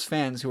all of those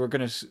fans who are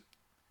going to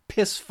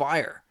piss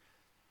fire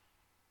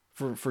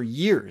for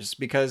years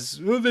because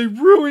they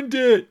ruined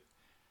it.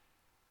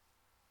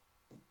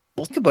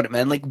 Well, think about it,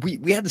 man. Like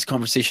we had this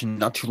conversation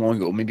not too long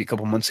ago, maybe a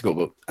couple months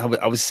ago,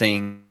 but I was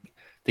saying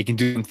they can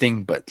do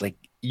something, but like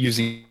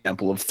using the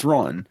example of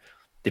Thrawn,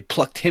 they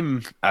plucked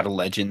him out of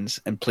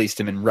Legends and placed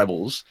him in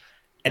Rebels,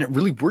 and it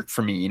really worked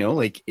for me. You know,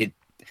 like it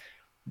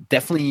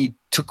definitely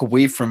took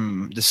away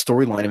from the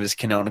storyline of his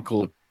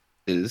canonical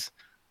is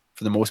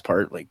for the most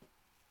part. Like,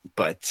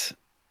 but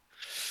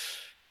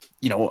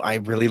you know, I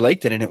really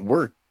liked it and it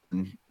worked.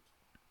 And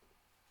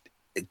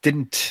I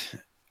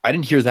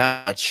didn't hear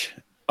that much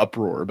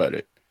uproar about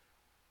it.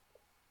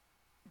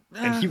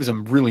 And he was a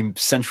really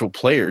central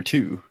player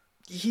too.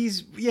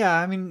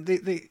 I mean,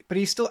 but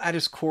he's still at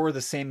his core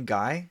the same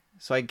guy.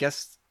 So I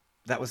guess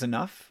that was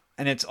enough.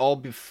 And it's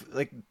all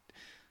like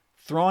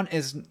Thrawn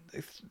is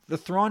the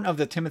Thrawn of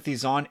the Timothy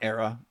Zahn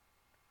era.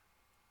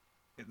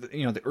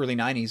 You know, the early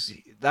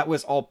 90s. That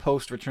was all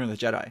post Return of the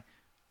Jedi.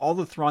 All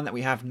the Thrawn that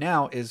we have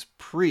now is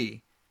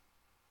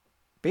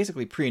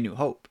basically pre A New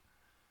Hope.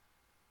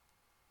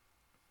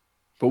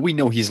 But we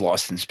know he's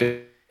lost in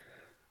space.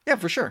 Yeah,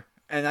 for sure.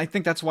 And I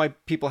think that's why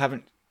people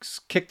haven't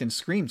kicked and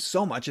screamed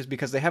so much, is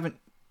because they haven't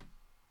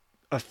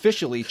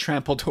officially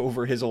trampled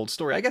over his old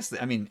story. I guess,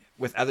 I mean,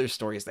 with other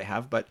stories they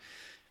have, but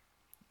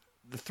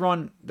the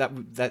Thrawn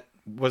that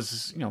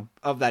was, you know,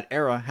 of that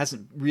era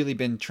hasn't really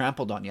been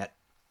trampled on yet.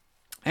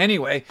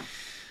 Anyway,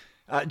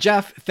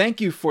 Jeff,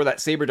 thank you for that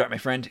saber dart, my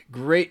friend.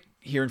 Great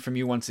hearing from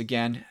you once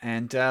again.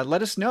 And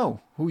let us know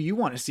who you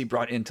want to see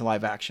brought into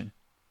live action.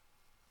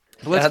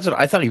 That's what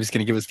I thought he was going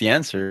to give us the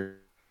answer.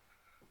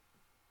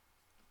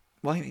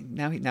 Well,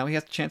 now he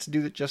has a chance to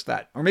do just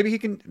that, or maybe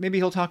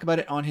he'll talk about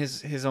it on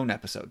his own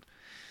episode.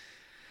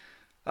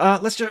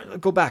 Let's just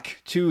go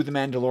back to the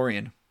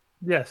Mandalorian.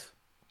 Yes.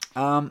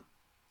 So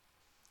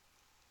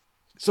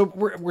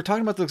we're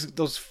talking about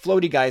those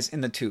floaty guys in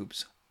the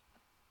tubes,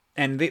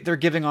 and they're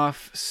giving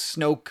off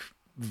Snoke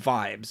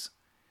vibes,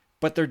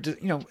 but they're,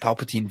 you know,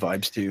 Palpatine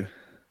vibes too.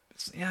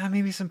 Yeah,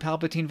 maybe some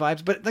Palpatine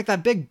vibes, but like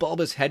that big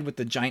bulbous head with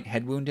the giant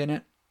head wound in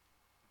it,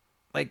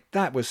 like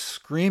that was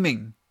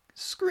screaming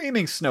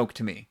Snoke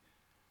to me.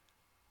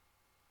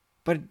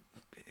 But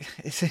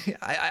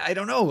I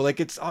don't know, like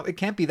it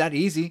can't be that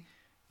easy.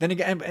 Then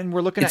again, and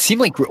we're looking at, it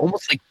seemed like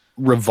almost like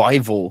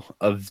revival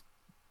of,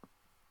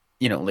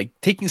 you know, like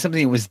taking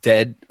something that was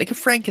dead, like a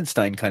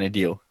Frankenstein kind of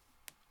deal.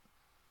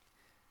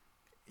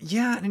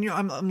 Yeah, and you know,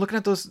 I'm looking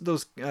at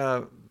those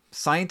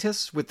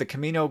scientists with the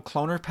Camino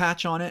cloner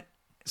patch on it.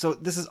 So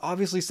this is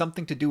obviously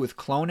something to do with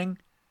cloning.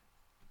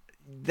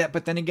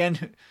 But then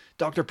again,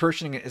 Dr.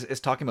 Pershing is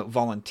talking about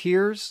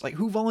volunteers. Like,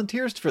 who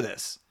volunteers for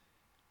this?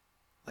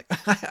 Like,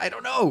 I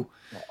don't know.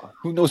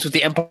 Who knows what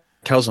the Empire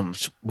tells them?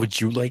 Would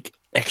you like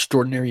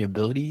extraordinary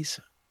abilities?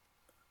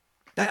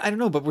 I don't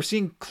know, but we're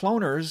seeing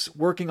cloners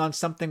working on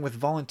something with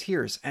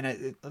volunteers,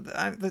 and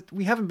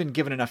we haven't been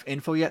given enough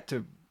info yet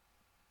to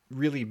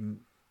really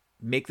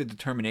make the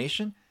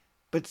determination.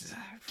 But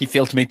He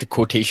failed to make the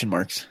quotation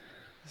marks.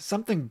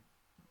 something,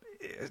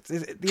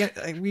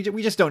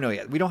 we just don't know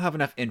yet. We don't have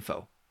enough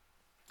info.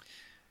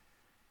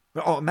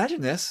 But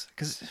imagine this,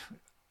 because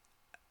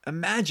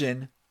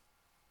imagine.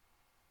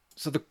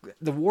 So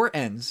the war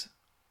ends,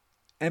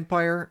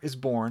 Empire is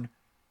born,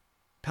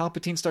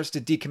 Palpatine starts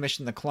to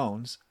decommission the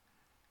clones.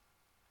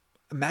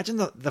 Imagine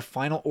the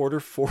final order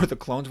for the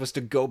clones was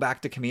to go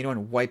back to Kamino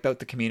and wipe out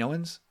the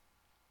Kaminoans,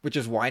 which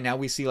is why now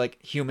we see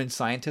like human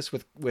scientists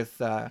with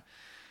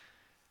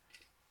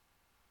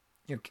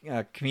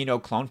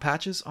Kamino clone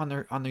patches on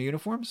their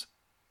uniforms.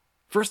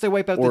 First they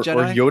wipe out the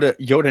Jedi. Or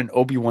Yoda and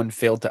Obi-Wan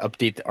failed to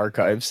update the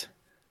archives.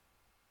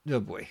 Oh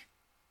boy.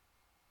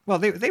 Well,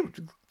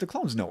 the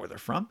clones know where they're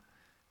from.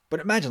 But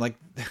imagine, like,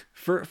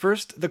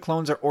 first the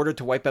clones are ordered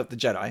to wipe out the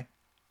Jedi,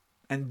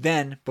 and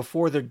then,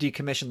 before they're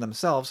decommissioned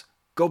themselves,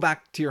 go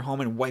back to your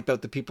home and wipe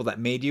out the people that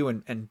made you,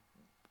 and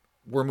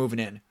we're moving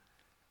in.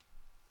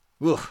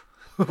 Ugh.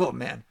 Oh,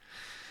 man.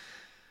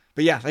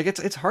 But yeah, like,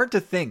 it's hard to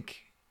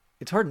think.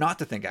 It's hard not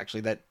to think,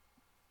 actually, that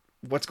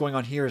what's going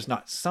on here is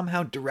not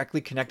somehow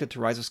directly connected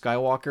to Rise of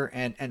Skywalker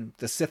and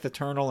the Sith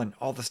Eternal and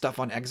all the stuff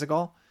on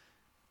Exegol.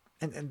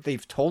 And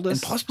they've told us...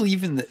 And possibly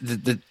even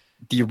the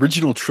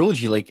original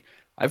trilogy, like...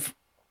 I've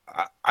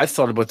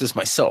thought about this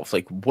myself.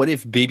 Like, what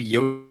if Baby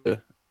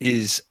Yoda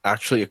is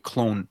actually a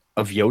clone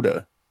of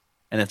Yoda,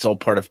 and it's all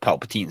part of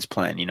Palpatine's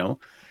plan? You know,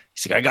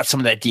 he's like, I got some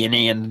of that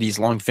DNA and these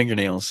long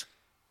fingernails.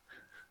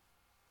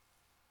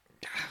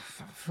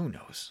 Who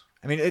knows?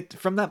 I mean,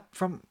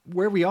 from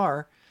where we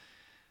are.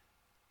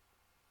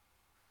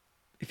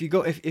 If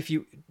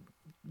you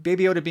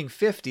Baby Yoda being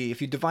 50,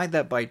 if you divide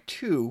that by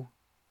 2,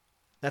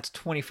 that's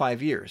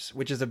 25 years,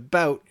 which is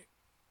about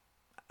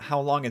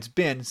how long it's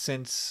been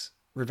since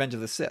Revenge of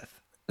the Sith.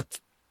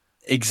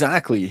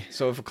 Exactly.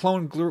 So if a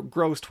clone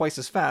grows twice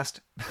as fast,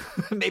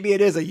 maybe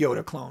it is a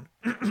Yoda clone.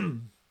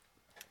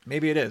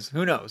 Maybe it is.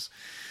 Who knows?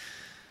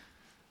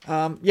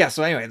 Yeah.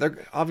 So anyway,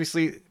 they're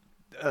obviously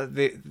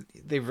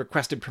they've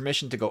requested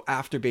permission to go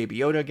after Baby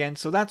Yoda again.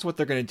 So that's what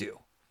they're going to do.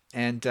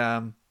 And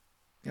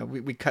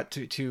we cut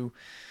to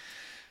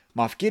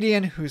Moff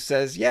Gideon, who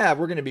says, "Yeah,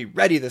 we're going to be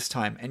ready this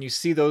time." And you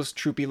see those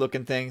troopy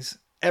looking things.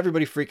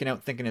 Everybody freaking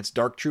out, thinking it's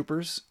Dark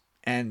Troopers.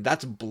 And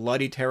that's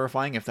bloody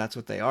terrifying if that's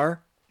what they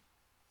are.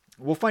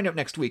 We'll find out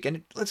next week.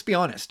 And let's be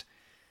honest.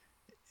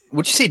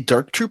 Would you say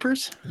Dark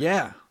Troopers?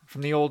 Yeah.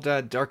 From the old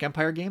Dark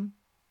Empire game?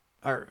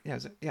 Or, yeah,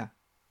 is it? Yeah.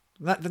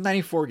 Not the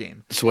 94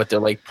 game. So what,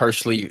 they're like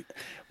partially...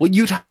 Well,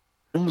 you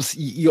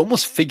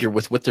almost figure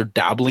with what they're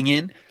dabbling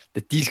in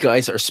that these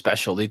guys are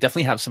special. They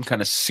definitely have some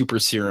kind of super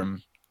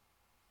serum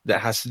that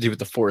has to do with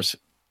the Force,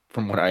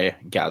 from what I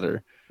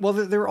gather. Well,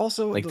 they're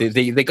also... Like,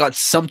 they got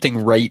something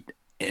right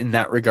in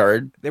that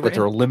regard, they're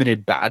a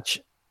limited batch.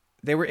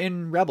 They were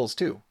in Rebels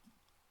too.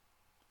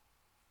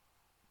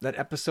 That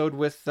episode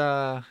with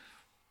the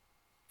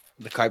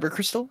Kyber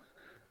crystal?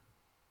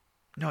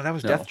 No, that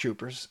was Death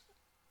Troopers.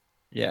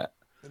 Yeah.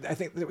 I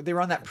think they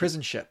were on that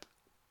prison ship.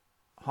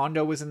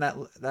 Hondo was in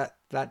that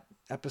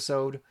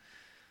episode.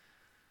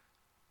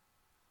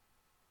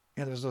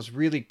 Yeah, there's those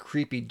really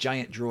creepy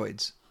giant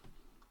droids.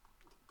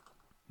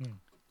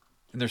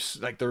 And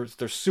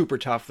they're super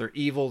tough, they're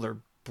evil, they're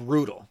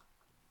brutal.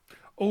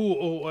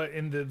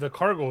 In the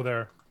cargo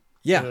there.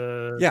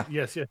 Yeah. Yeah.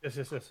 Yes.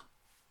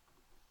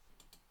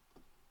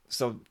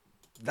 So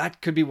that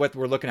could be what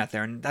we're looking at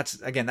there. And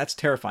that's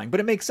terrifying. But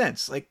it makes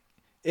sense. Like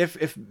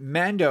if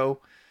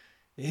Mando,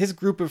 his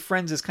group of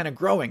friends is kind of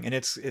growing, and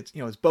it's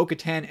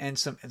Bo-Katan and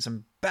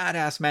some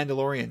badass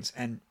Mandalorians,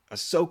 and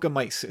Ahsoka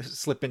might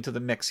slip into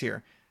the mix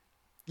here.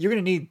 You're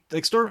going to need,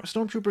 like,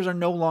 stormtroopers are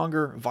no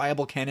longer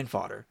viable cannon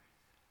fodder.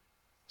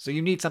 So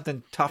you need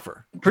something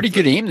tougher. Pretty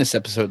good aim this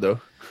episode, though.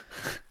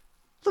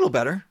 A little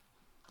better.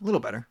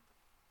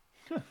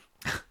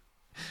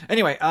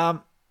 Anyway,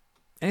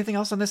 anything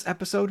else on this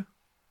episode?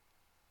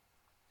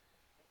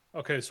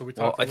 Okay, so we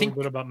talked a little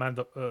bit about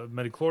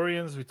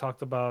midichlorians. We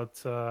talked about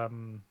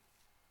the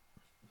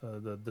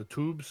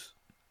tubes.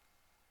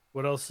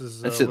 What else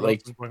is else is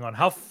going on?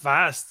 How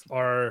fast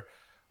are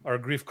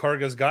Greef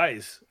Karga's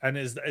guys? And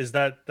is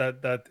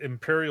that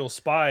Imperial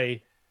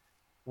spy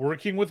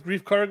working with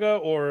Greef Karga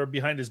or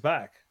behind his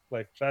back?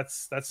 Like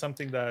that's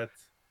something that.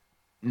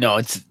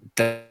 No,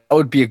 that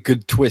would be a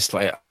good twist,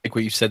 like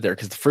what you said there.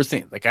 Because the first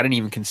thing, like, I didn't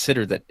even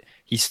consider that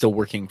he's still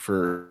working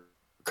for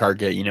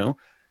Karga. You know,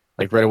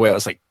 like right away I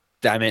was like,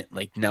 damn it!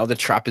 Like now the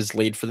trap is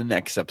laid for the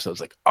next episode.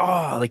 It's like,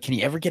 oh, like can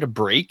he ever get a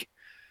break?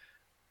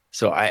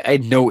 So I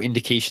had no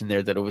indication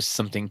there that it was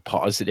something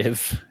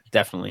positive.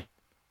 Definitely,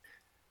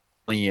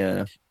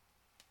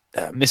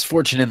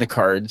 misfortune in the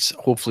cards.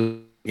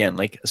 Hopefully, again,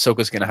 like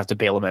Ahsoka's gonna have to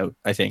bail him out.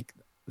 I think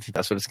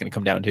that's what it's gonna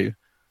come down to.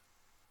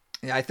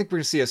 Yeah, I think we're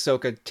going to see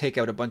Ahsoka take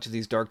out a bunch of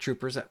these Dark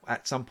Troopers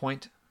at some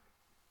point.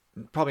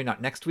 Probably not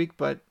next week,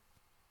 but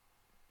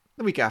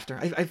the week after.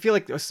 I feel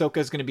like Ahsoka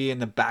is going to be in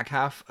the back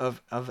half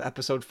of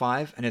episode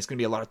 5, and it's going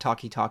to be a lot of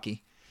talky. Because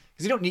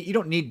you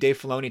don't need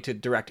Dave Filoni to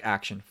direct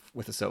action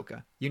with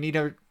Ahsoka. You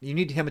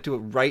need him to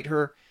write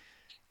her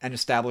and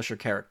establish her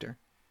character.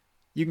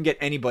 You can get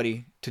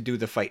anybody to do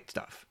the fight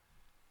stuff.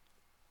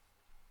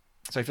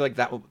 So I feel like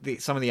that will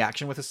some of the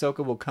action with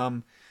Ahsoka will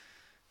come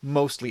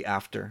mostly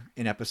after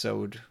in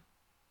episode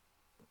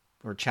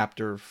or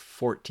chapter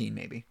 14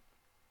 maybe.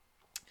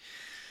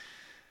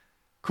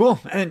 Cool.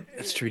 And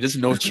That's true. He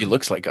doesn't know what she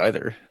looks like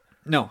either.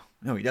 no,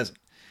 he doesn't.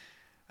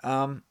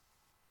 So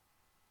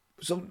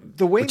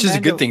the way Which is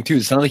a good thing too.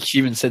 It's not like she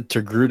even said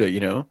Togruta, you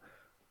know?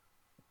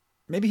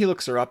 Maybe he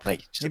looks her up.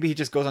 Like, maybe he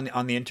just goes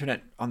on the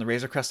internet on the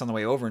Razor Crest on the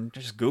way over and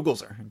just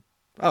Googles her.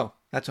 Oh,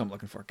 that's what I'm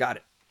looking for. Got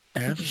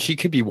it. she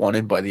could be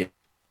wanted by the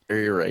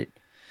area, right?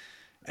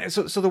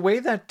 So the way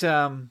that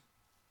the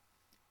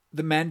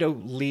Mando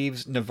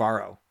leaves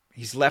Navarro,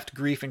 he's left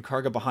Greef and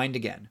Karga behind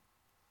again.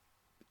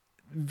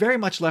 Very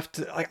much left.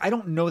 Like, I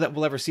don't know that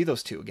we'll ever see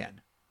those two again.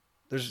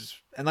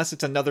 Unless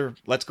it's another.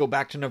 Let's go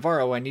back to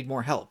Navarro. I need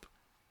more help.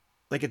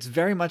 Like, it's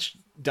very much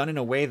done in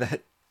a way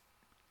that.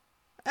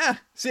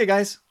 See you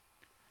guys.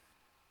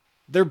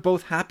 They're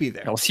both happy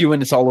there. I'll see you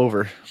when it's all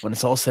over. When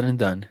it's all said and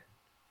done.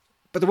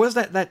 But there was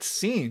that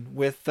scene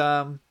with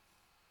Carson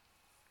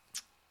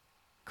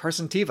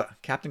Teva,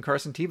 Captain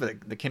Carson Teva,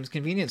 the Kim's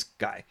Convenience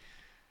guy.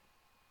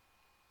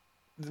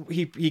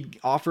 He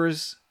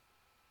offers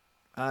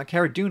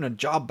Cara Dune a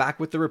job back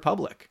with the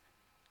Republic.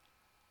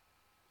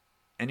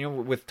 And, you know,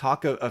 with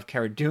talk of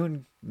Cara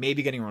Dune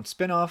maybe getting her own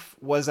spinoff,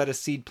 was that a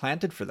seed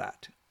planted for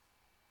that?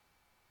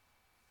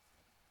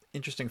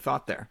 Interesting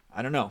thought there.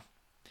 I don't know.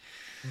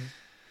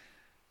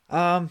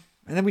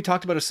 And then we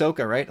talked about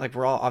Ahsoka, right? Like,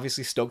 we're all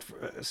obviously stoked for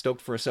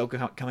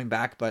Ahsoka coming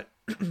back, but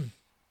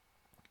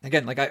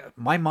again, like,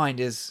 my mind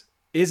is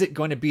it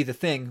going to be the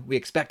thing we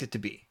expect it to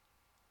be?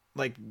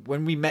 Like,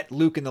 when we met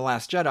Luke in The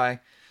Last Jedi,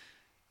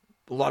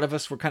 a lot of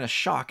us were kind of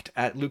shocked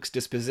at Luke's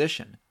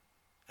disposition.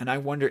 And I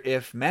wonder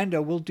if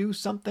Mando will do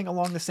something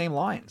along the same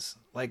lines.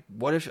 Like,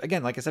 what if,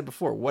 again, like I said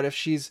before, what if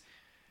she's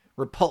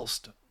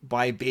repulsed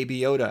by Baby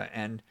Yoda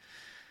and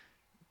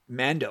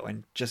Mando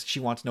and just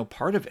she wants no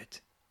part of it?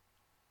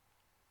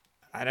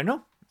 I don't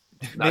know.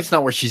 That's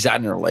not where she's at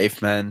in her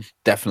life, man.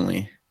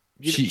 Definitely.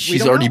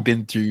 She's already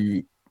been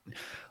through.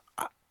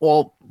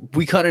 Well,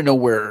 we kind of know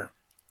where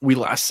we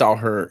last saw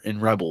her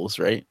in Rebels,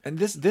 right? And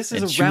this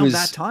is around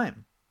that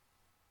time.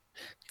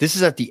 This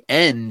is at the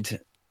end.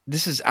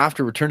 This is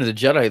after Return of the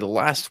Jedi. The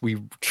last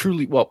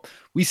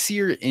we see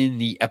her in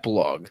the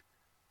epilogue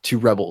to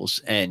Rebels,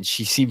 and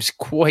she seems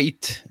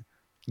quite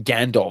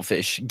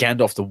Gandalf-ish,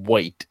 Gandalf the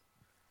White.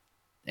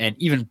 And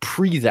even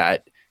pre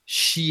that,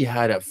 she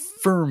had a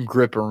firm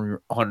grip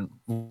on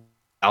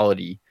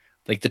reality,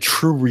 like the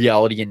true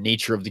reality and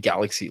nature of the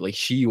galaxy. Like,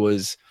 she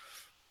was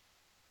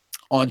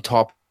on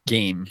top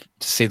game,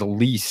 to say the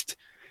least,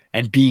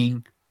 and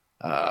being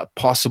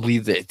possibly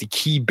the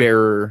key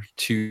bearer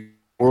to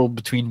World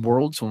Between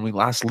Worlds when we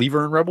last leave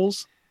her in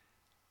Rebels.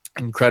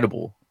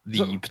 Incredible.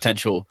 The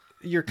potential.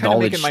 You're kind of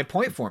making my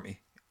point for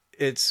me.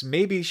 It's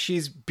maybe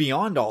she's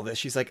beyond all this.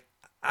 She's like,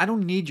 I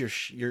don't need your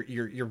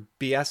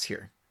BS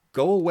here.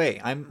 Go away.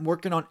 I'm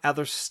working on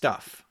other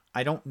stuff.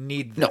 I don't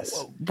need this.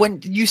 No, when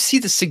you see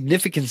the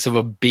significance of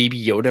a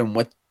Baby Yoda and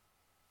what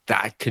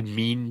that could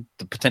mean,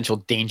 the potential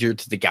danger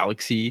to the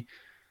galaxy,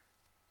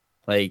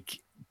 like,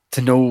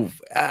 to know,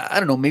 I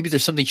don't know, maybe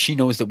there's something she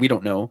knows that we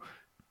don't know,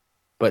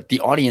 but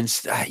the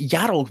audience,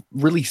 Yaddle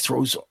really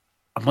throws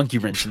a monkey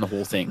wrench in the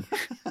whole thing.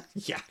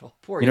 Yaddle,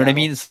 poor You know Yaddle. what I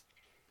mean?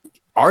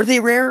 Are they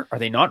rare? Are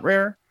they not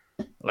rare?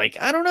 Like,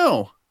 I don't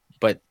know,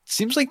 but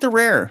seems like they're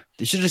rare.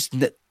 They should just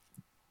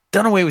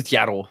done away with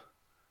Yaddle.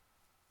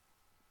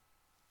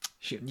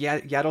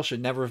 Yaddle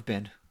should never have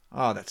been.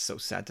 Oh, that's so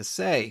sad to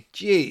say.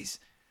 Jeez.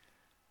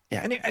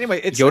 Yeah.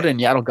 Anyway, it's Yoda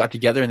and Yaddle got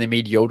together and they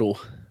made Yodel.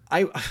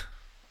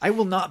 I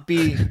will not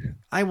be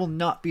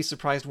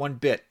surprised one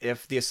bit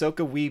if the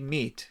Ahsoka we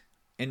meet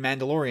in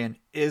Mandalorian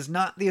is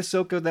not the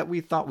Ahsoka that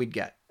we thought we'd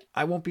get.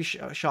 I won't be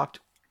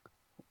shocked.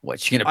 What,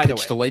 she gonna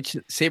pitch the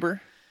lightsaber?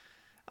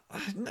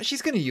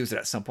 She's gonna use it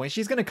at some point.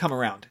 She's gonna come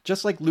around,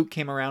 just like Luke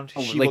came around.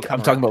 I'm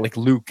talking about like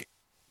Luke,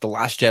 the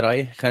Last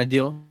Jedi kind of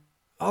deal.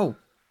 Oh,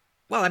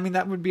 well, I mean,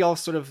 that would be all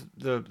sort of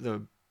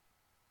the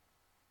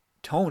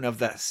tone of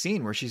that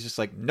scene where she's just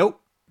like, nope,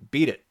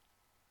 beat it.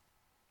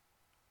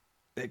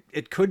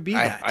 It could be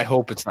that. I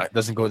hope it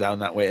doesn't go down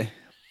that way.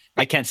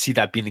 I can't see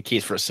that being the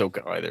case for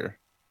Ahsoka either.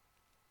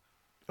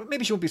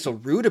 Maybe she won't be so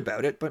rude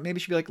about it, but maybe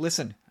she'll be like,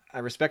 listen, I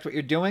respect what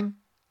you're doing.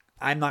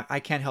 I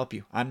can't help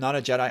you. I'm not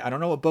a Jedi. I don't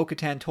know what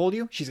Bo-Katan told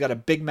you. She's got a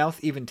big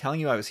mouth even telling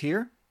you I was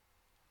here.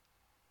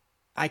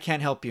 I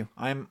can't help you.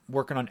 I'm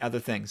working on other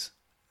things.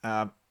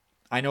 I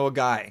know a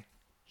guy.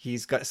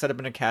 He's got set up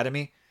an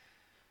academy.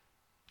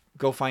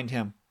 Go find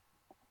him.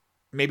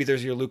 Maybe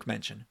there's your Luke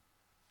mention.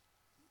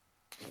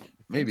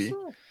 Maybe.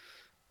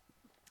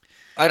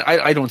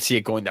 I don't see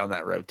it going down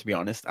that route, to be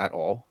honest, at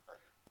all.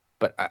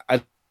 But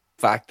the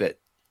fact that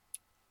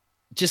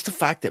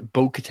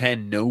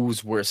Bo-Katan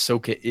knows where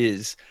Ahsoka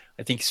is,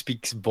 I think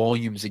speaks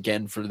volumes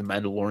again for the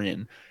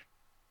Mandalorian.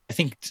 I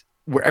think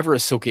wherever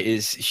Ahsoka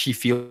is, she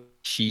feels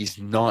she's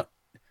not,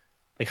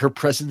 like, her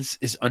presence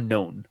is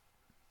unknown.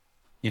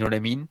 You know what I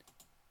mean?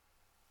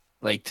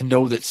 Like to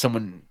know that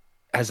someone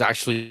has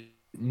actually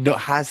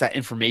has that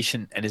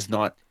information and is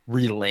not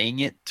relaying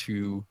it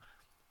to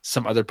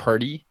some other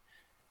party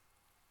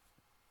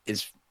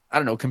is, I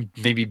don't know, can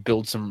maybe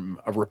build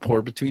a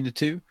rapport between the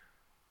two.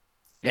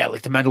 Yeah,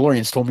 like the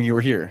Mandalorians told me you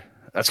were here.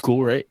 That's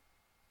cool, right?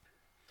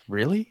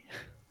 Really?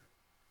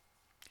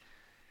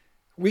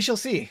 We shall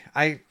see.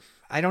 I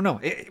don't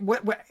know.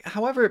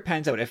 However it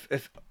pans out,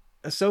 if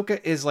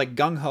Ahsoka is like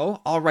gung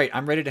ho, all right,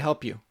 I'm ready to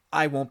help you,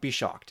 I won't be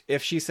shocked.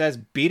 If she says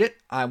beat it,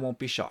 I won't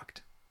be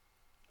shocked.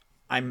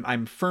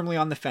 I'm firmly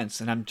on the fence,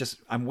 and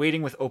I'm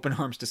waiting with open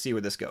arms to see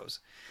where this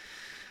goes.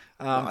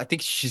 I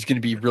think she's going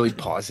to be really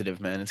positive,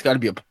 man. It's got to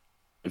be a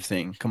positive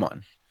thing. Come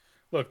on.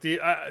 Look, for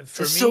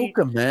It's me,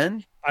 Ahsoka,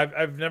 man.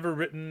 I've never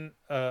written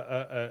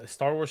a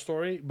Star Wars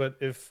story, but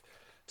if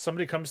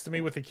somebody comes to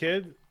me with a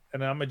kid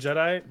and I'm a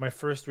Jedi, my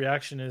first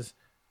reaction is,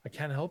 I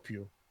can't help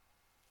you.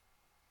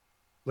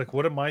 Like,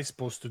 what am I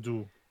supposed to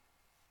do?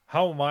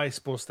 How am I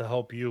supposed to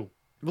help you?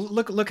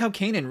 Look how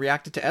Kanan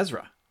reacted to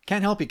Ezra.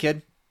 Can't help you,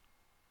 kid.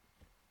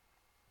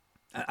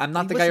 I'm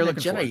not He the guy you're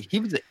wasn't looking a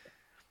Jedi. for.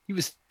 He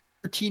was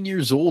 13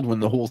 years old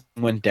when the whole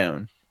thing went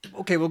down.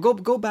 Okay, well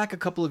go back a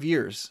couple of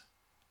years.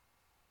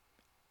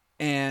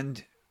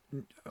 And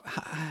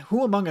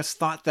who among us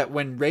thought that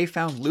when Rey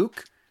found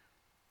Luke,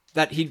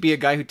 that he'd be a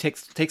guy who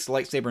takes the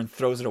lightsaber and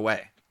throws it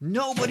away?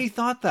 Nobody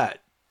thought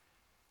that.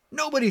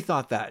 Nobody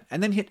thought that.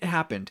 And then it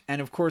happened.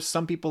 And of course,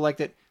 some people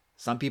liked it.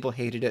 Some people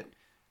hated it.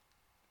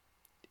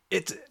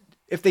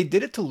 If they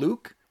did it to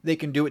Luke, they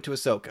can do it to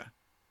Ahsoka.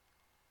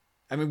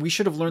 I mean, we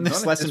should have learned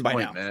this lesson by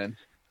now. Man.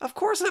 Of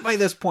course, by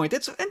this point,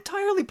 it's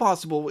entirely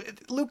possible.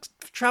 Luke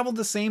traveled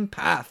the same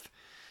path,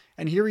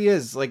 and here he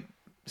is, like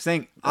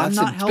saying, "I'm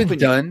not helping you."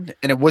 It's been done,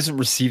 and it wasn't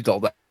received all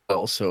that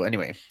well. So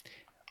anyway,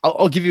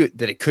 I'll give you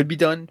that it could be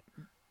done.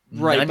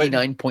 Right,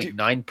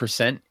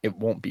 99.9%, it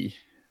won't be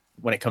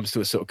when it comes to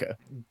Ahsoka.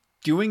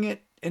 Doing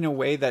it in a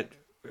way that,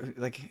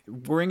 like,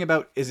 worrying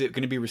about is it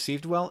going to be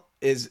received well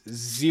is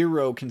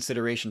zero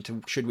consideration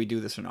to should we do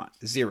this or not.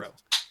 Zero.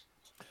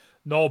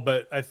 No,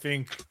 but I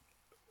think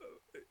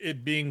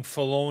it being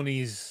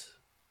Filoni's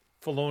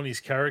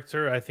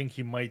character, I think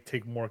he might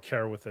take more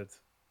care with it.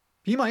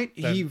 He might.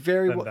 He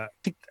very well. That.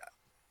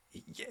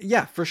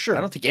 Yeah, for sure.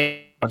 I don't think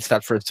anyone wants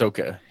that for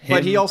Ahsoka.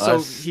 But he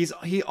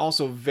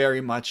also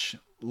very much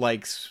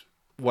likes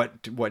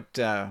what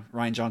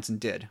Rian Johnson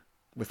did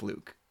with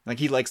Luke. Like,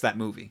 he likes that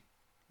movie.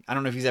 I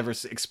don't know if he's ever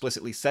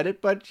explicitly said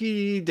it, but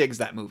he digs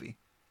that movie.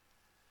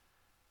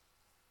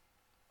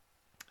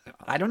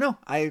 I don't know.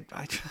 I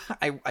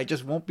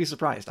just won't be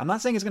surprised. I'm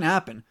not saying it's going to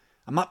happen.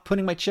 I'm not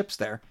putting my chips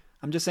there.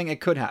 I'm just saying it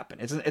could happen.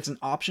 It's an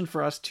option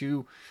for us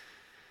to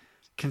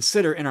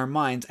consider in our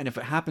minds, and if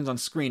it happens on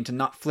screen, to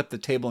not flip the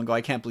table and go,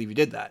 I can't believe you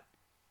did that.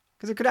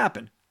 Because it could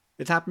happen.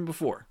 It's happened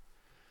before.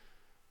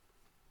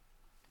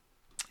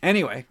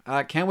 Anyway,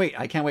 can't wait.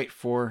 I can't wait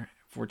for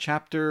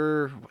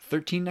chapter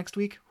 13 next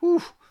week.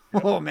 Whew.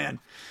 Oh, man.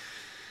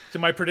 So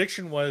my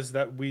prediction was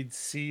that we'd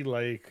see,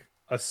 like,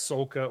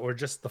 Ahsoka, or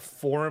just the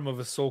form of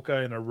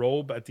Ahsoka in a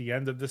robe at the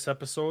end of this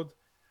episode.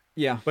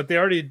 Yeah. But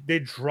they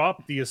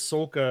dropped the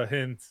Ahsoka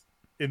hint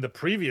in the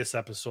previous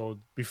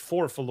episode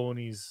before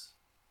Filoni's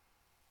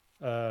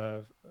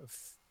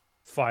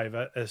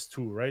 5S2,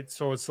 right?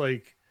 So it's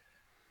like,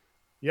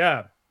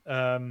 yeah,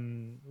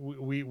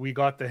 we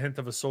got the hint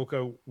of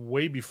Ahsoka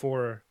way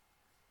before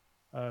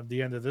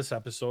the end of this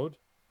episode,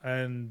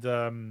 and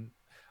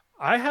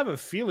I have a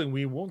feeling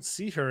we won't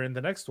see her in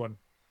the next one.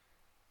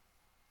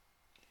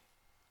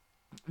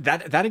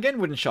 That again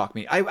wouldn't shock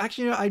me.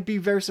 I'd be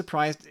very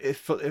surprised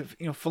if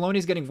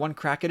Filoni's getting one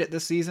crack at it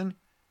this season.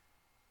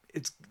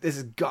 This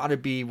has got to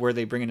be where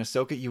they bring in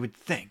Ahsoka. You would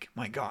think.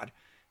 My God,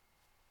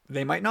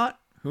 they might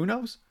not. Who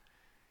knows?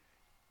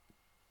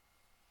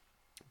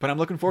 But I'm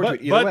looking forward to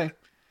it either way.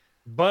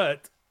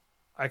 But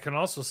I can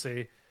also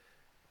say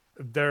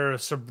they're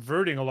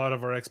subverting a lot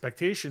of our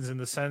expectations in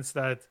the sense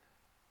that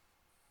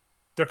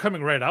they're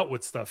coming right out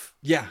with stuff.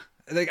 Yeah,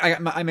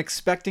 I'm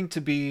expecting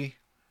to be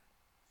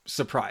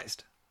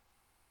surprised.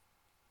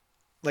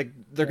 Like,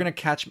 they're gonna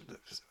catch.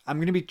 I'm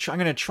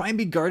gonna try and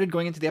be guarded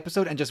going into the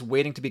episode, and just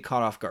waiting to be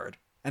caught off guard,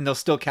 and they'll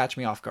still catch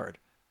me off guard.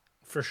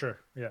 For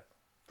sure, yeah.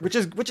 Which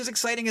is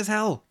exciting as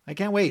hell. I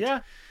can't wait. Yeah,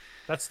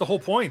 that's the whole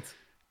point.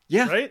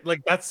 Yeah, right.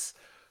 Like that's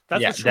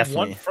what you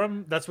want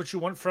from. That's what you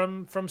want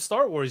from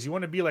Star Wars. You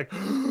want to be like,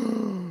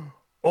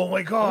 oh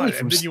my God,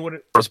 and then you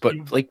want to.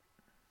 But like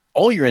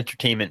all your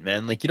entertainment,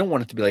 man. Like, you don't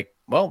want it to be like,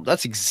 well,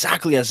 that's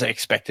exactly as I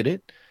expected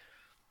it.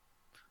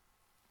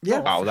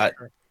 Yeah. Wow, that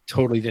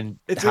totally didn't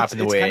happen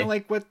the way. It's kind of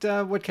like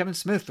what Kevin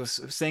Smith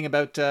was saying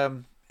about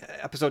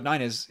episode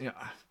 9 is,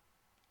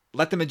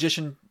 let the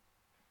magician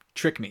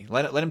trick me.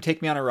 Let him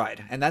take me on a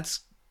ride. And that's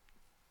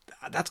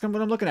kind of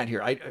what I'm looking at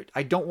here.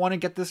 I don't want to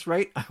get this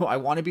right. I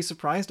want to be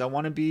surprised. I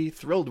want to be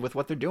thrilled with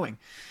what they're doing.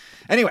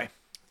 Anyway,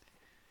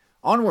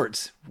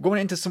 onwards.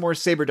 Going into some more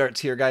saber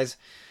darts here, guys.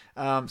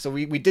 So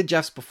we did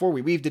Jeff's before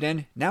we weaved it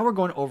in. Now we're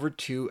going over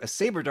to a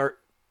saber dart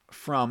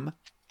from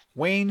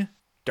Wayne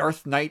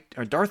Darth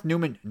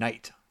Newman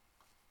Knight.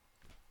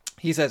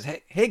 He says,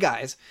 hey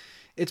guys,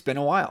 It's been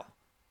a while.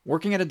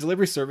 Working at a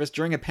delivery service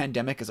during a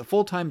pandemic is a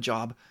full-time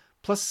job,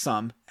 plus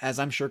some, as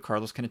I'm sure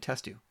Carlos can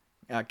attest to.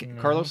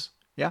 Carlos?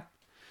 Yeah?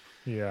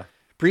 Yeah.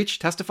 Preach,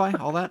 testify,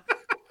 all that?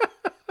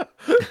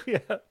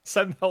 Yeah.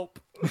 Send help.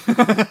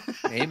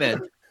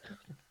 Amen.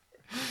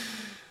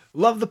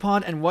 Love the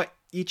pod and what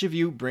each of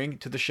you bring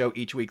to the show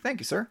each week. Thank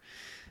you, sir.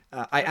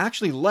 I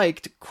actually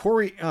liked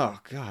Corey. Oh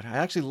God, I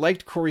actually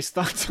liked Corey's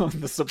thoughts on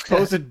the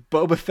supposed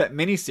Boba Fett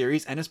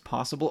miniseries and his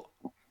possible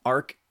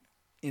arc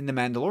in The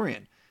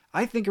Mandalorian.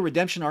 I think a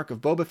redemption arc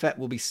of Boba Fett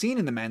will be seen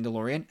in The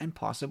Mandalorian and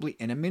possibly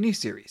in a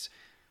miniseries.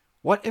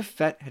 What if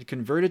Fett had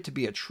converted to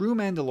be a true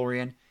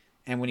Mandalorian,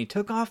 and when he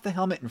took off the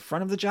helmet in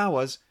front of the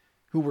Jawas,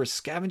 who were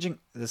scavenging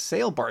the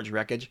sail barge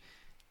wreckage,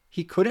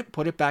 he couldn't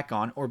put it back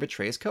on or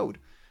betray his code?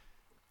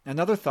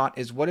 Another thought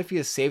is, what if he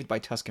is saved by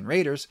Tusken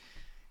Raiders,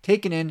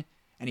 taken in,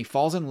 and he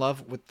falls in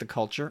love with the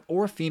culture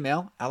or a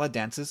female a la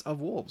Dances of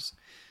Wolves?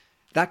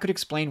 That could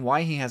explain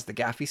why he has the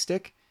gaffy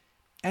stick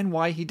and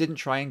why he didn't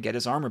try and get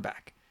his armor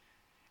back.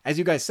 As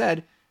you guys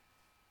said,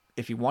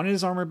 if he wanted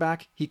his armor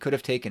back, he could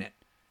have taken it.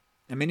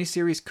 A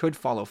miniseries could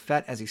follow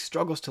Fett as he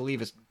struggles to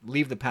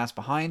leave the past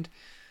behind,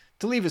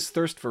 to leave his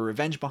thirst for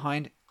revenge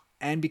behind,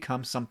 and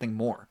become something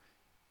more.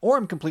 Or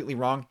I'm completely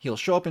wrong, he'll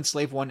show up in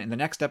Slave One in the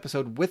next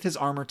episode with his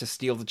armor to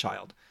steal the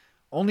child.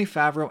 Only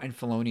Favreau and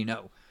Filoni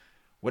know.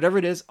 Whatever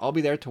it is, I'll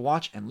be there to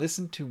watch and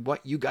listen to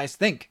what you guys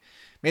think.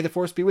 May the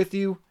Force be with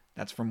you.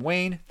 That's from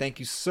Wayne. Thank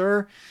you,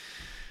 sir.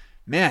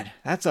 Man,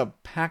 that's a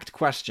packed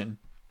question.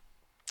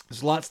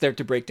 There's lots there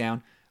to break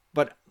down,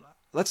 but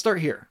let's start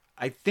here.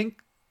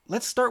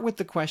 Let's start with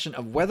the question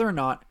of whether or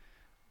not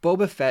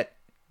Boba Fett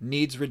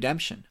needs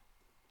redemption.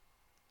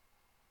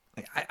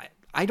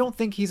 I don't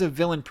think he's a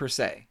villain per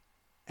se.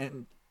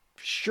 And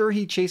sure,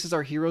 he chases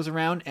our heroes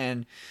around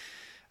and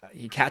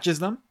he catches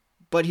them,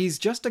 but he's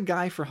just a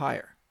guy for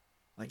hire.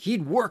 Like,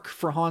 he'd work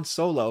for Han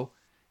Solo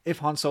if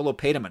Han Solo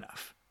paid him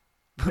enough.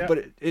 Yeah.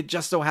 But it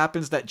just so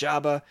happens that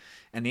Jabba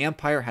and the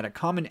Empire had a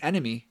common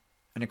enemy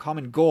and a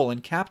common goal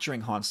in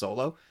capturing Han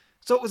Solo.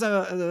 So it was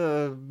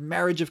a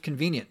marriage of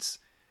convenience.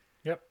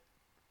 Yep.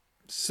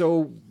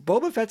 So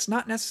Boba Fett's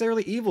not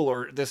necessarily evil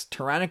or this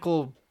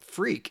tyrannical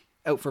freak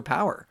out for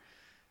power.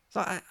 So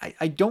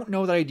I don't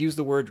know that I'd use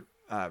the word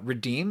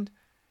redeemed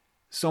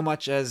so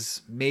much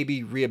as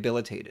maybe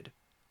rehabilitated.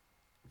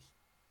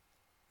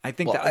 I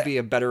think that would be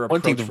a better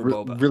approach for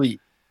Boba.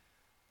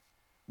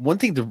 One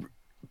thing to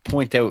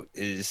point out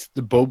is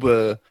the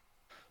Boba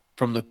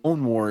from the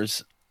Clone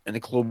Wars and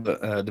the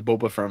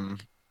Boba from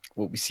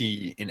what we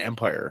see in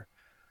Empire.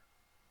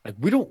 Like,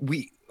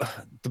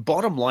 the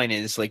bottom line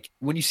is, like,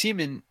 when you see him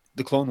in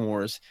the Clone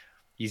Wars,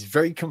 he's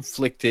very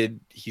conflicted.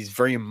 He's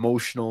very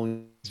emotional.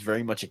 He's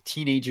very much a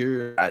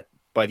teenager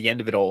by the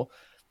end of it all.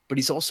 But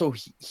he's also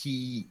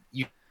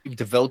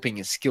developing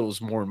his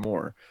skills more and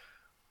more.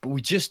 But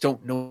we just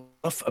don't know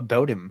enough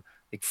about him.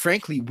 Like,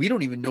 frankly, we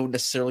don't even know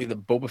necessarily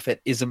that Boba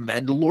Fett is a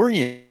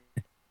Mandalorian.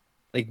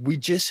 Like, we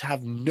just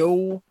have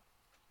no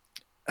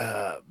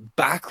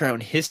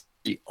background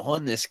history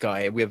on this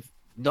guy. We have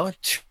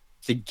not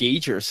to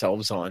gauge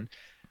ourselves on.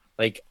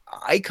 Like,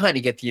 I kind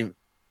of get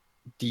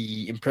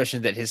the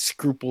impression that his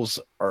scruples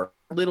are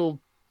a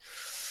little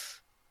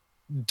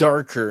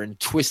darker and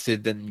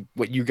twisted than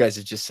what you guys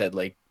have just said.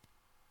 Like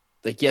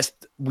yes,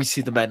 we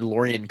see the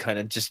Mandalorian kind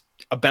of just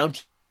a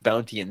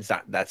bounty, and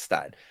that's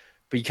that.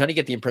 But you kind of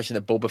get the impression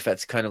that Boba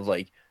Fett's kind of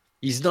like,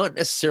 he's not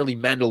necessarily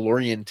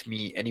Mandalorian to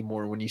me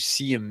anymore when you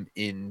see him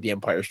in The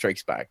Empire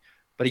Strikes Back.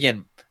 But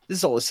again, this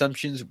is all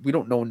assumptions. We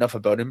don't know enough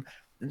about him.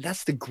 And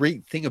that's the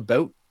great thing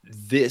about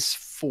this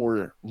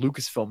for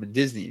Lucasfilm and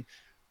Disney.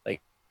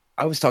 Like,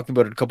 I was talking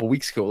about it a couple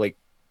weeks ago. Like,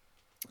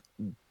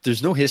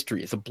 there's no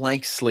history. It's a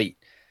blank slate.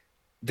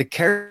 The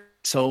character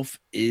itself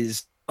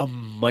is a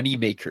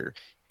moneymaker.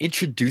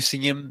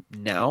 Introducing him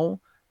now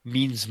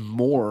means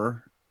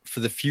more for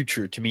the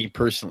future to me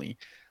personally.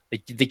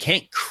 Like, they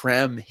can't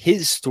cram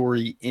his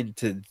story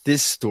into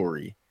this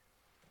story.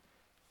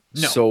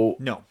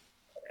 No.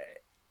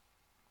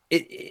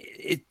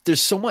 It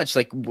there's so much,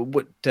 like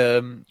what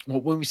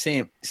we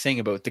saying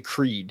about the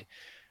creed.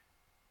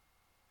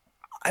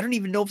 I don't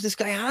even know if this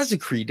guy has a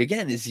creed.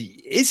 Again, is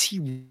he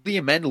really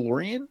a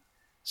Mandalorian?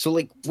 So,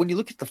 like, when you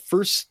look at the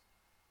first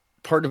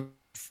part of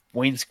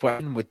Wayne's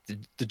question with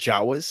the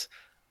Jawas,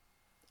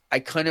 I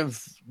kind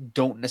of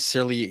don't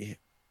necessarily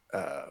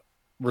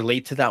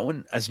relate to that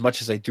one as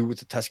much as I do with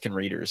the Tusken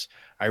Raiders.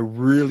 I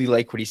really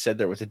like what he said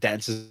there with the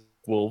Dances of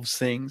Wolves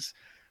things,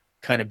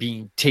 kind of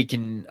being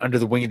taken under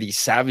the wing of these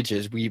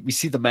savages. We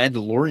see the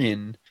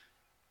Mandalorian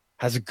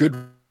has a good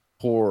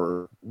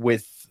rapport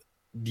with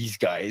these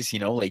guys, you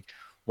know, like,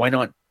 why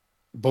not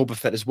Boba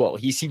Fett as well?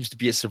 He seems to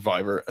be a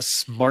survivor, a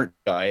smart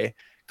guy,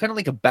 kind of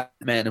like a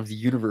Batman of the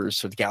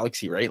universe or the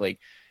galaxy, right? Like,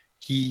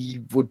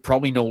 he would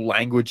probably know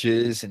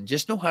languages and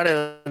just know how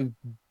to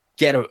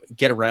get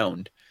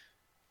around.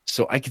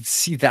 So I could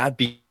see that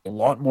being a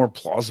lot more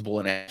plausible,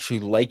 and I actually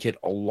like it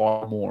a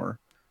lot more.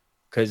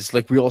 Because,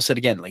 like we all said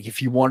again, like, if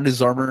he wanted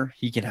his armor,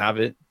 he can have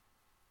it.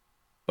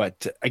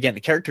 But again,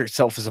 the character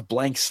itself is a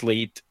blank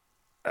slate.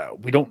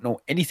 we don't know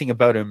anything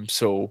about him,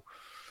 so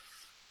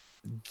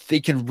they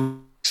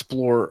can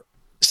explore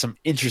some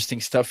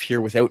interesting stuff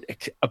here without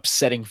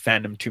upsetting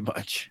fandom too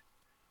much.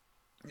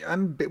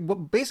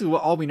 Basically,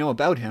 all we know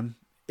about him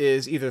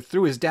is either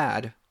through his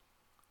dad,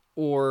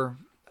 or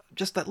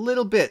just that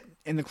little bit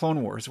in the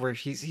Clone Wars, where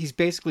he's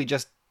basically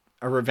just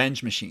a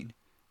revenge machine.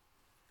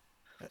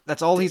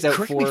 That's all he's out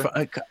for.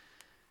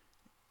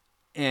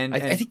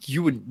 I think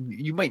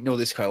you might know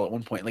this, Kyle, at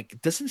one point. Like,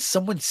 doesn't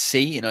someone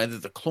say in either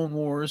the Clone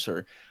Wars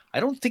or I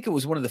don't think it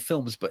was one of the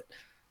films, but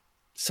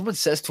someone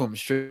says to him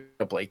straight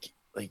up like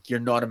you're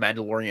not a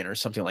Mandalorian or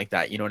something like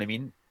that. You know what I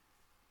mean?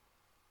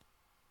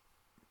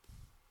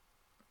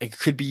 It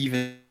could be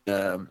even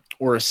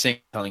or a Singh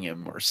telling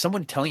him, or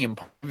someone telling him,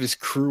 part of his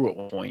crew at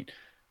one point.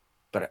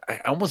 But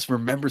I almost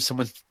remember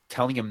someone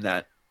telling him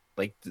that,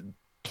 like,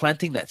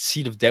 planting that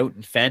seed of doubt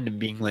in fandom,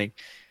 being like,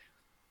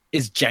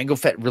 is Jango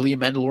Fett really a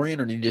Mandalorian,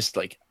 or did he just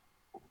like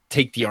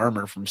take the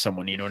armor from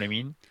someone? You know what I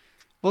mean?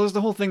 Well, there's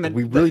the whole thing that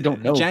we really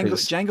don't know.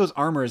 Jango's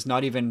armor is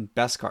not even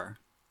Beskar.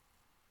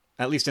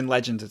 At least in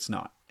Legends, it's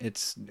not.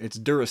 It's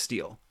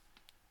Durasteel.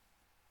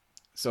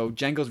 So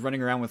Jango's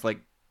running around with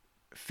like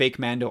fake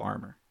Mando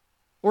armor,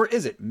 or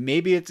is it?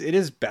 Maybe it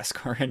is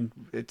Beskar, and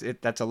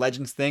that's a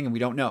Legends thing, and we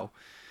don't know.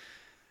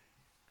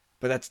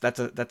 But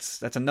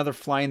that's another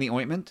fly in the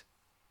ointment.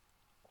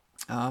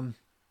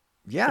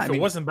 Yeah, if it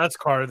wasn't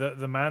Beskar,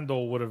 the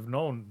Mando would have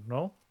known.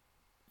 No,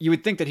 you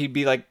would think that he'd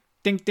be like,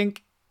 "Dink,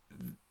 dink.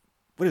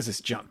 What is this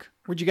junk?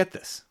 Where'd you get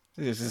this?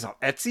 Is this on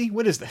Etsy?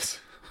 What is this?"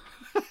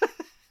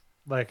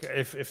 Like,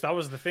 if that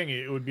was the thing,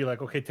 it would be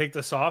like, okay, take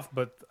this off,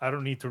 but I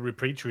don't need to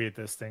repatriate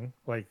this thing.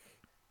 Like,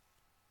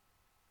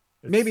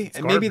 maybe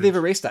they've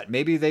erased that.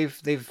 Maybe they've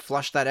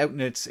flushed that out,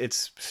 and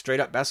it's straight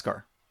up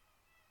Beskar.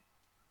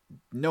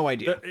 No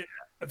idea.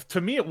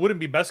 To me, it wouldn't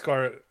be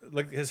Beskar.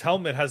 Like, his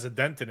helmet has a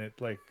dent in it.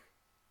 Like,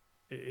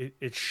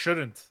 it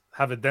shouldn't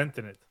have a dent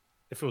in it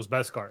if it was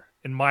Beskar,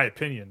 in my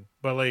opinion.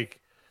 But like,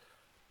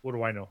 what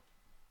do I know?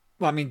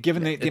 Well, I mean,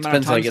 given the amount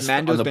of times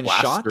Mando's been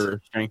shot,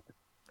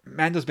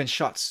 Mando's been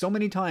shot so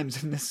many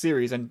times in this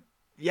series, and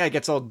yeah, it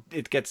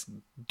gets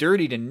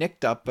dirtied and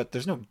nicked up, but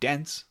there's no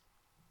dents.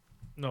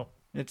 No,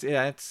 it's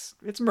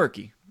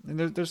murky, and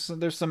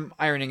there's some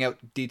ironing out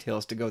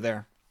details to go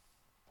there.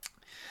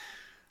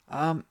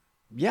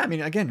 Yeah, I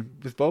mean, again,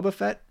 with Boba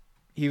Fett,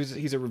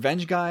 he's a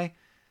revenge guy,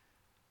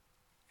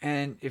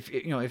 and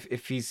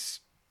if he's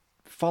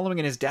following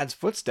in his dad's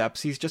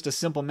footsteps, he's just a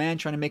simple man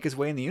trying to make his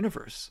way in the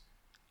universe.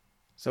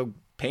 So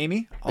pay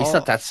me. It's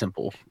not that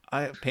simple.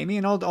 Pay me,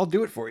 and I'll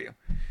do it for you.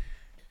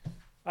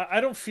 I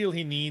don't feel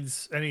he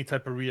needs any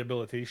type of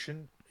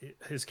rehabilitation.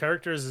 His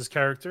character is his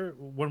character.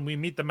 When we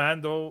meet the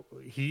Mando,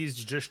 he's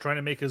just trying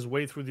to make his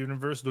way through the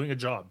universe, doing a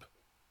job.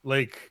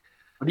 Like,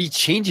 but he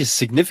changes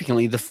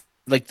significantly.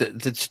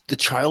 The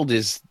child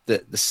is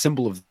the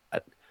symbol of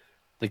that.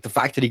 Like, the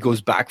fact that he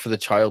goes back for the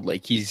child,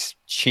 like, he's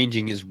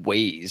changing his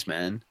ways,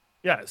 man.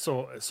 Yeah.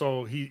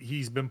 So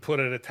he's been put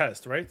at a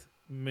test, right?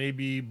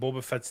 Maybe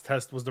Boba Fett's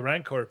test was the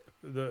Rancor,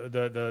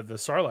 the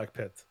Sarlacc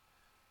pit.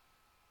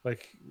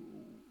 Like,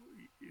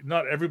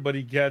 not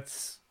everybody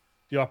gets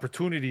the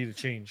opportunity to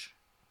change.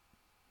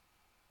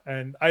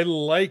 And I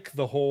like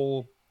the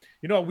whole,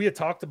 we had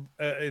talked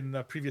in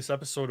a previous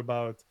episode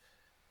about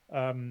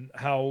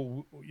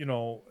how,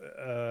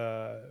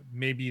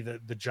 maybe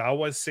the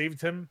Jawas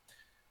saved him,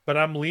 but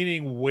I'm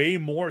leaning way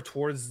more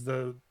towards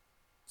the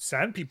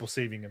Sand People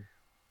saving him.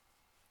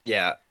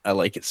 Yeah, I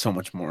like it so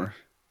much more.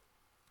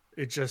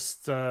 It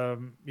just,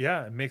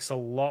 it makes a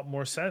lot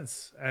more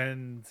sense.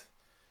 And,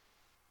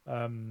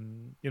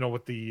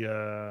 with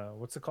the,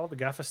 what's it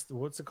called?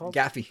 What's it called?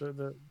 Gaffy.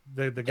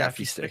 The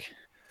Gaffy stick.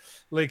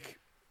 Like,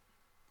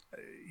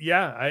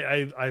 yeah,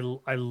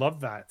 I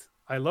love that.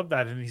 I love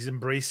that. And he's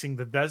embracing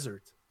the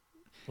desert.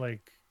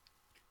 Like,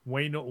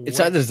 it's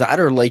either that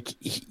or like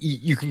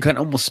you can kind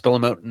of almost spell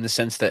him out in the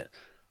sense that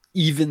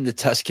even the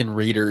Tusken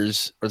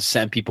Raiders or the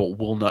Sand People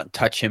will not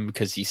touch him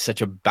because he's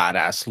such a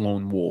badass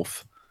lone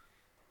wolf.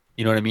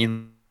 You know what I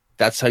mean?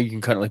 That's how you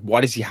can kind of like,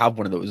 why does he have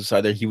one of those? It's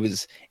either he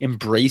was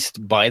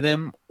embraced by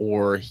them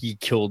or he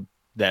killed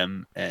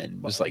them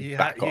and was like,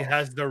 back off. He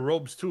has their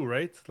robes too,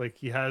 right? Like,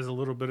 he has a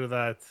little bit of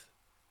that.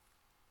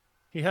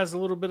 He has a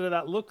little bit of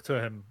that look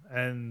to him.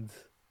 And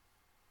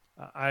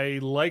I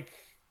like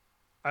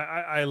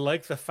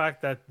the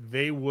fact that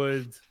they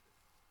would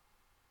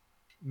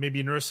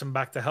maybe nurse him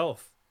back to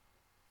health.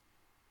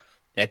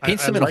 Yeah, it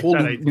paints him in a whole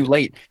new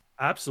light.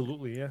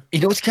 Absolutely, yeah. You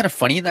know what's kind of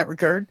funny in that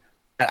regard?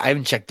 I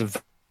haven't checked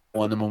the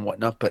on them and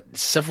whatnot, but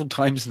several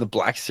times in the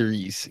Black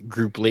Series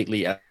group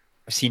lately, I've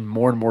seen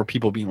more and more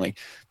people being like,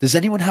 "Does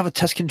anyone have a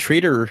Tusken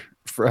Raider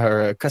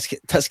for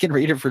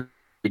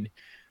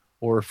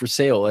or for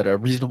sale at a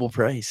reasonable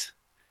price?"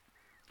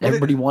 Well,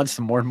 everybody wants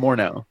them more and more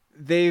now.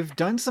 They've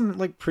done some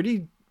like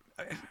pretty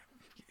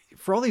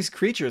for all these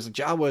creatures,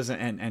 Jawas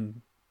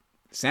and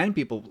Sand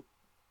People.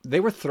 They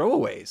were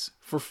throwaways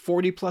for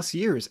 40 plus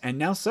years, and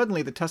now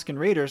suddenly the Tusken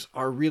Raiders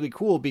are really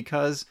cool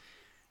because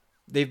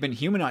they've been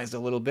humanized a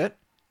little bit.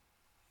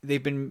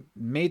 They've been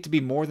made to be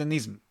more than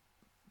these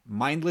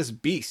mindless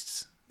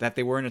beasts that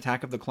they were in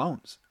Attack of the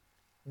Clones.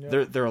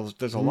 Yeah.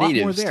 There's a lot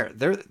more Natives.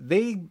 there.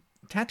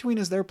 Tatooine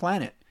is their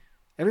planet.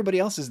 Everybody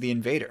else is the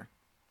invader.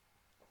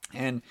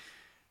 And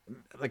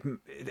like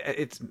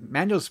it's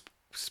Mando's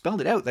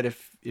spelled it out that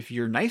if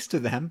you're nice to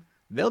them,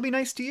 they'll be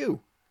nice to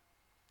you.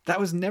 That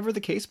was never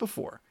the case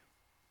before.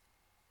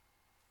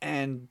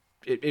 And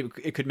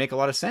it could make a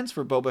lot of sense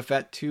for Boba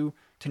Fett to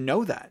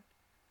know that.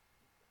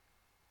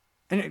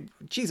 And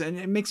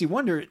it makes you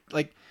wonder,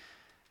 like,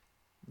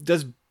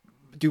 do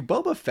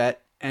Boba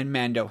Fett and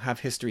Mando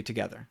have history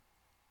together?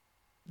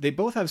 They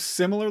both have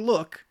similar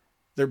look.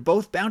 They're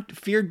both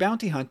feared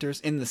bounty hunters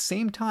in the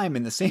same time,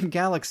 in the same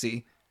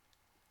galaxy.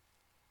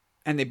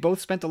 And they both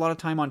spent a lot of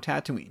time on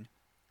Tatooine.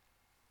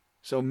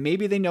 So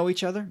maybe they know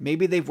each other.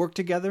 Maybe they've worked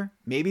together.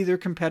 Maybe they're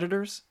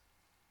competitors.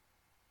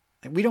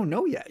 And we don't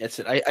know yet. That's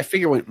it. I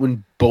figure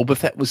when Boba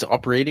Fett was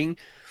operating,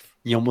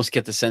 you almost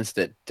get the sense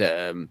that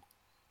the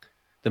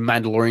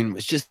Mandalorian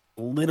was just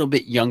a little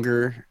bit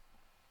younger,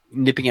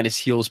 nipping at his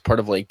heels, part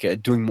of like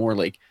doing more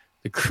like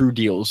the crew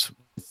deals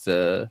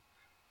with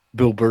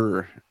Bill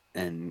Burr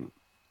and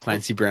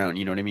Clancy Brown.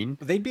 You know what I mean?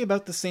 They'd be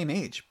about the same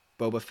age,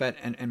 Boba Fett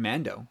and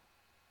Mando.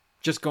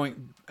 Just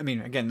going, I mean,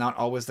 again, not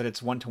always that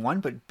it's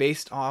 1-to-1, but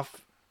based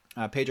off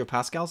Pedro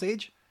Pascal's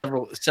age.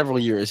 Several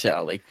years, yeah,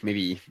 like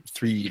maybe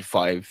 3 to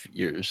 5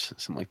 years,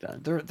 something like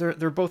that.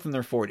 They're both in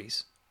their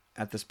 40s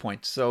at this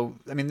point. So,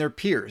 I mean, they're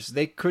peers.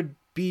 They could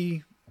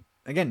be,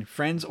 again,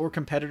 friends or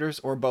competitors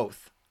or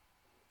both.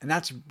 And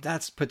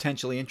that's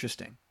potentially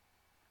interesting.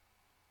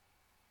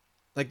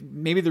 Like,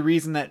 maybe the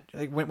reason that,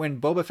 like,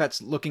 when Boba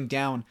Fett's looking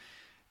down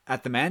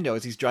at the Mando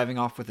as he's driving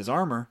off with his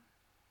armor,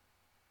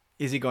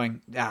 is he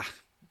going,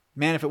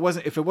 man, if it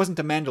wasn't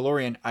a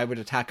Mandalorian, I would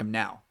attack him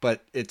now.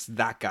 But it's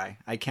that guy.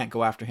 I can't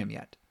go after him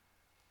yet.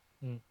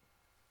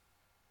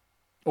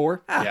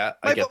 Or yeah,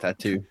 I get that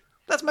too.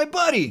 That's my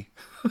buddy.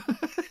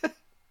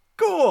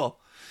 Cool.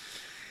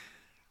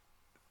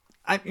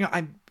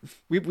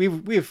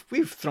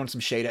 We've thrown some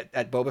shade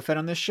at Boba Fett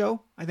on this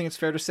show. I think it's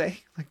fair to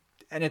say. Like,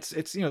 and it's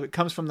it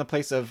comes from the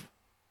place of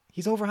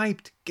he's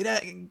overhyped.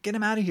 Get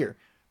him out of here.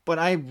 But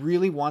I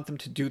really want them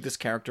to do this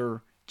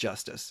character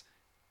justice.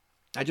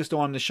 I just don't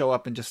want them to show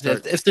up and just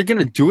start. If they're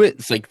gonna do it,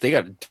 it's like they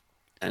got to,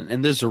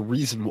 and there's a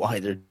reason why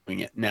they're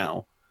doing it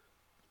now.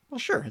 Well,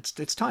 sure, it's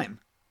time.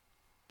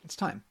 It's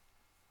time.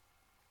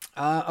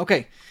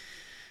 Okay.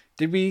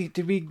 Did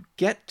we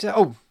get?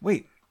 Oh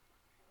wait,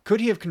 could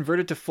he have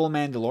converted to full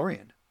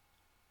Mandalorian?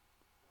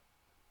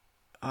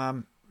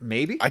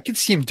 Maybe. I could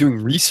see him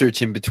doing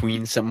research in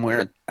between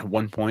somewhere at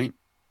one point.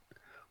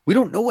 We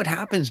don't know what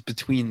happens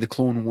between the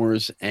Clone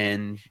Wars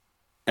and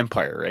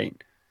Empire, right?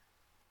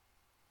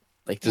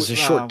 Like there's a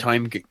short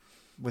time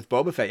with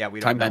Boba Fett. Yeah, we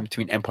don't know. Time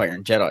between Empire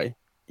and Jedi.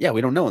 Yeah,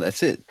 we don't know.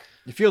 That's it.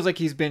 It feels like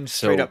he's been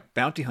straight up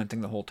bounty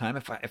hunting the whole time.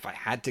 If I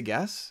had to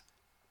guess.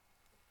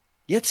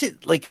 Yeah, that's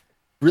it. Like,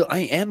 I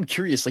am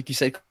curious. Like you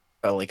said,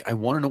 like I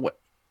want to know what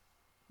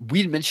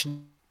we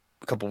mentioned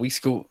a couple weeks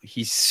ago.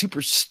 He's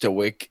super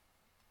stoic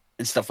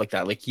and stuff like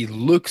that. Like he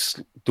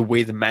looks the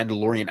way the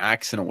Mandalorian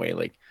acts in a way.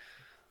 Like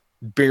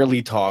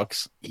barely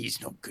talks.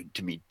 He's no good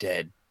to me,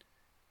 dead.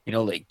 You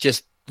know, like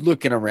just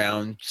looking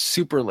around,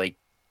 super like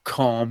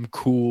calm,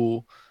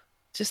 cool.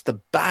 Just the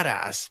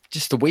badass.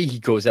 Just the way he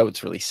goes out,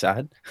 it's really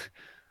sad.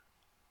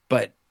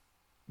 But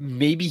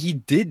maybe he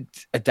did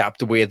adapt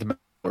the way of the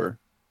Mandalorian.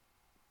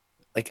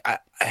 Like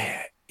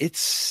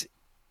there's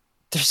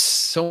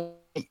so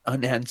many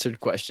unanswered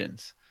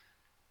questions.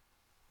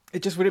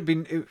 It just would have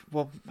been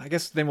well. I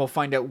guess then we'll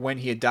find out when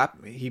he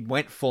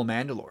went full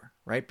Mandalore,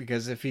 right?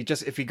 Because if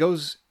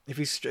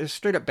he's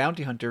straight up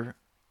bounty hunter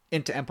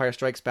into Empire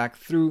Strikes Back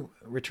through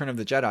Return of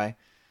the Jedi,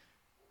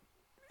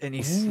 and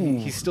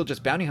he's still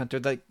just bounty hunter.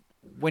 Like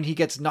when he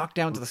gets knocked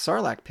down to the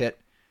Sarlacc pit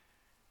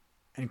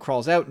and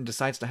crawls out and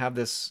decides to have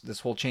this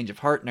whole change of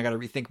heart and I got to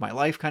rethink my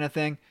life kind of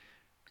thing.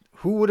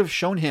 Who would have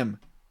shown him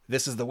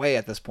this is the way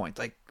at this point?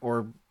 Like,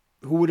 or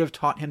who would have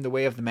taught him the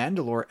way of the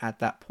Mandalore at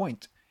that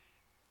point?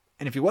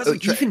 And if he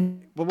wasn't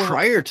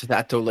prior to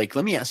that, though, like,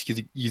 let me ask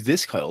you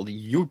this, Kyle.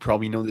 You would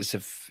probably know this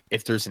if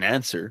there's an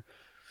answer.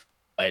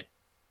 But,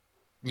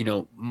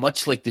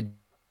 much like the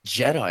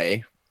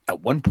Jedi,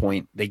 at one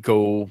point, they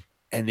go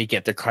and they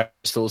get their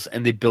crystals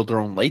and they build their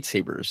own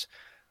lightsabers.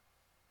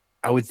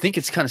 I would think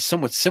it's kind of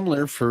somewhat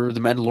similar for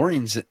the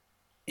Mandalorians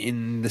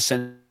in the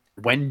sense,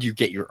 when do you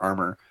get your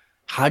armor?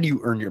 How do you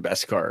earn your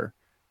Beskar?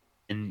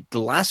 And the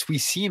last we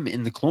see him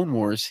in the Clone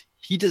Wars,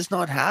 he does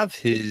not have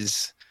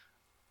his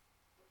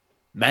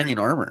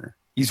Mandalorian armor.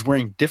 He's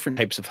wearing different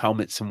types of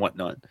helmets and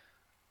whatnot.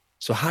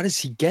 So how does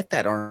he get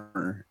that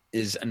armor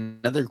is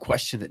another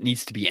question that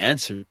needs to be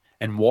answered.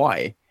 And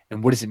why?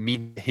 And what does it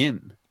mean to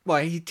him?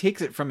 Well, he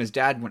takes it from his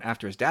dad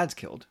after his dad's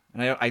killed.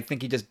 And I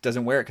think he just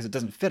doesn't wear it because it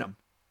doesn't fit him.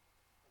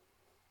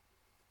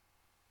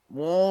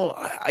 Well,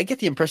 I get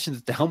the impression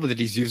that the helmet that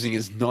he's using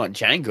is not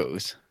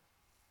Jango's.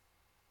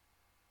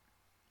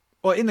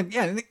 Well, that's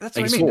what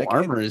I mean. His whole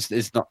armor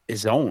is not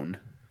his own.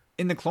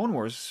 In the Clone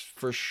Wars,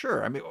 for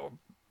sure. I mean,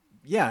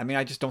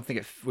 I just don't think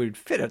it would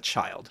fit a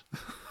child.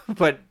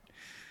 But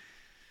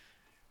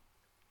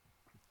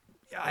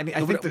I mean,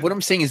 No, what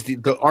I'm saying is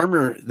the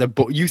armor,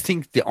 you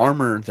think the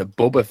armor that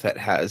Boba Fett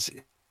has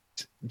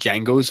is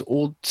Django's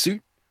old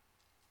suit?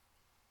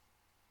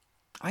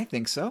 I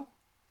think so.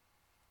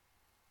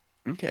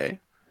 Okay.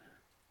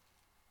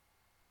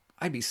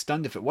 I'd be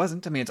stunned if it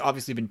wasn't. I mean, it's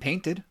obviously been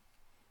painted,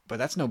 but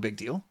that's no big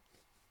deal.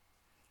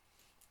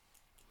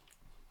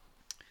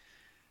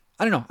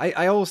 I don't know.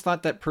 I always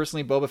thought that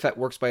personally Boba Fett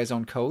works by his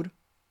own code.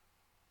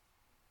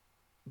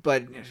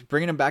 But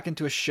bringing him back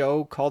into a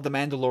show called The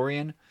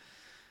Mandalorian,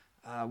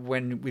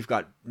 when we've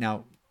got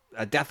now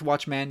a Death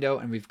Watch Mando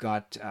and we've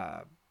got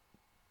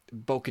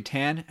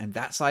Bo-Katan and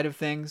that side of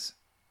things,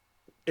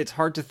 it's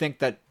hard to think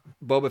that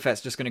Boba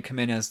Fett's just going to come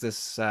in as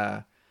this,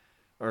 or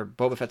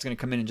Boba Fett's going to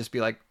come in and just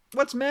be like,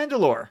 "What's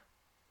Mandalore?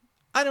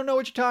 I don't know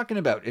what you're talking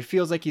about." It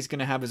feels like he's going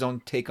to have his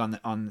own take on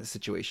the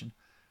situation.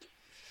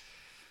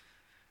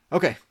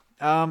 Okay.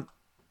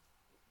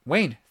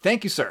 Wayne,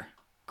 thank you, sir.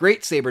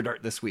 Great saber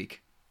dart this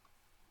week.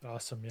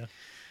 Awesome, yeah.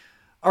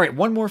 All right,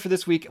 one more for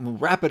this week, and we'll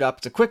wrap it up.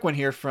 It's a quick one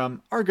here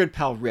from our good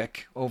pal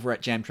Rick over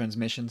at Jam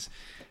Transmissions.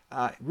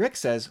 Rick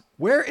says,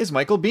 "Where is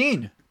Michael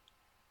Biehn?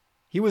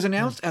 He was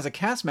announced as a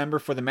cast member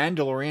for The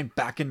Mandalorian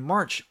back in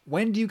March.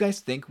 When do you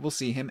guys think we'll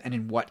see him, and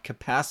in what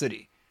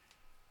capacity?"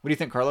 What do you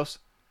think, Carlos?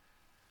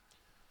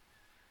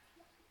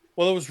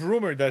 Well, it was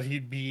rumored that he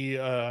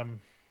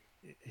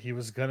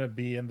was gonna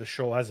be in the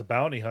show as a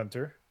bounty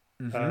hunter.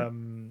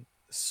 Mm-hmm.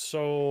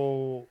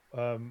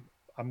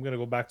 I'm gonna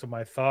go back to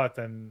my thought,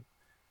 and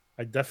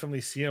I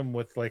definitely see him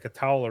with like a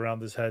towel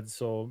around his head.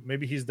 So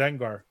maybe he's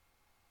Dengar.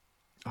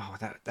 Oh,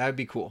 that would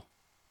be cool.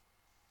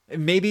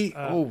 Maybe.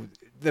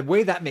 The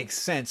way that makes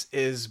sense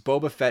is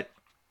Boba Fett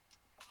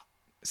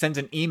sends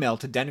an email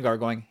to Dengar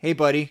going, "Hey,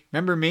 buddy,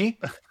 remember me?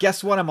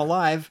 Guess what? I'm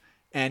alive,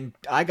 and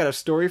I got a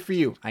story for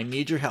you. I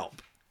need your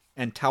help."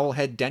 And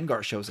Towelhead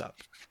Dengar shows up,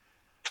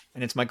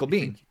 and it's Michael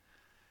Biehn.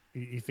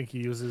 You think he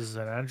uses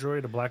an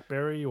Android, a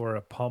BlackBerry, or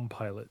a Palm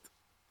Pilot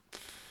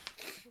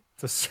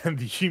to send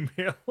the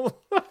email?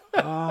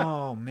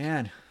 Oh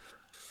man,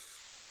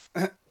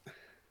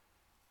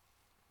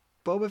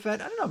 Boba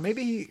Fett. I don't know.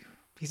 Maybe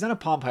he's not a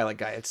Palm Pilot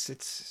guy.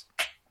 It's.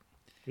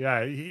 Yeah,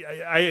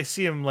 I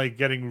see him like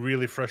getting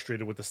really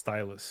frustrated with the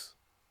stylus.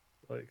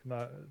 Like,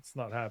 it's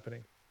not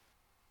happening.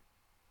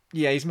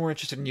 Yeah, he's more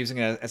interested in using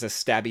it as a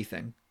stabby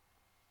thing.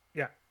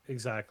 Yeah,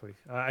 exactly.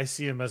 I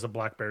see him as a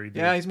BlackBerry dude.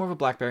 Yeah, he's more of a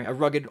BlackBerry, a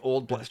rugged,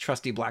 old,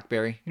 trusty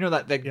BlackBerry. You know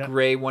that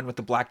gray one with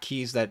the black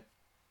keys that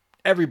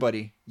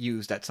everybody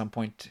used at some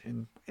point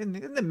in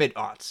the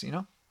mid-aughts.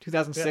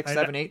 2006,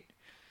 7, 8.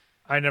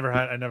 I never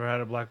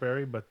had a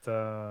BlackBerry, but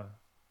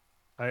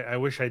I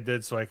wish I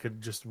did, so I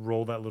could just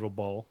roll that little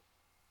ball.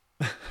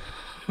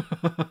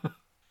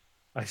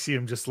 I see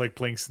him just like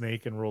playing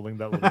Snake and rolling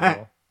that little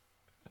ball.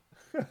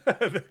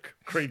 The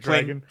Great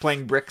Dragon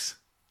playing bricks.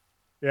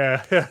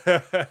 Yeah,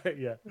 yeah.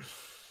 Yeah.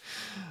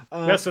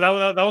 So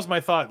that was my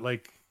thought.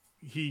 Like,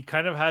 he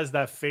kind of has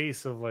that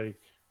face of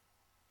like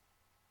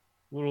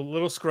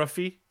little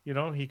scruffy.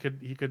 He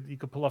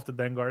could pull off the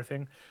Dengar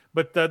thing,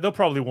 but they'll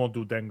probably won't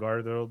do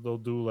Dengar. They'll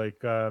do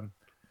like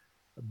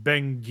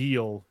Ben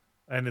Gil,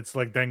 and it's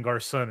like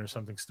Dengar's son or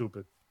something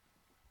stupid.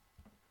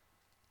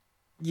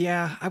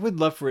 Yeah, I would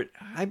love for it.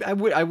 I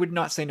would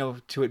not say no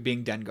to it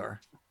being Dengar.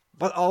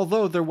 But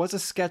although there was a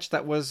sketch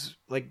that was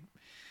like,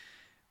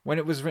 when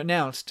it was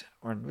announced,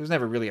 or it was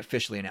never really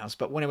officially announced,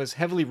 but when it was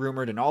heavily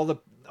rumored and all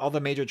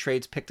the major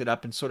trades picked it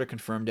up and sort of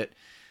confirmed it,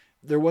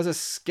 there was a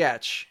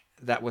sketch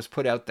that was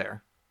put out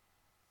there.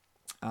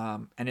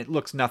 And it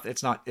looks nothing.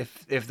 It's not,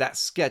 if that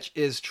sketch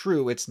is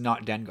true, it's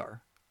not Dengar.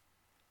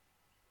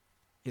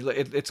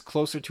 It's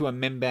closer to a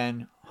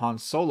Mimban Han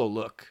Solo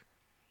look.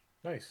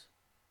 Nice.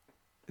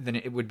 Than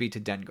it would be to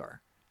Dengar.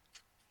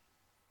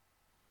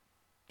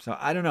 So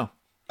I don't know.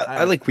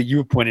 I like what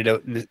you pointed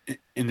out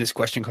in this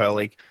question, Kyle.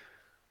 Like,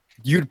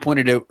 you'd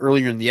pointed out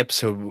earlier in the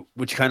episode,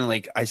 which kind of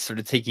like I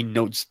started taking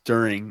notes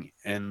during,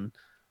 and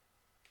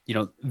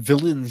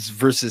villains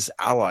versus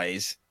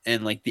allies,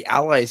 and like the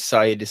allies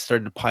side is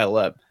starting to pile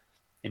up.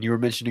 And you were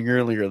mentioning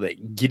earlier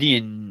that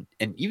Gideon,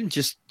 and even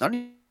just not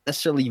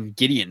necessarily even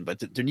Gideon, but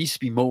there needs to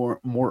be more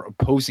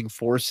opposing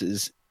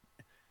forces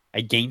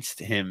against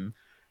him.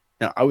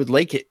 Now, I would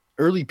like it.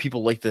 Early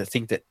people like to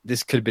think that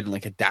this could have been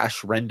like a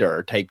Dash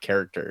Rendar type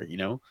character,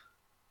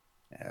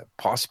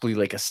 possibly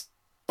like a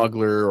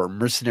smuggler or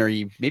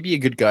mercenary, maybe a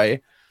good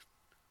guy.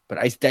 But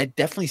I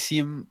definitely see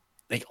him,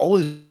 like, all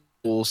his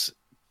roles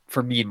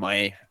for me in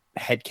my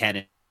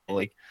headcanon,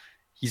 like,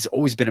 he's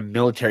always been a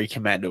military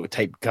commando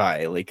type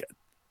guy, like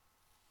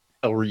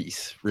El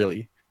Reese,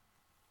 really.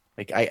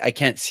 Like, I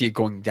can't see it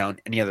going down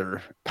any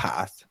other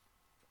path.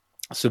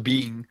 So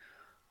being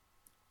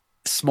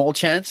small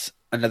chance,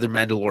 another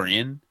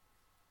Mandalorian,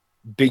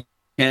 big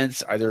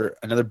chance, either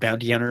another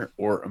bounty hunter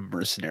or a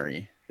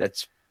mercenary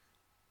that's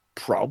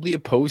probably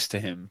opposed to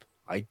him.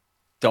 I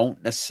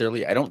don't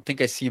think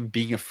I see him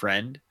being a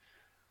friend.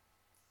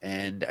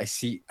 And I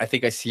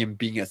think I see him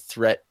being a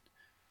threat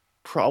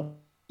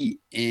probably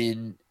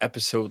in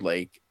episode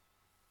probably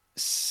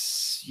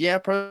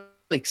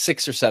like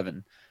 6 or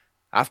 7.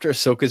 After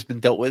Ahsoka's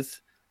been dealt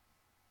with,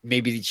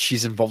 maybe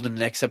she's involved in the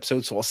next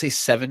episode. So I'll say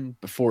 7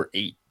 before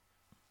 8.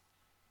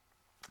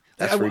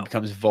 That's where he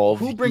becomes involved.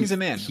 Who brings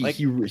him in? He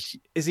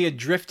is he a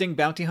drifting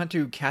bounty hunter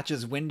who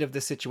catches wind of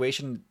the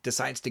situation,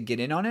 decides to get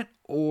in on it,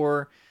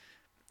 or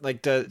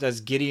like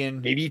does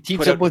Gideon maybe he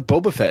teams up with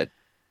Boba Fett?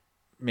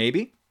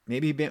 Maybe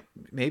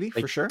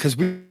for sure. Because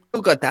we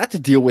still got that to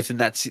deal with in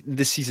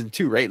this season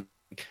too, right?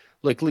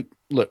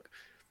 Look.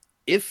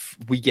 If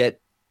we get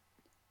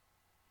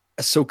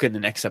Ahsoka in the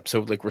next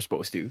episode, like we're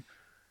supposed to,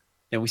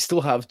 then we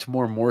still have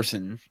Tamora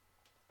Morrison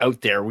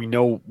out there. We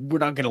know we're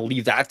not going to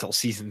leave that till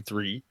season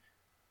 3.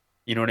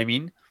 You know what I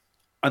mean?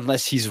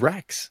 Unless he's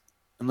Rex,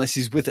 unless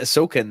he's with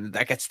Ahsoka, and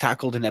that gets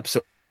tackled in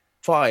episode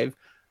 5.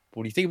 But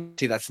when you think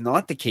that's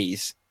not the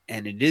case,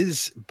 and it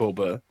is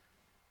Boba,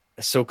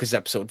 Ahsoka's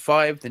episode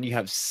 5, then you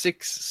have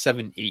 6,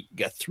 7, 8. You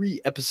got 3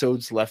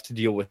 episodes left to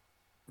deal with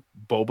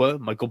Boba,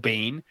 Michael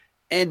Biehn,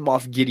 and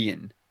Moff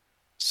Gideon.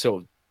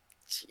 So,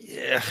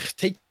 yeah,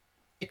 take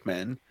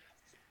man.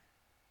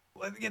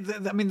 I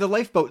mean, the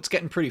lifeboat's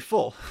getting pretty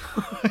full.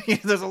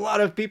 There's a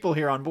lot of people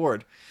here on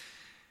board.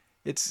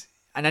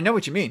 And I know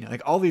what you mean.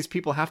 Like, all these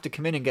people have to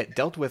come in and get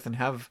dealt with and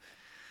have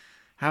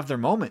their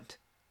moment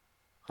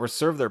or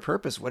serve their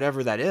purpose,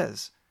 whatever that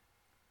is.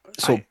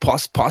 So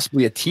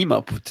possibly a team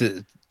up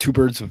to 2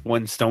 birds with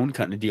 1 stone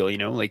kind of deal, you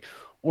know, like,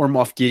 or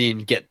Moff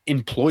Gideon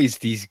employs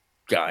these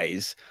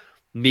guys.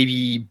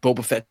 Maybe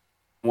Boba Fett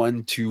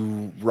one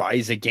to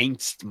rise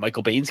against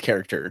Michael Biehn's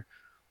character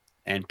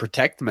and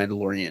protect the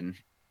Mandalorian.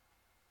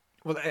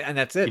 Well, and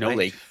that's it. You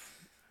know,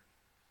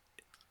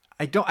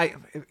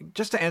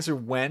 just to answer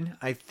when,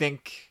 I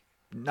think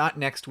not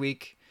next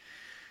week.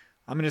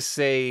 I'm going to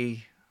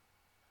say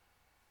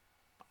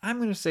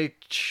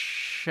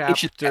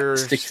chapter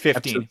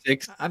 15.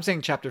 I'm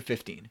saying chapter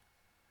 15.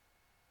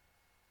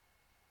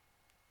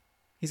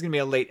 He's going to be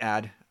a late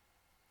add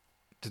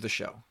to the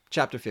show.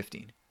 Chapter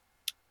 15.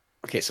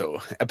 Okay,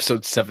 so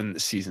episode 7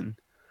 this season.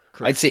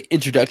 Correct. I'd say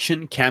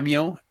introduction,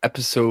 cameo,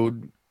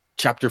 episode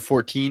chapter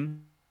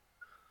 14,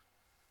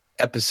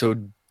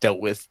 episode dealt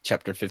with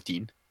chapter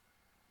 15.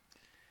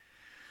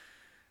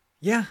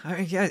 Yeah,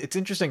 it's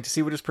interesting to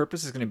see what his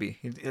purpose is going to be.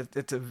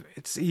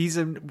 He's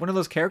one of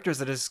those characters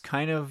that has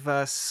kind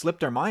of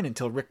slipped our mind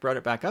until Rick brought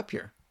it back up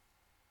here.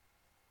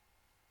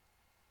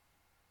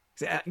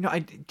 You know,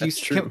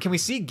 can we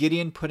see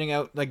Gideon pulling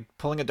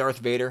a Darth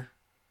Vader,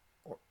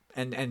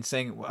 and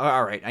saying, well,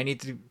 "All right, I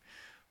need to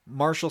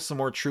marshal some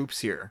more troops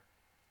here,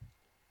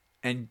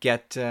 and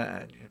get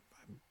I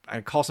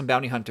call some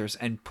bounty hunters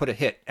and put a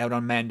hit out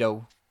on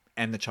Mando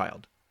and the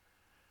child."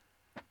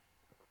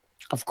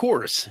 Of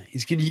course,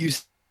 he's going to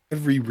use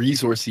every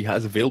resource he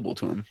has available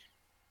to him.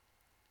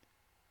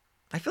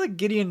 I feel like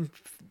Gideon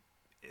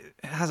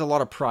has a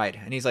lot of pride,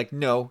 and he's like,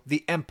 "No,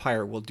 the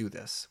Empire will do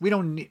this. We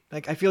don't need."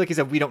 Like, I feel like he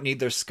said, "We don't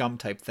need their scum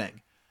type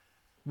thing.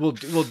 We'll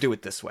do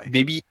it this way."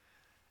 Maybe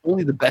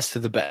only the best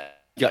of the best.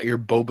 You got your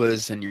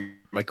Bobas and your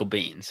Michael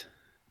Biehns.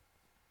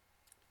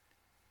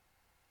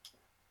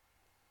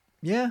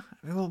 Yeah,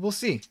 we'll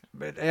see.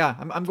 But yeah,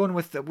 I'm going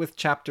with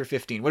chapter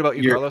 15. What about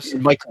you, Carlos?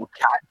 Michael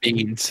Cat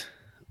Biehns.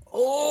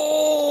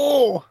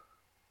 Oh.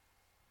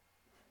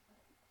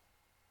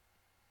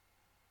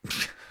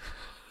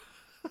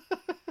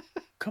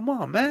 Come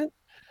on, man.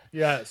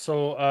 Yeah,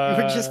 so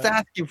you were just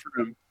asking for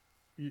him.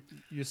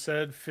 You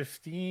said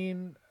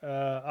 15.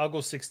 I'll go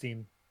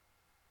 16.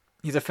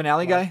 He's a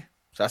finale guy?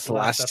 So that's the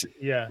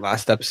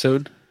last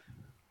episode?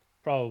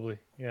 Probably,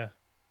 yeah.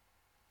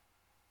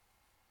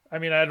 I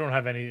mean, I don't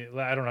have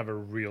a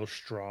real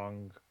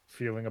strong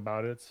feeling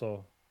about it,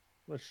 so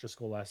let's just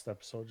go last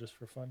episode just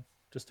for fun,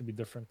 just to be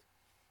different.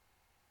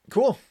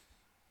 Cool.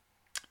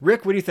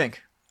 Rick, what do you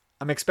think?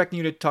 I'm expecting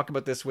you to talk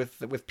about this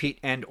with Pete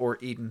and or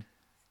Eden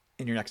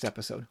in your next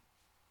episode.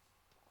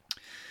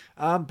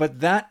 But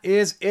that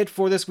is it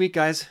for this week,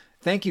 guys.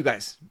 Thank you,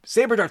 guys.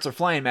 Saber darts are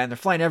flying, man. They're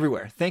flying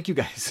everywhere. Thank you,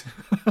 guys.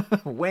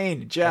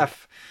 Wayne,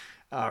 Jeff,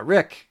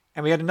 Rick,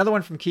 and we had another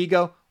one from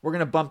Kigo. We're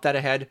gonna bump that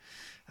ahead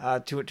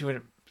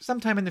to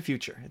sometime in the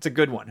future. It's a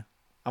good one.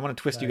 I want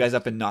to twist you guys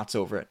up in knots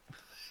over it.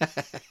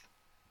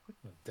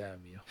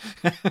 Damn you.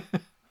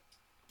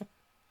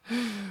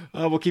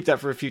 We'll keep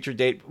that for a future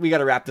date. We got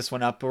to wrap this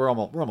one up. We're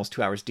almost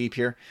 2 hours deep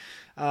here.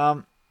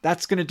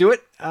 That's gonna do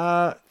it.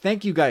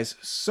 Thank you guys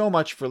so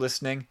much for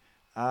listening.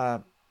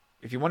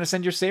 If you want to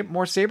send your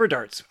more saber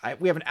darts,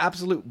 we have an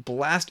absolute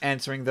blast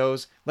answering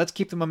those. Let's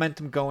keep the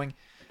momentum going.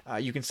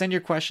 You can send your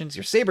questions,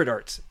 your saber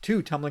darts,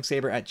 to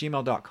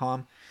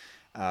tumblingsaber@gmail.com.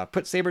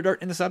 Put saber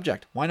dart in the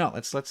subject. Why not?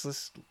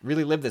 Let's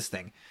really live this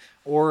thing.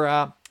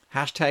 Or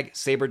hashtag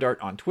saber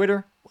dart on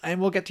Twitter, and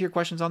we'll get to your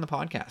questions on the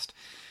podcast.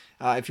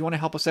 If you want to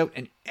help us out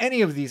in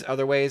any of these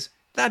other ways,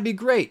 that'd be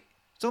great.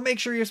 So make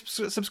sure you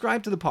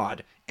subscribe to the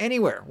pod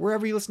anywhere,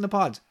 wherever you listen to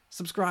pods.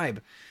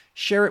 Subscribe.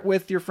 Share it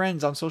with your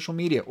friends on social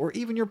media, or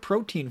even your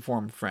protein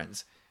form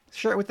friends.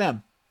 Share it with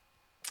them.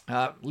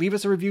 Leave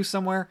us a review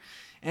somewhere,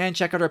 and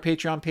check out our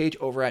Patreon page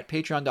over at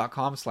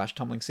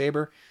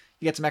patreon.com/tumblingsaber.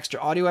 You get some extra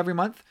audio every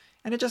month,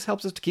 and it just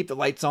helps us to keep the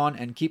lights on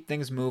and keep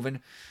things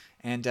moving.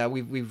 And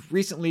we've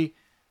recently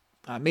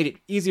made it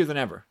easier than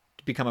ever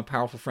to become a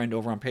powerful friend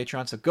over on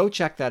Patreon. So go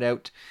check that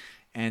out,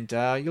 and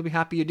you'll be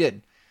happy you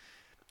did.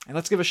 And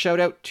let's give a shout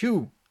out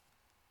to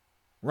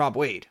Rob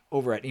Wade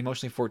over at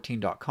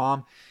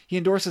emotionally14.com. He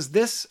endorses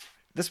this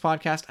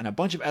podcast and a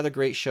bunch of other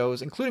great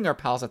shows, including our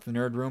pals at the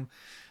Nerd Room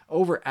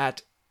over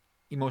at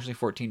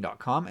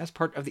emotionally14.com as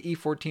part of the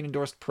E14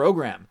 endorsed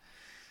program.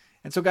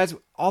 And so, guys,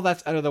 all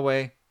that's out of the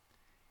way.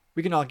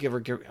 We can all give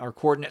our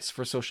coordinates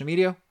for social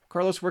media.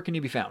 Carlos, where can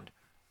you be found?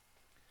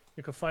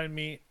 You can find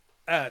me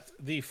at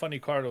the Funny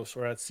Carlos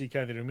or at C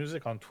Candido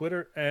Music on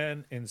Twitter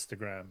and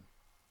Instagram.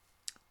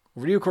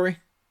 Over to you, Corey.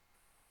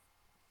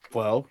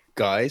 Well,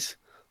 guys,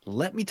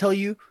 let me tell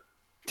you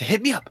to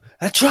hit me up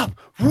at Drop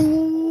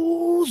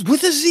Rules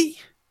with a Z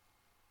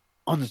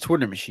on the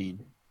Twitter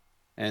machine.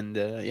 And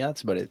yeah,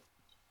 that's about it.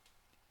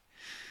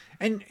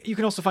 And you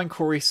can also find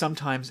Corey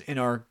sometimes in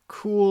our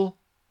cool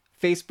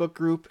Facebook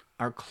group,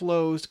 our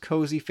closed,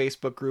 cozy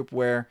Facebook group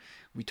where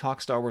we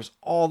talk Star Wars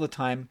all the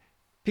time.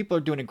 People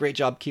are doing a great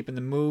job keeping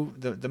the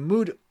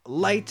mood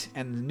light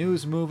and the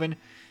news moving.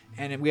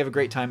 And we have a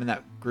great time in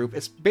that group.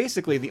 It's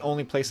basically the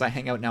only place I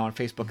hang out now on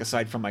Facebook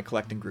aside from my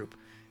collecting group.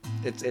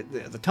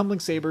 The Tumbling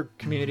Saber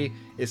community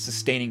is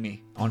sustaining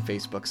me on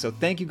Facebook. So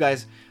thank you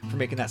guys for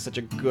making that such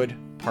a good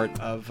part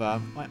of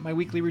my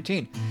weekly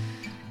routine.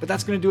 But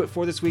that's going to do it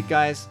for this week,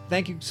 guys.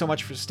 Thank you so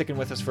much for sticking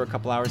with us for a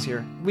couple hours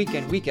here, week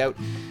in, week out.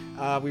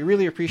 We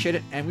really appreciate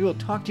it, and we will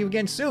talk to you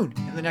again soon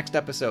in the next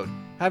episode.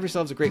 Have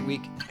yourselves a great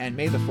week, and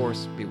may the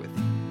Force be with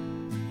you.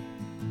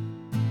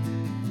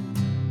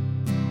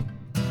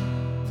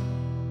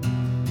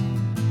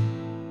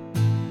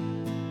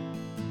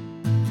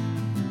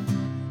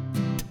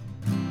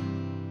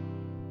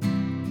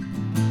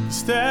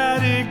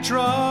 Static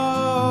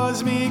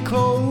draws me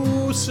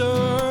closer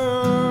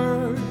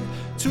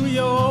to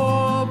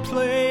your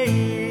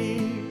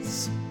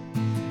place,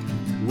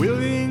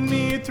 willing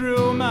me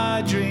through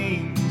my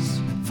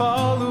dreams,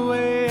 fall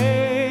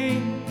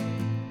away.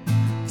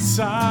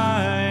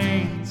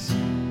 Signs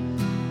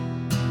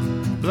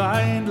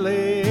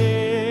blindly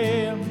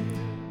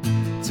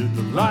to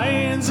the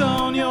lines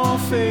on your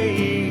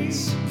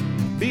face,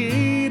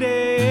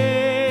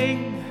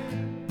 beating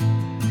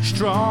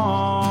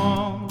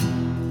strong,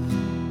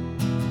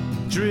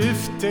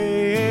 drifting,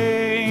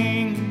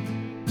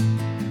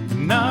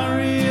 and I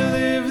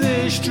relive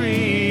this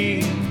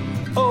dream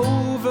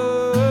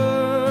over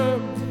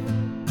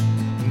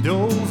and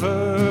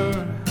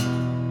over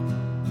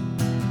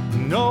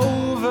and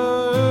over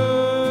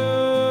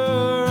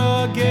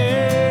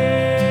again.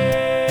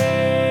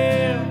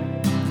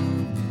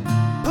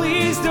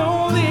 Please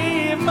don't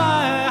leave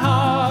my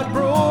heart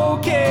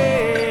broken,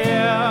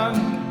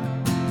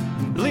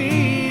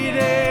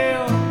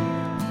 bleeding.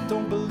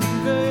 Don't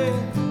believe it,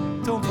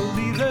 don't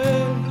believe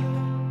it.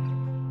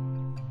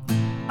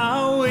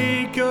 I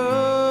wake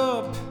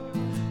up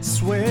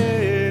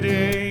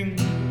sweating,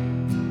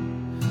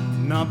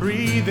 not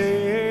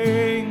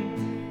breathing,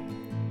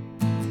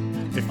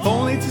 if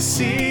only to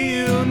see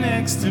you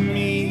next to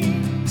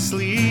me,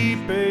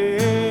 sleeping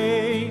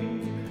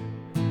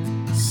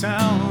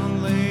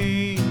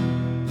soundly,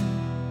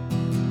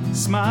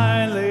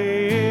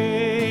 smiling,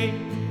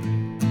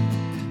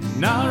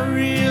 not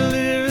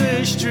relive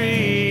this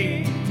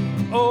dream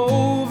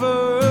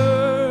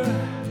over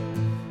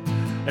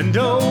and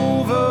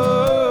over.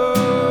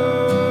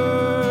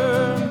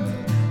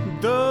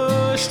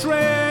 The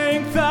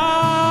strength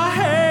I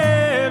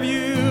have,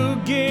 you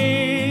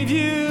gave,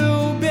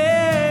 you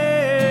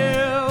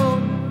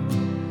built,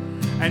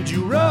 and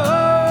you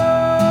run.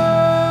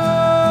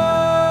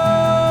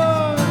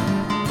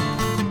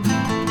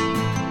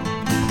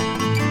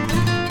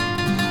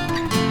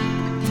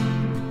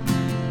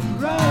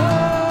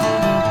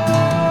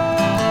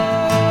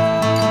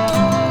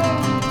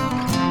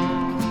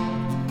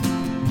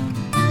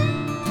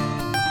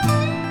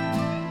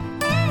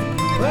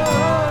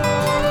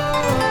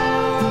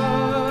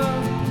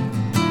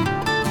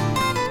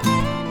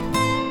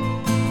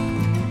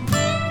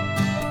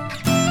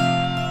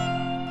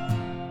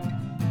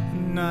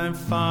 And I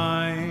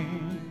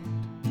find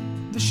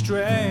the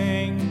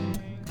strength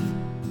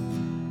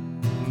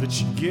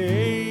that you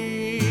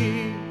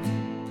gave.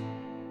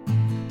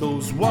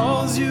 Those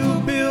walls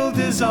you build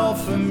is all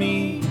for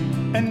me,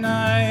 and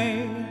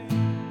I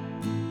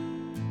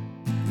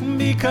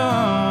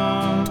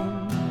become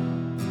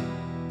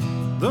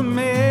the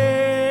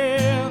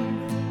man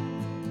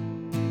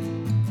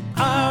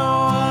I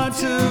want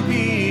to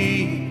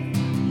be.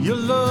 Your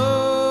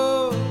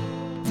love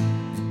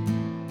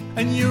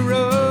and your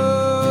run.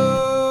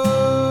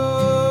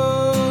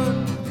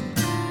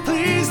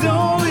 Please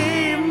don't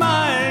leave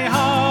my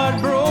heart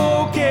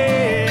broken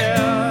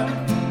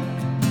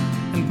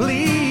and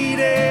bleeding.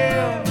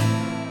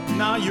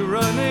 Now you're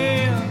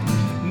running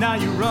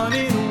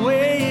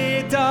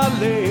away,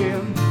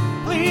 darling.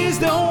 Please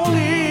don't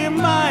leave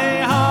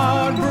my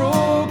heart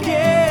broken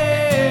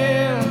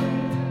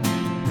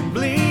and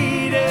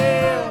bleeding.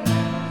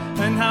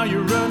 And how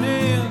you're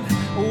running,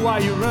 why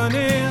you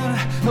running,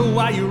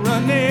 why you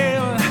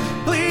running.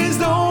 Please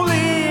don't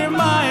leave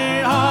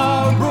my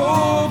heart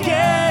broken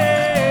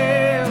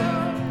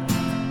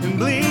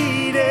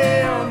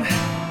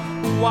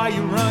Why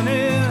you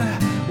running?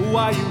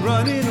 Why you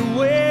running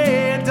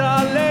away,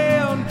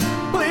 darling?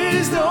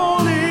 Please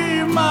don't